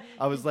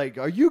 I was like,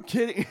 "Are you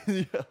kidding?"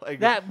 Like,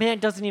 That man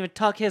doesn't even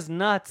tuck his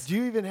nuts. do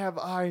you even have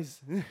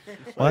eyes? well,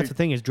 that's the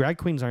thing is drag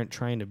queens aren't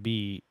trying to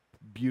be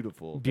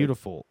beautiful.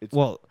 beautiful. it's-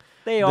 Well,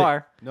 They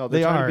are. No, they're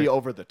They trying are to be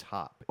over the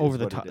top. is over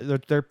the what it top.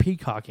 is. They're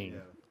peacocking.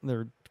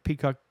 They're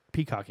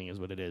peacocking is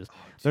what it is.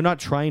 They're not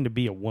trying to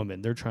be a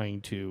woman. They're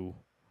trying to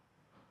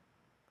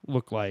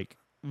look like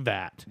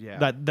that. Yeah.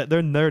 That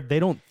they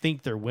don't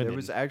think they're women. There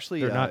was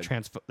actually they're not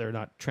transphobic.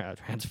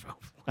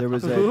 There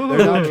was they're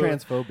not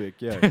transphobic.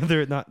 Yeah,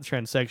 They're not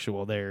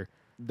transsexual.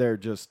 they're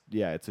just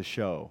it's a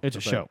show. It's a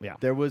But show, yeah.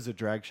 there was a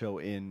drag show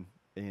in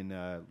in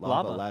Lava.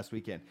 lava last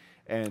weekend,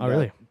 and Oh,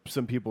 really?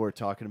 some people were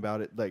talking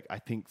about it. Like I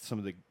think some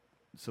of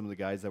the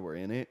guys that were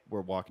in it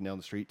were walking down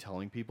the street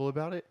telling people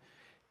about it,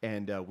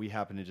 and we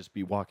happened to just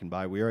be walking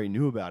by. We already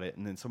knew about it,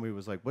 and then somebody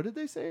was like, "What did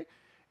they say?"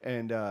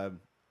 And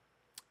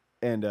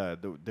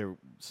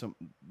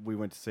we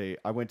went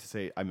to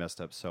say I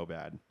messed up so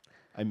bad.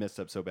 I messed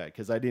up so bad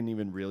because I didn't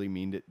even really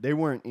mean it. They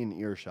weren't in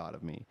earshot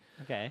of me.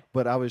 Okay.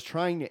 But I was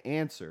trying to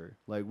answer,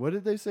 like, what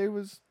did they say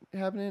was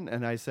happening?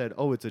 And I said,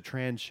 oh, it's a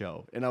trans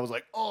show. And I was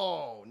like,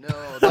 oh,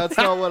 no, that's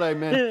not what I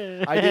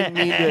meant. I didn't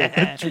mean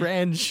to.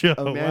 Trans show.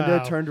 Amanda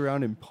wow. turned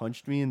around and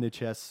punched me in the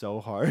chest so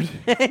hard.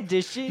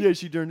 Did she? Yeah,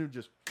 she turned and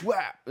just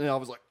whap. And I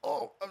was like,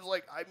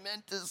 I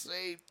meant to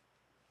say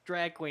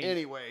Drag queen.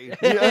 anyway.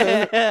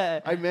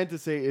 Yeah. I meant to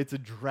say it's a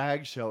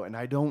drag show, and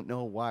I don't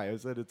know why. I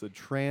said it's a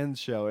trans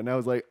show, and I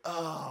was like,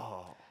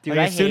 oh. Dude,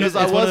 Like, I as soon hate as it.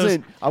 I it's one of those-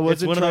 wasn't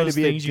It's one of trying those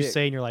to be a things you dick.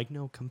 say, and you're like,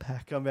 no, come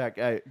back. Come back.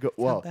 back.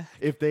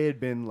 If they had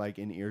been like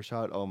in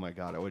earshot, oh my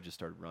god, I would just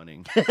start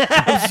running.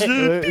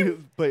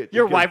 But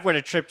Your because- wife would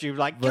have tripped you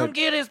like, come but-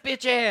 get his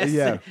bitch ass.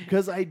 Yeah,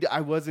 because I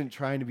wasn't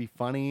trying to be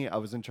funny. I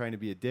wasn't trying to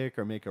be a dick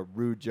or make a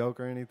rude joke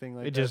or anything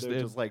like It that. just- They were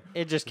it- just like,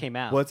 It just came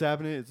out. what's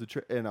happening? It's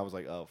and I was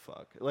like, oh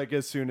fuck. Like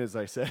as soon as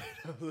I said,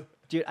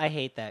 Dude, I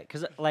hate that.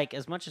 Because, like,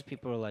 as much as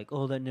people are like,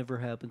 oh, that never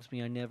happens to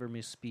me. I never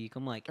misspeak.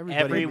 I'm like,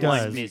 Everybody everyone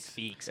does.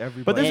 misspeaks.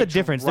 everybody. But there's a It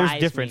difference. There's drives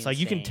me difference. Like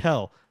you can insane.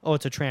 tell. Oh,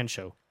 it's a trans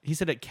show. He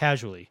said it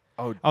casually.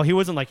 Oh, Oh, he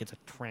wasn't like it's a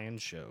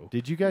trans show.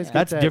 did you guys? Get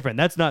That's that? different.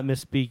 That's not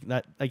misspeak.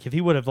 That like if he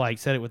would have like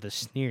said it with a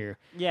sneer,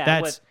 Yeah,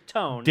 that's with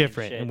tone.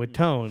 different. And, And shit. with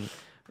tone,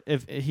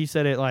 if he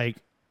said it like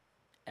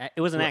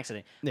It was an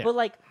accident. Yeah. But,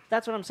 like,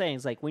 that's what I'm saying.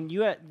 Is like, when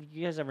you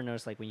guys ever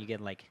notice, like, when you get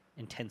in, like,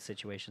 intense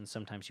situations,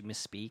 sometimes you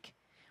misspeak,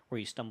 or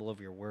you stumble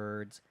over your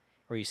words,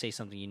 or you say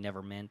something you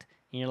never meant,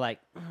 and you're like,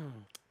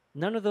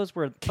 none of those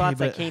were thoughts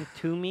that but came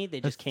to me. They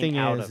the just came thing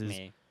out is- of is-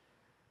 me.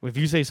 if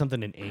you say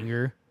something in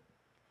anger,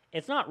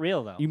 It's not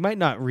real, though. you might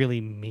not really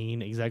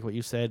mean exactly what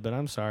you said, but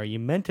I'm sorry, you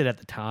meant it at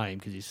the time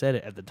because you said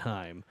it at the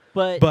time.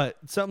 But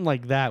something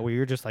like that where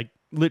you're just like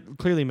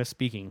clearly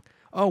misspeaking.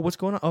 Oh, what's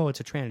going on? Oh, it's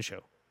a trans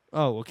show.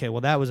 Oh, okay.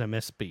 Well, that was a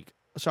misspeak.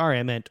 Sorry,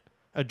 I meant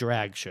a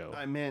drag show.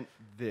 I meant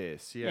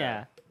this. Yeah.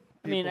 yeah.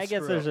 I mean, People I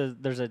guess screw up.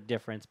 there's a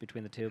difference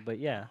between the two, but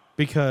yeah.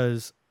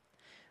 Because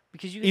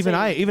Because you can even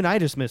say, I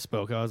just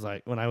misspoke. I was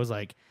like when I was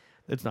like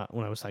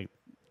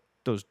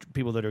those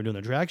people that are doing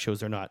the drag shows,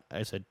 they're not.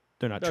 I said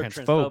they're not They're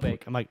transphobic.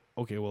 transphobic. I'm like,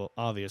 okay, well,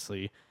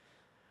 obviously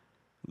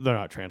they're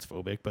not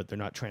transphobic, but they're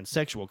not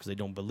transsexual because they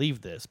don't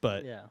believe this.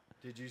 But yeah.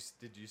 Did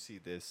you see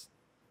this?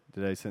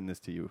 Did I send this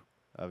to you?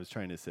 I was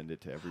trying to send it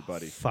to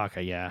everybody. fuck,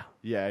 yeah,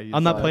 Yeah. you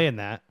I'm not saw it? playing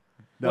that.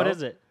 No? What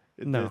is it?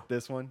 No.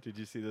 This one? Did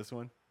you see this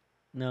one?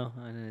 No,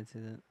 I didn't see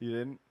that. You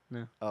didn't?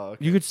 No. Oh,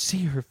 okay. You could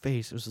see her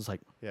face. It was just like,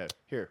 Yeah.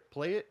 Here,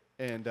 play it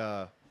and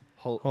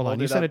hold hold on.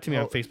 You it sent up. it to me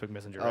on Hold- Facebook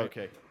Messenger, Oh, right?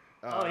 okay.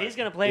 Oh, he's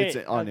gonna play it's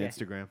it. on Okay.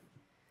 Instagram.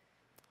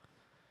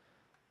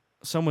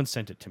 Someone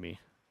sent it to me.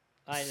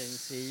 I didn't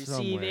receive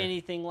Somewhere.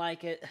 anything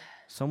like it.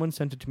 Someone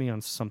sent it to me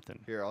on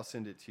something. Here, I'll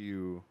send it to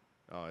you.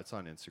 Oh, it's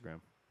on Instagram.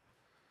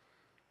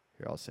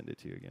 Here, I'll send it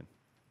to you again.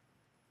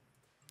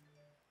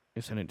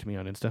 You sent it to me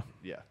on Insta.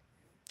 Yeah.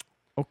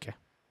 Okay.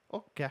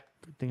 Okay.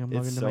 Good thing I'm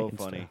logged It's into my so Insta.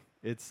 funny.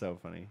 It's so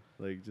funny.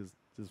 Like just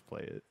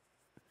play it.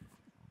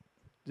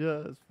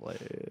 Just play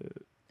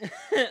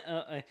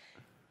it.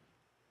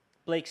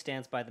 Blake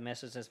stands by the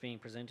message that's being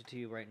presented to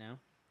you right now.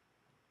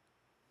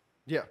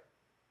 Yeah.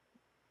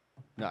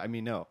 No, I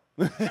mean no.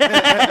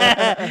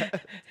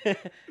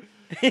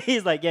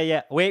 He's like,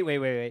 yeah.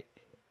 Wait.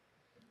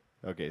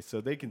 Okay, so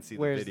they can see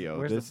Where's the video.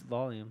 Where's This the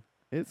volume?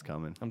 it's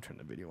coming. I'm turning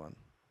the video on.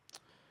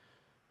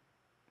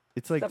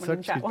 It's like Someone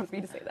in such. chat wants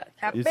me to say that.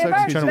 Happy It sucks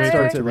because Trying to it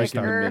restart starts it, it like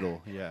in the restart.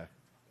 middle. Yeah.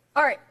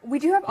 All right, we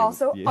do have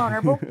also Yeah.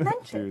 honorable Dude,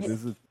 mentions.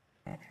 this is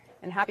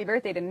And happy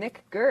birthday to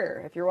Nick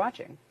Gurr, if you're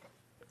watching.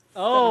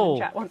 Someone Oh, in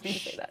chat wants me to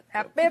say that.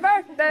 Happy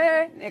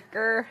birthday, Nick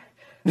Gurr.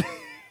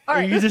 All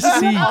right, You just we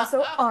see- have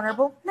also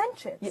honorable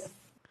mentions. Yes.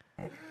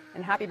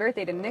 And happy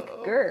birthday to Nick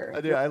Gurr.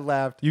 Dude, I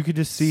laughed. You could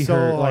just see So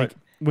her hard. like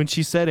when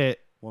she said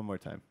it. One more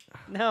time.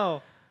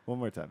 no. One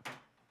more time.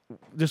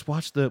 Just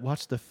watch the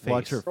face.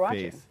 Watch her For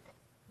watching. face.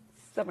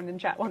 Someone in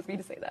chat wants me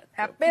to say that.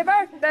 Happy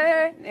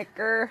birthday, Nick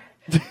Gurr.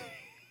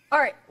 All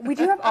right, we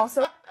do have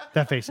also.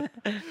 That face.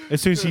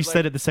 As soon as she Like,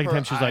 said it the second her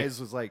time, she was like, eyes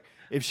was like,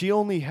 if she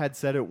only had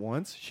said it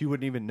once, she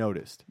wouldn't even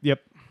noticed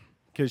 "Yep."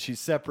 because she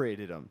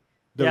separated them.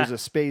 There Yeah. was a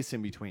space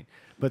in between.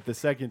 But the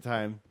second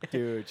time,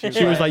 dude, She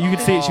was like, you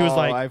could see it. She was "Oh,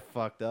 like, I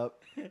fucked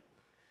up.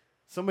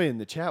 Somebody in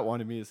the chat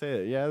wanted me to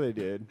say it. Yeah, they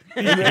did.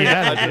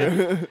 "Yeah." they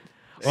did.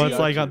 Well, it's Yeah,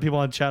 like true. people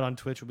on chat on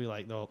Twitch will be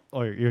like, "No,"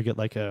 or you'll get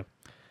like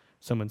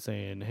someone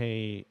saying,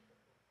 "Hey,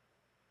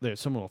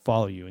 someone will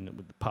follow you," and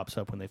it pops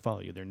up when they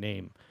follow you their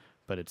name,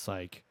 but it's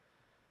like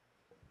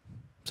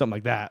something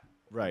like that,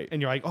 Right.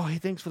 and you're like, "Oh, hey,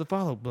 thanks for the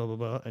follow," blah blah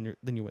blah, and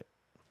then you went,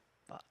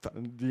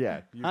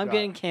 Yeah. you I'm got-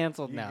 getting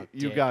canceled you, now.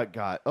 You dick.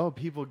 got. Oh,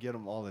 people get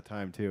them all the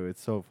time too.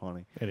 It's so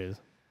funny. "It is."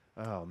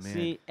 Oh man.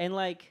 See, and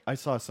like, I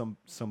saw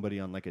somebody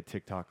on like a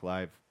TikTok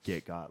live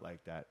get got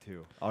like that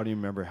too. I don't even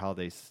remember how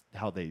they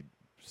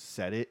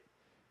said it,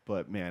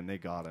 But man, they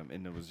got him,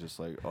 and it was just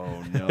like,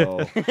 oh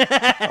no,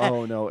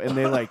 oh no, and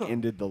they like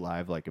ended the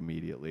live like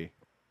immediately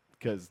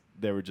because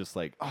they were just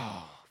like,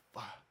 oh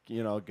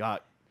fuck,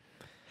 got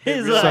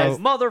His So-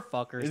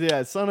 motherfuckers.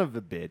 yeah, son of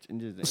a bitch, and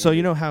just So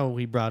you know how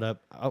we brought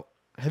up?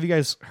 Have you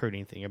guys heard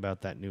anything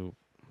about that new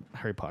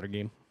Harry Potter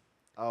game?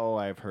 Oh,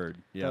 I've heard,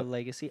 The yeah,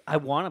 Legacy. I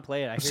want to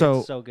play it. I hear So-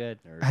 it's so good.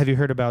 Have you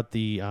heard about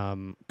the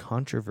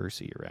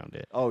controversy around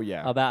it? oh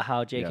yeah, About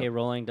how J.K. Yeah.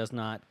 Rowling does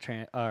not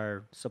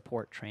or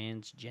support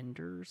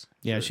transgenders.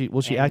 Yeah, she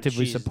And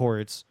actively she's-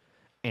 supports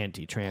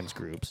anti-trans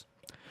groups.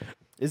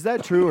 is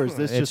that true or is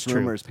this It's just true.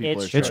 rumors?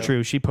 People It's are It's sharing?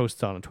 true. She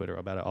posts on Twitter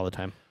about it all the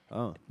time.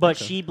 Oh, But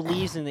she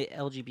believes in the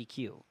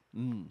LGBTQ.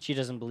 Mm. She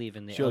doesn't believe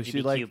in the She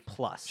LGBTQ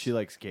plus. She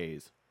likes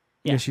gays,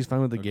 Yeah, Yeah. she's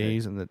fine with the Okay.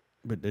 gays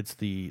but it's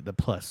the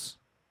plus,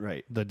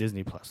 right? the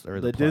Disney plus or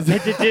The the plus. Disney-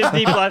 It's a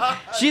Disney Plus.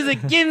 She's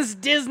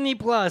against Disney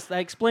Plus. That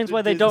explains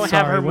why they don't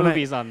have Sorry, her when I-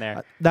 movies on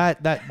there.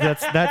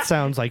 That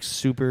sounds like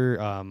super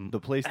The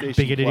PlayStation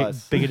bigoted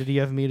Plus. bigoted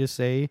of me to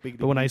say. Bigoted.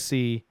 But when I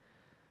see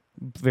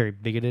very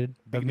bigoted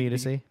of me to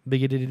say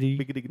bigoted.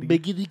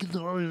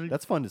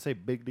 That's fun to say.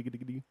 Big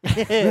diggity.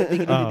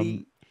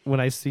 When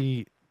I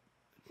see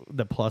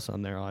the plus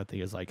on there, all I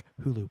think is like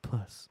Hulu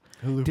Plus,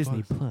 Hulu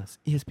Disney Plus,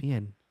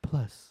 ESPN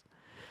Plus,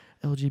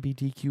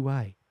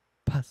 LGBTQI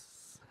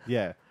Plus,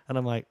 Yeah. and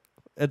I'm like,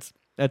 that's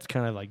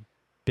kind of like Is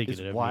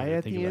bigoted of Y me to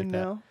at think the like end that.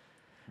 now?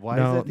 Why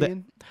No, is at the that-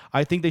 end?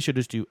 I think they should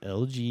just do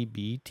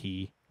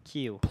LGBT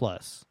Q.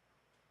 plus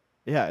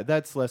Yeah,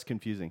 that's less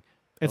confusing.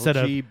 instead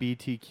of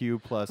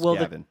LGBTQ plus Well,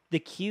 Gavin. the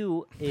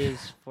Q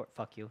is for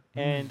fuck you,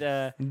 and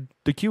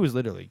the Q is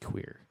literally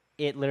queer.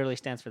 it literally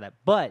stands for that.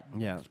 But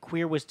Yeah.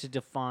 queer was to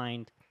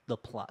define the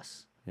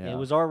plus. Yeah. It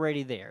was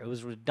already there. It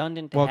was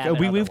redundant. To Well,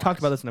 have it we've talked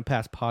about otherwise. this in a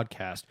past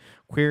podcast.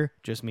 Queer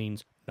just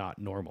means not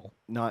normal.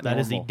 Not That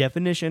is the normal,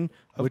 definition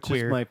of which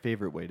queer. is my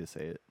favorite way to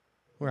say it.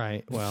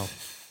 Right. Well,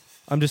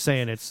 I'm just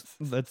saying it's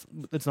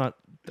not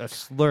a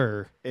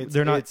slur. It's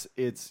They're not.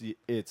 it's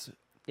It's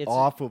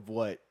off of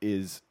what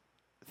is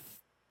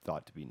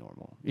thought to be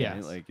normal. Yeah.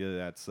 Right? Like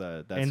that's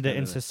and kinda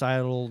in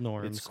societal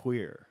norms, it's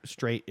queer.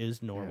 straight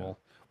is normal.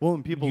 Well,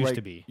 and people Used like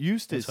to be.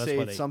 used to That's say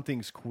what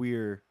something's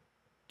queer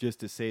just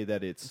to say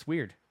that it's It's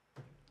weird.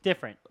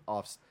 different.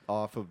 off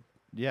of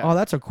yeah. Oh,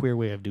 that's a queer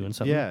way of doing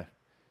something. yeah.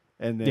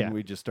 And then Yeah.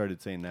 we just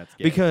started saying that's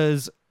gay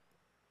Because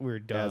we're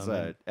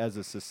dumb. as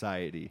a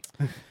society.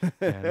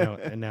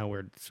 and now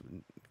we're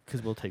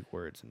because we'll take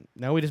words and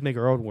now we just make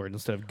our own words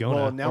instead of gonna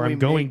Well, now or we I'm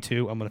going make-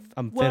 to. I'm Well,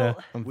 finna.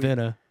 I'm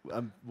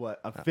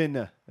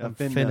I'm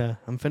finna.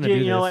 finna Dude, do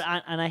you know this.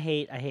 what? I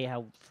hate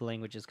how the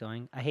language is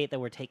going. I hate that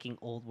we're taking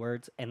old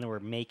words and then we're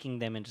making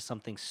them into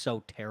something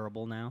so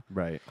terrible now.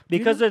 Right.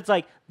 Because it's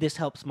like this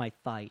helps my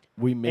fight.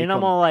 We make And I'm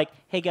them- all like,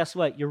 hey, guess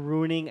what? You're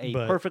ruining a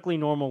But- perfectly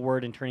normal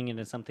word and turning it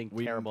into something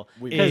We- terrible.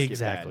 we Because make it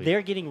Exactly. bad.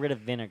 they're getting rid of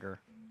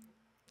vinegar.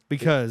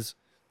 Because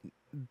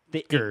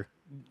The grr.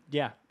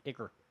 Yeah,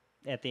 icker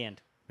at the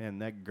end. Man,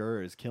 that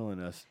gur is killing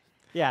us.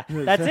 Yeah,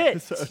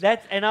 that's it.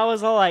 That's and I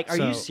was all like, "Are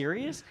you So-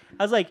 serious?"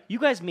 I was like, "You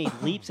guys made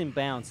leaps and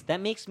bounds."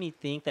 That makes me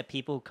think that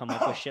people who come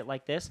up with shit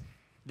like this,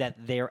 that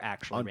they're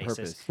actually On racist.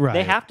 purpose. They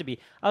Right. have to be.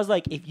 I was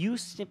like, if you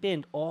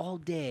spend all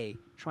day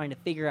trying to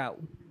figure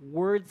out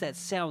words that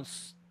sound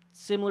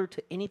similar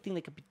to anything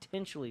that could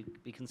potentially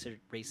be considered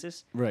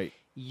racist, Right.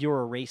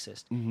 you're a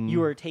racist. Mm-hmm.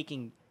 You are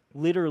taking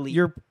literally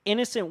You're-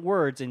 innocent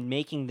words and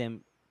making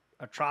them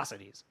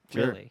atrocities.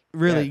 Sure. Really.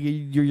 really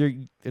you're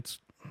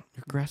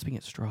grasping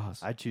at straws.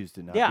 I choose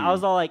to not. Yeah, be, I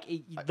was all like,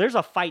 there's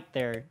a fight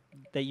there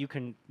that you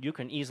can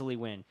easily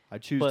win. I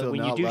choose but to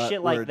when you not do let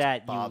shit like words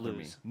that, you bother me.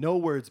 lose. No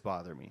words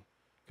bother me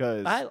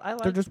because I They're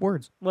like. just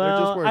words.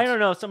 Well, words. I don't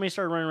know. Somebody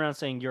started running around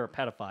saying you're a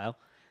pedophile.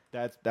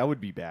 that would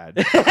be bad.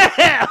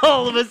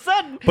 All of a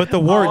sudden. But the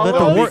word, All but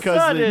of the a word,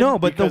 sudden. no,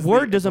 but the because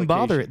word doesn't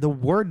bother implication. it. The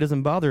word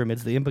doesn't bother him.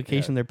 It's the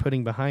implication they're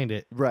putting behind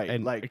it, Right,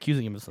 And like,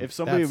 accusing him of something. If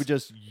somebody That's- would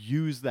just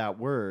use that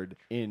word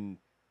in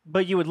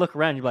But you would look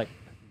around, you'd be like,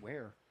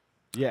 where?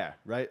 yeah,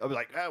 right. I'd be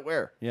like,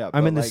 where? Yeah,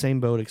 I'm but in the like, same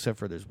boat, except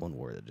for there's one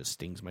word that just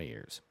stings my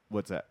ears.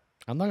 What's that?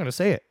 I'm not gonna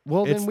say it.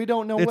 Well, It's- then we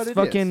don't know it's what it is.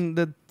 fucking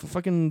the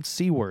fucking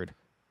C word.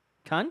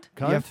 Cunt?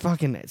 Cunt? Yeah,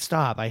 fucking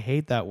stop. I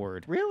hate that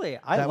word. Really?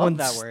 I that love one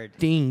that word.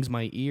 stings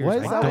my ears. Why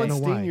does I that don't one know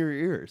sting why. your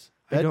ears?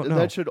 I That, don't know.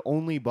 That should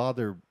only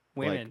bother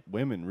Women. like,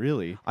 women,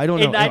 really. I don't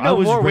know. And I know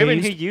was more women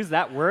who raised- use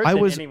that word I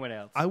than was- anyone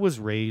else. I was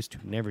raised to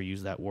never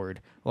use that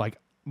word. Like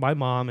my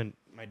mom and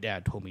my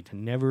dad told me to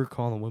never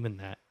call a woman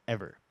that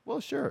ever.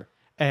 Well, sure.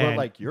 And- but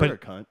like, you're but- a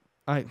cunt.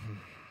 I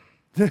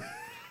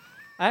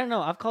I don't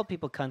know. I've called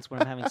people cunts when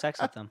I'm having sex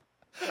with them.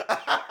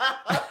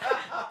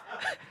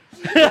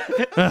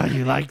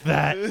 you like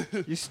that?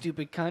 You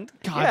stupid cunt.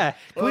 God. Yeah.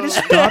 Can we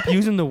just stop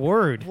using the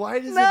word? Why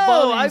does No, it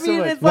bother you I so mean,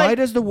 much? it's Why like-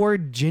 does the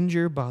word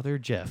ginger bother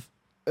Jeff?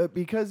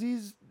 Because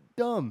he's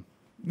dumb.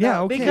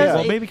 Yeah, okay. Because,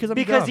 well, maybe because I'm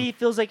because dumb. he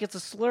feels like it's a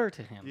slur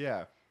to him.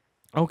 Yeah.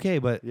 Okay,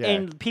 but Yeah.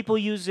 And people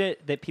use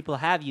it, that people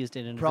have used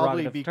it in a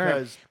Probably derogative term.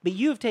 because- But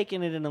you've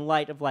taken it in the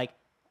light of like,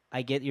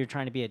 I get you're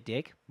trying to be a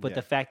dick, but Yeah.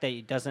 the fact that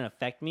it doesn't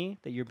affect me,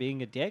 that you're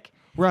being a dick,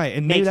 Right,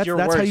 and maybe makes that's your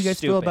how words you guys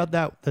feel stupid.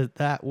 about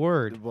that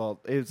word. Well,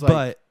 it's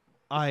like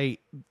But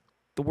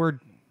the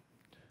word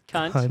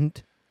cunt.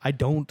 cunt, I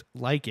don't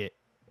like it.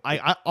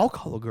 I'll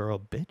call a girl a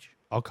bitch.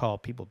 I'll call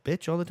people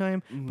bitch all the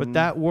time. But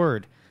that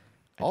word,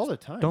 all the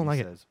time. don't he like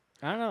it. says.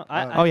 I don't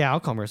know. oh yeah, I'll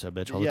call Marissa a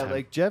bitch all the Yeah, time.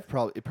 like Jeff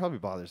it probably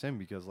bothers him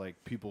because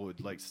like people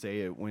would like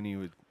say it when he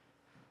was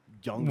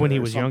younger. When he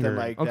or was something younger,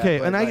 like okay,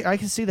 that, and but, like, I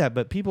can see that.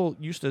 But people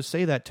used to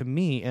say that to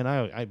me, and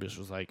I just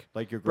was like,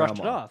 like your brushed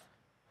grandma,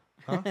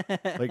 it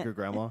off. like your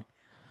grandma.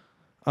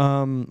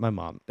 my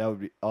mom. That would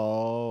be.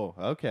 Oh,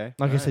 okay.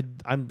 Like All I right.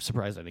 said, I'm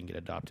surprised I didn't get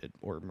adopted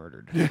or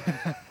murdered.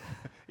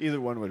 Either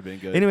one would have been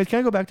good. Anyways, can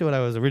I go back to what I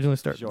was originally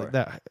starting? Sure.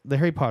 Like the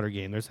Harry Potter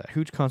game. There's that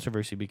huge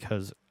controversy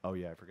because Oh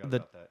yeah, I forgot the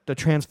about that. the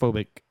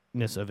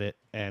transphobicness of it,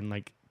 and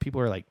like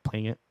people are like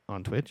playing it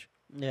on Twitch,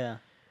 Yeah.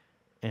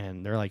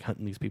 and they're like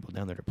hunting these people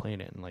down that are playing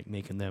it and like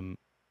making them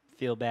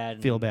Feel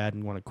bad. feel bad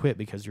and want to quit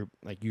because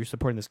you're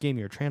supporting this game.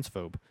 You're a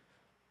transphobe.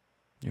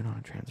 You're not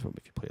a transphobe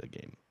if you play the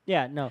game.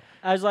 Yeah, no.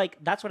 I was like,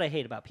 that's what I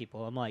hate about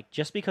people. I'm like,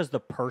 just because the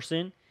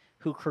person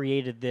who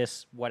created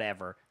this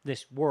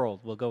this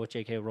world, we'll go with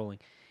J.K. Rowling,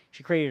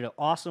 she created an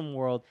awesome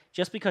world.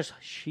 Just because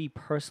she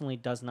personally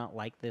does not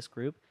like this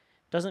group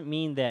doesn't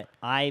mean that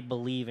I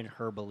believe in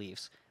her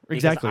beliefs.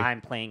 Because Exactly. I'm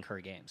playing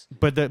her games.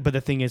 But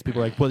the thing is,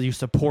 people are like, well, you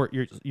support.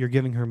 You're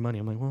giving her money.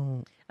 I'm like,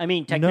 well, I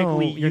mean,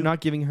 technically, no, you're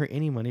not giving her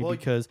any money Well,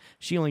 because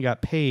she only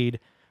got paid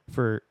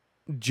for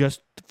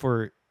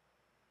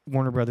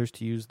Warner Brothers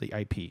to use the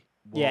IP.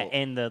 Yeah, Well,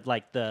 and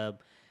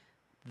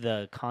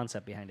the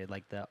concept behind it,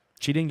 like the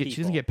She doesn't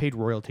people. get paid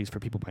royalties for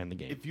people playing the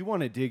game. if you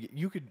want to dig,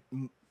 you could.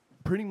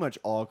 Pretty much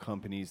all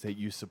companies that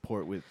you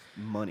support with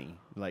money,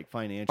 like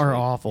financially, Are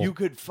awful. You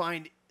could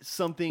find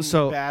something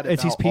So bad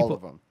it's about these people. all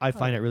of them. I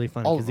find it really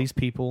funny All of because them. these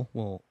people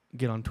will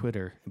get on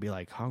Twitter and be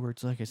like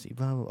Hogwarts Legacy,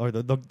 blah, blah, or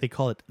they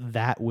call it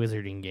that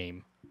wizarding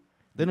game.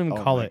 They don't even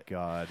Oh call my it.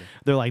 God.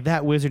 They're like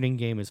that wizarding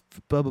game is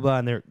blah blah blah,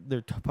 and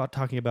they're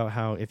talking about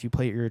how if you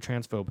play it, you're a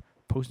transphobe.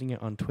 Posting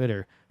it on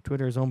Twitter.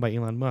 Twitter is owned by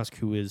Elon Musk,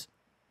 who is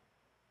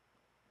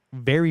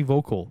very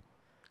vocal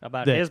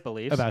about that- his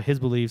beliefs. about his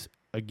beliefs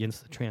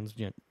against the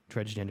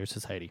transgender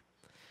society.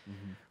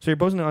 So you're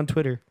posting it on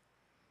Twitter.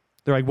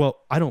 They're like,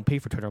 well, I don't pay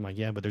for Twitter. I'm like,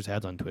 yeah, but there's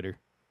ads on Twitter.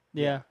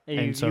 yeah, and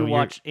And you, so you you're-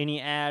 watch any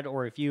ad,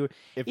 or if even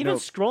no-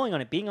 scrolling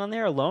on it, being on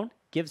there alone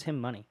gives him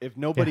money. If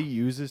nobody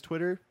uses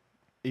Twitter,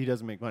 he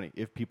doesn't make money.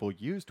 If people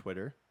use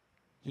Twitter,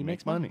 he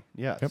makes money.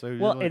 Yeah. Yep. So you're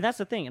Well, like, and that's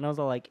the thing. And I was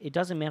all like, it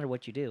doesn't matter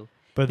what you do.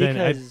 But then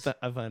Because-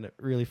 I find it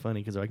really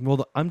funny because they're like,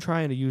 well, I'm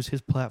trying to use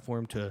his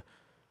platform to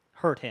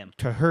Hurt him.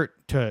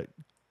 to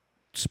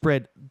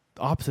spread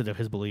the opposite of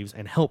his beliefs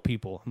and help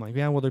people. I'm like,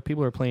 yeah, well, there are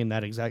people who are playing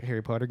that exact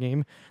Harry Potter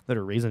game that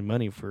are raising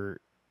money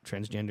for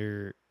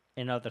transgender,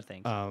 And other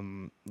things.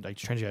 like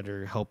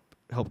transgender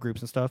help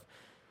groups and stuff.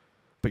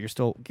 But you're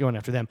still going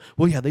after them.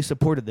 Well, yeah, they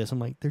supported this. I'm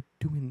like, they're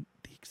doing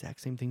the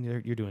exact same thing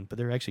you're doing, but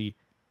they're actually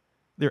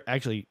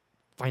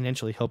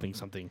financially helping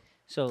something.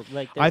 So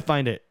like, I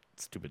find it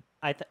stupid.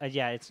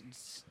 yeah,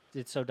 it's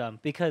so dumb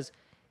because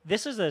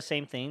this is the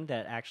same thing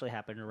that actually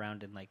happened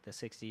around in like the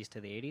 60s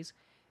to the 80s,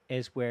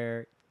 is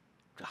where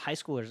high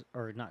schoolers,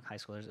 or not high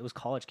schoolers, it was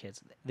college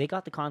kids. They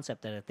got the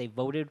concept that if they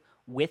voted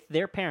with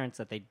their parents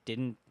that they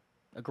didn't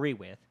agree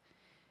with,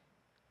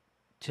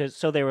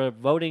 so they were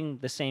voting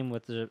the same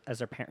as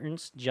their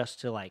parents just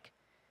to like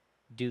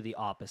do the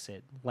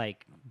opposite,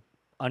 like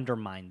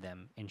undermine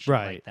them and shit like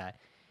Right. that.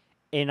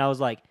 And I was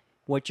like,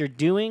 what you're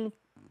doing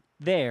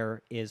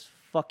there is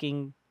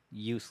fucking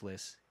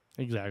useless.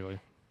 Exactly.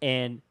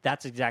 And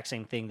that's the exact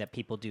same thing that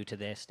people do to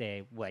this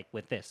day, like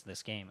with this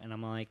game. And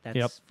I'm like, that's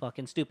Yep.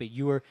 fucking stupid.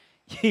 You're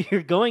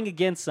going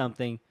against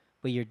something,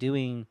 but you're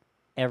doing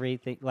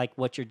everything. Like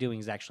what you're doing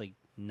is actually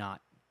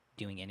not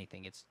doing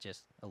anything. It's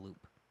just a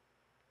loop.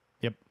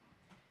 Yep.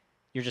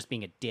 You're just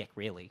being a dick,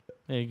 really.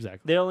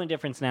 Exactly. The only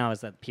difference now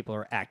is that people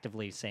are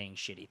actively saying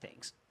shitty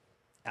things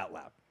out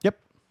loud. Yep.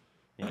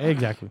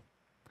 Exactly.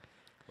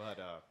 but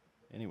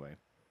anyway,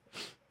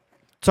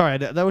 Sorry,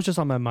 that was just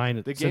on my mind.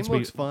 the since game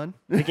looks fun,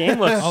 The game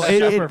looks Oh,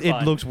 super it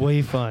fun. looks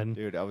way fun.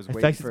 dude. I was In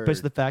waiting fact, for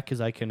especially the fact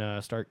because I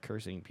can start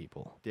cursing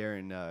people.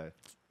 Darren.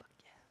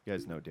 You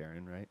guys know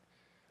Darren, right?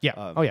 Yeah.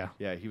 Oh yeah.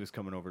 Yeah, he was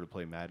coming over to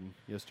play Madden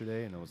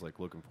yesterday, and I was like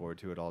looking forward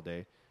to it all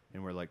day.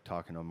 And we're like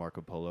talking on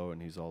Marco Polo,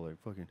 and he's all like,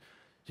 "Fucking,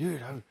 dude,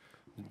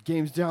 the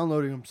game's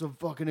downloading. I'm so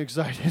fucking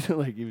excited!"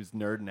 Like he was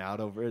nerding out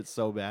over it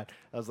so bad.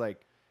 I was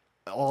like,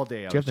 all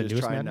day I Do you was have the just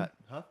newest trying Madden? not,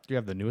 huh? Do you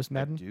have the newest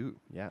Madden? I do,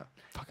 yeah.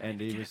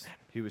 And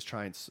he was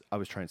trying. I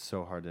was trying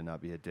so hard to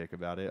not be a dick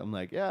about it. I'm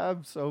like, yeah,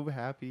 I'm so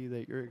happy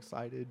that you're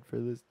excited for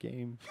this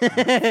game, you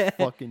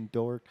fucking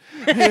dork.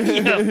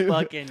 You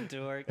fucking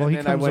dork. Well, And he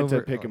then I comes went to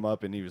over- pick him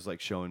up, and he was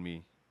like showing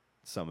me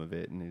some of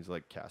it, and he's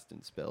like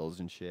casting spells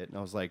and shit. And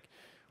I was like,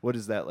 "What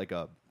is that? Like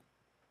a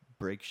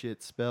break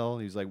shit spell?"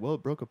 He's like, "Well,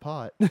 it broke a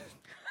pot."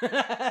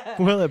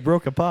 Well, it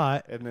broke a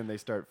pot. And then they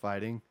start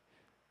fighting,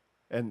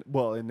 and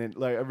then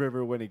like I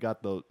remember when he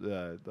got the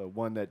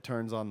one that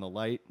turns on the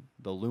light,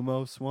 the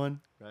Lumos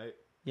one, right?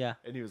 Yeah.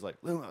 And he was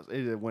like, Lumos.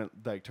 It went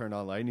like turned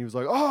on light, and he was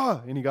like,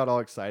 oh, and he got all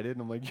excited.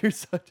 And I'm like, you're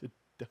such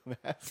a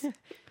dumbass.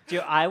 Dude,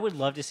 I would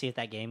love to see if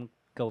that game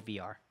go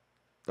VR.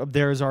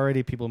 There's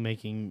already people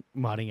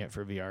modding it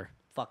for VR.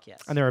 Fuck yes.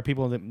 And there are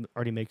people that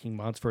already making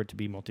mods for it to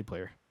be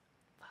multiplayer.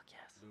 Fuck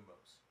yes.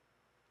 Lumos.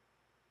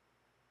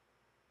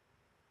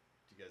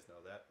 Do you guys know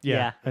that?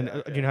 Yeah. And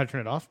Yeah, do you know how to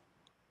turn it off?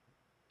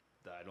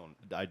 I don't.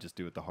 I just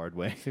do it the hard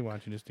way. See, why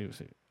don't you just do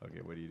it? Okay,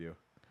 what do you do?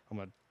 I'm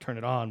going to turn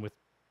it on with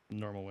the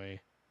normal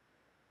way.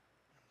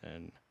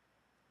 And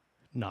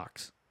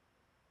Knox.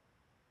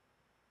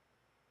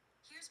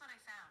 Here's what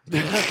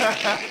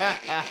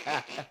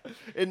I found.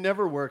 It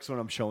never works when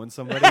I'm showing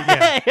somebody.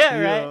 Yeah,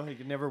 You right. know,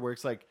 it never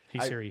works. Like, Hey,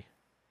 Siri.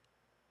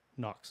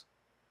 Knox.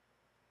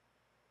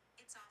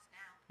 It's off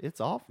now.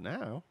 it's off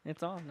now.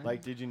 It's on. Now.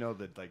 Like, did you know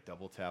that like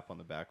double tap on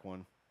the back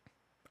one?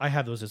 I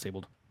have those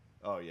disabled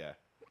Oh yeah.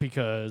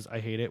 because I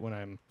hate it when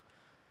I'm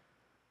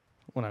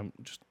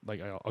just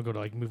like I'll go to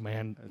like move my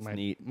hand, That's my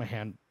neat. my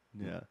hand,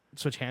 Yeah.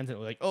 switch hands, and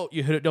it'll be like, oh,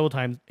 you hit it double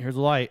time. Here's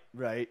the light.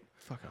 Right.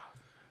 Fuck off.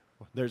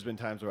 There's been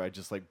times where I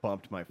just like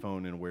bumped my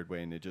phone in a weird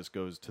way and it just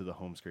goes to the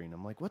home screen.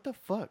 I'm like, what the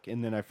fuck?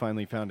 And then I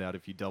finally found out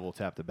if you double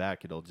tap the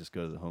back, it'll just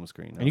go to the home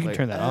screen. And you can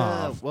turn that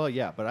off. Well,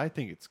 yeah, but I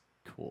think it's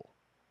cool.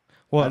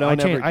 Well, don't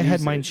ever I had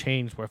use mine it.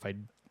 changed where if I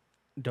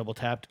double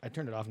tapped, I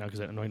turned it off now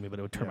because it annoyed me, but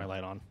it would turn my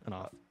light on and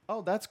off.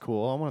 Oh, that's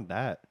cool. I want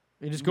that.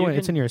 You just You go in.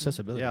 It's can- in your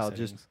accessibility. Yeah,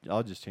 settings.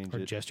 I'll just change Or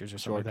it. gestures or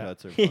something like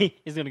that. Shortcuts are fun.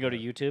 He's gonna go to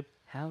YouTube.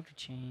 How to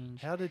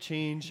change How to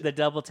change the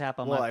double tap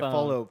on well, my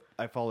phone.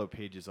 I follow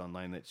pages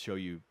online that show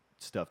you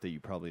stuff that you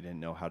probably didn't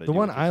know how to The do.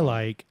 one with your I phone.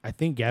 like, I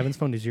think Gavin's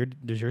phone. Does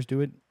yours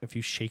do it? If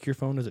you shake your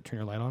phone, does it turn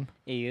your light on?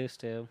 He used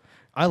to.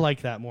 I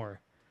like that more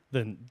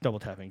than double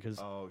tapping because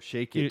Oh,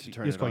 shake you, it to you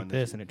turn just it go on. like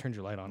this and it turns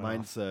your light on. and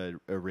off. Mine's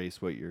erase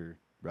what you're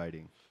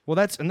writing. Well,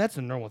 that's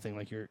a normal thing.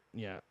 Like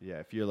Yeah,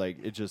 if you're like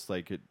it, just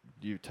like it,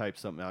 you type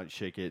something out,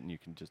 shake it, and you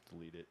can just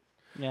delete it.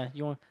 Yeah,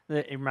 you want?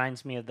 It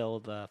reminds me of the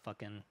old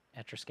fucking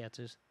Etch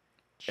sketches.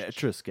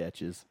 Etch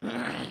sketches.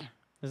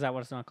 Is that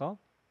what it's not called?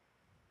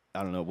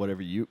 I don't know.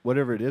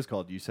 Whatever it is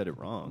called, you said it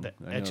wrong. The I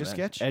know that.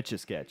 Etch-a-sketch?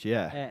 Etch-a-sketch,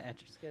 yeah.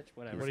 Etch sketch,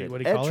 whatever. What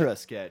do you call it?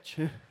 sketch.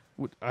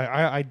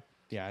 I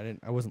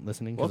I wasn't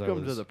listening. 'cause Welcome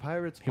I to was, the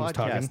Pirates he was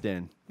talking. Podcast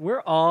Den.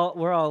 We're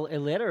all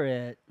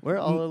illiterate. We're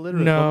all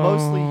illiterate, no, but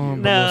mostly you.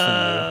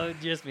 No,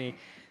 just me.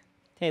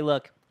 Hey,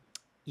 look.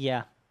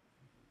 Yeah,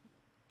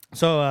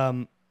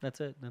 So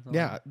that's it. That's all.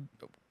 yeah,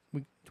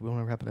 do we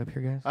want to wrap it up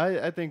here, guys?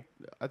 I think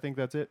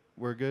that's it.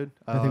 We're good.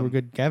 I think we're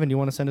good. Gavin, do you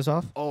want to send us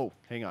off? Oh,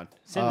 hang on.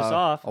 Send us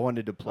off. I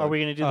wanted to plug. Are we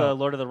gonna do the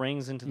Lord of the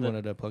Rings into You the?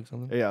 wanted to plug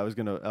something? Yeah, I was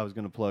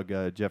gonna plug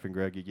Jeff and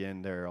Greg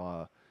again. They're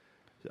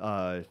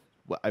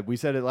we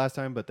said it last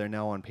time, but they're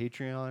now on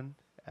Patreon.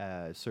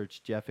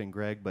 Search Jeff and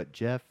Greg, but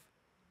Jeff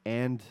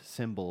and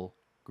symbol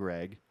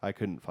Greg. I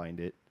couldn't find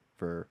it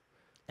for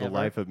the Ever?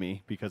 life of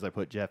me because I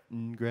put Jeff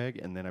and Greg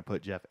and then I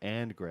put Jeff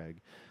and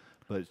Greg.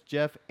 But it's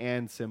Jeff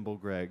and symbol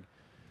Greg.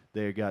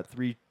 They got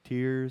 3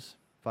 tiers: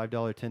 $5,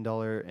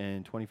 $10,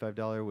 and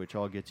 $25, which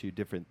all gets you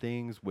different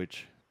things,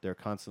 which they're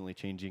constantly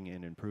changing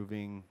and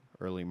improving.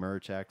 Early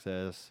merch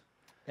access,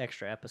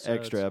 Extra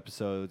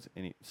episodes.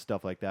 any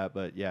stuff like that.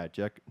 But yeah,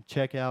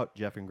 check out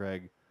Jeff and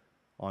Greg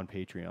on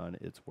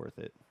Patreon. It's worth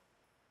it.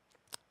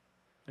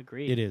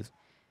 Agreed. It is.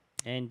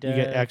 And You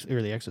get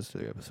early access to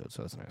the episode,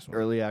 so that's a nice one.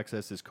 Early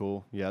access is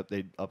cool. Yep,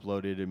 they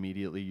upload it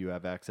immediately. You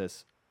have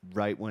access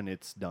right when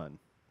it's done.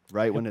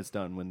 Right when it's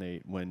done.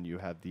 When you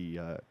have the.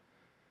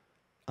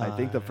 I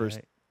think the first,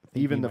 I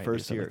think even you the might do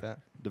first something tier, like that.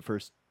 the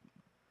first.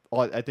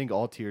 I think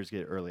all tiers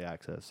get early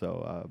access.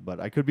 So, but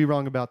I could be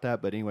wrong about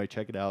that. But anyway,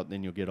 check it out.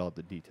 Then you'll get all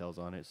the details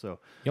on it. So.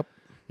 Yep.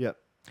 Yep.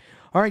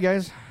 All right,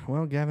 guys.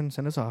 Well, Gavin,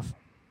 send us off.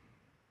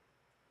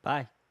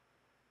 bye.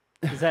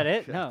 Is that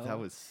it? No. That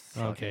was.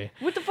 Okay.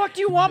 What the fuck do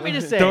you want me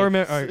to say? Don't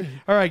remember.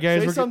 All right,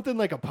 guys. Say we're something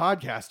like a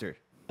podcaster.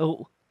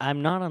 Oh,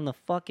 I'm not on the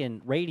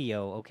fucking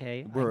radio.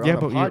 Okay. We're yeah, on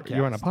a but podcast.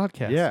 you're on a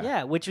podcast. Yeah.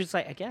 Yeah, which is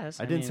like I guess.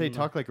 I didn't say mean,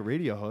 talk like a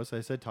radio host.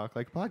 I said talk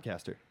like a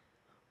podcaster.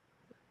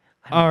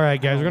 All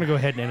right, guys. We're gonna go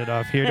ahead and end it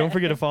off here. Don't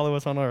forget to follow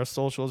us on our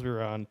socials.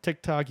 We're on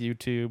TikTok,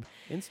 YouTube,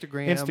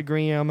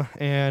 Instagram,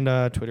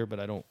 and Twitter.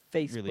 But I don't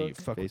really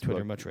Facebook. fuck with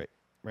Twitter Facebook. much right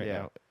Yeah.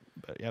 now.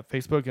 But yeah,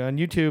 Facebook and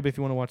YouTube if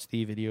you want to watch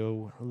the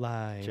video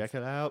live. Check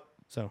it out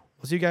So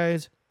we'll see you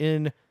guys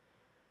in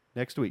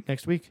next week.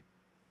 next week.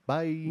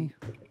 Bye.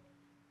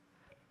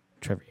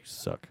 Trevor, you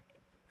suck.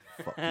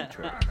 Fucking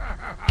Trevor.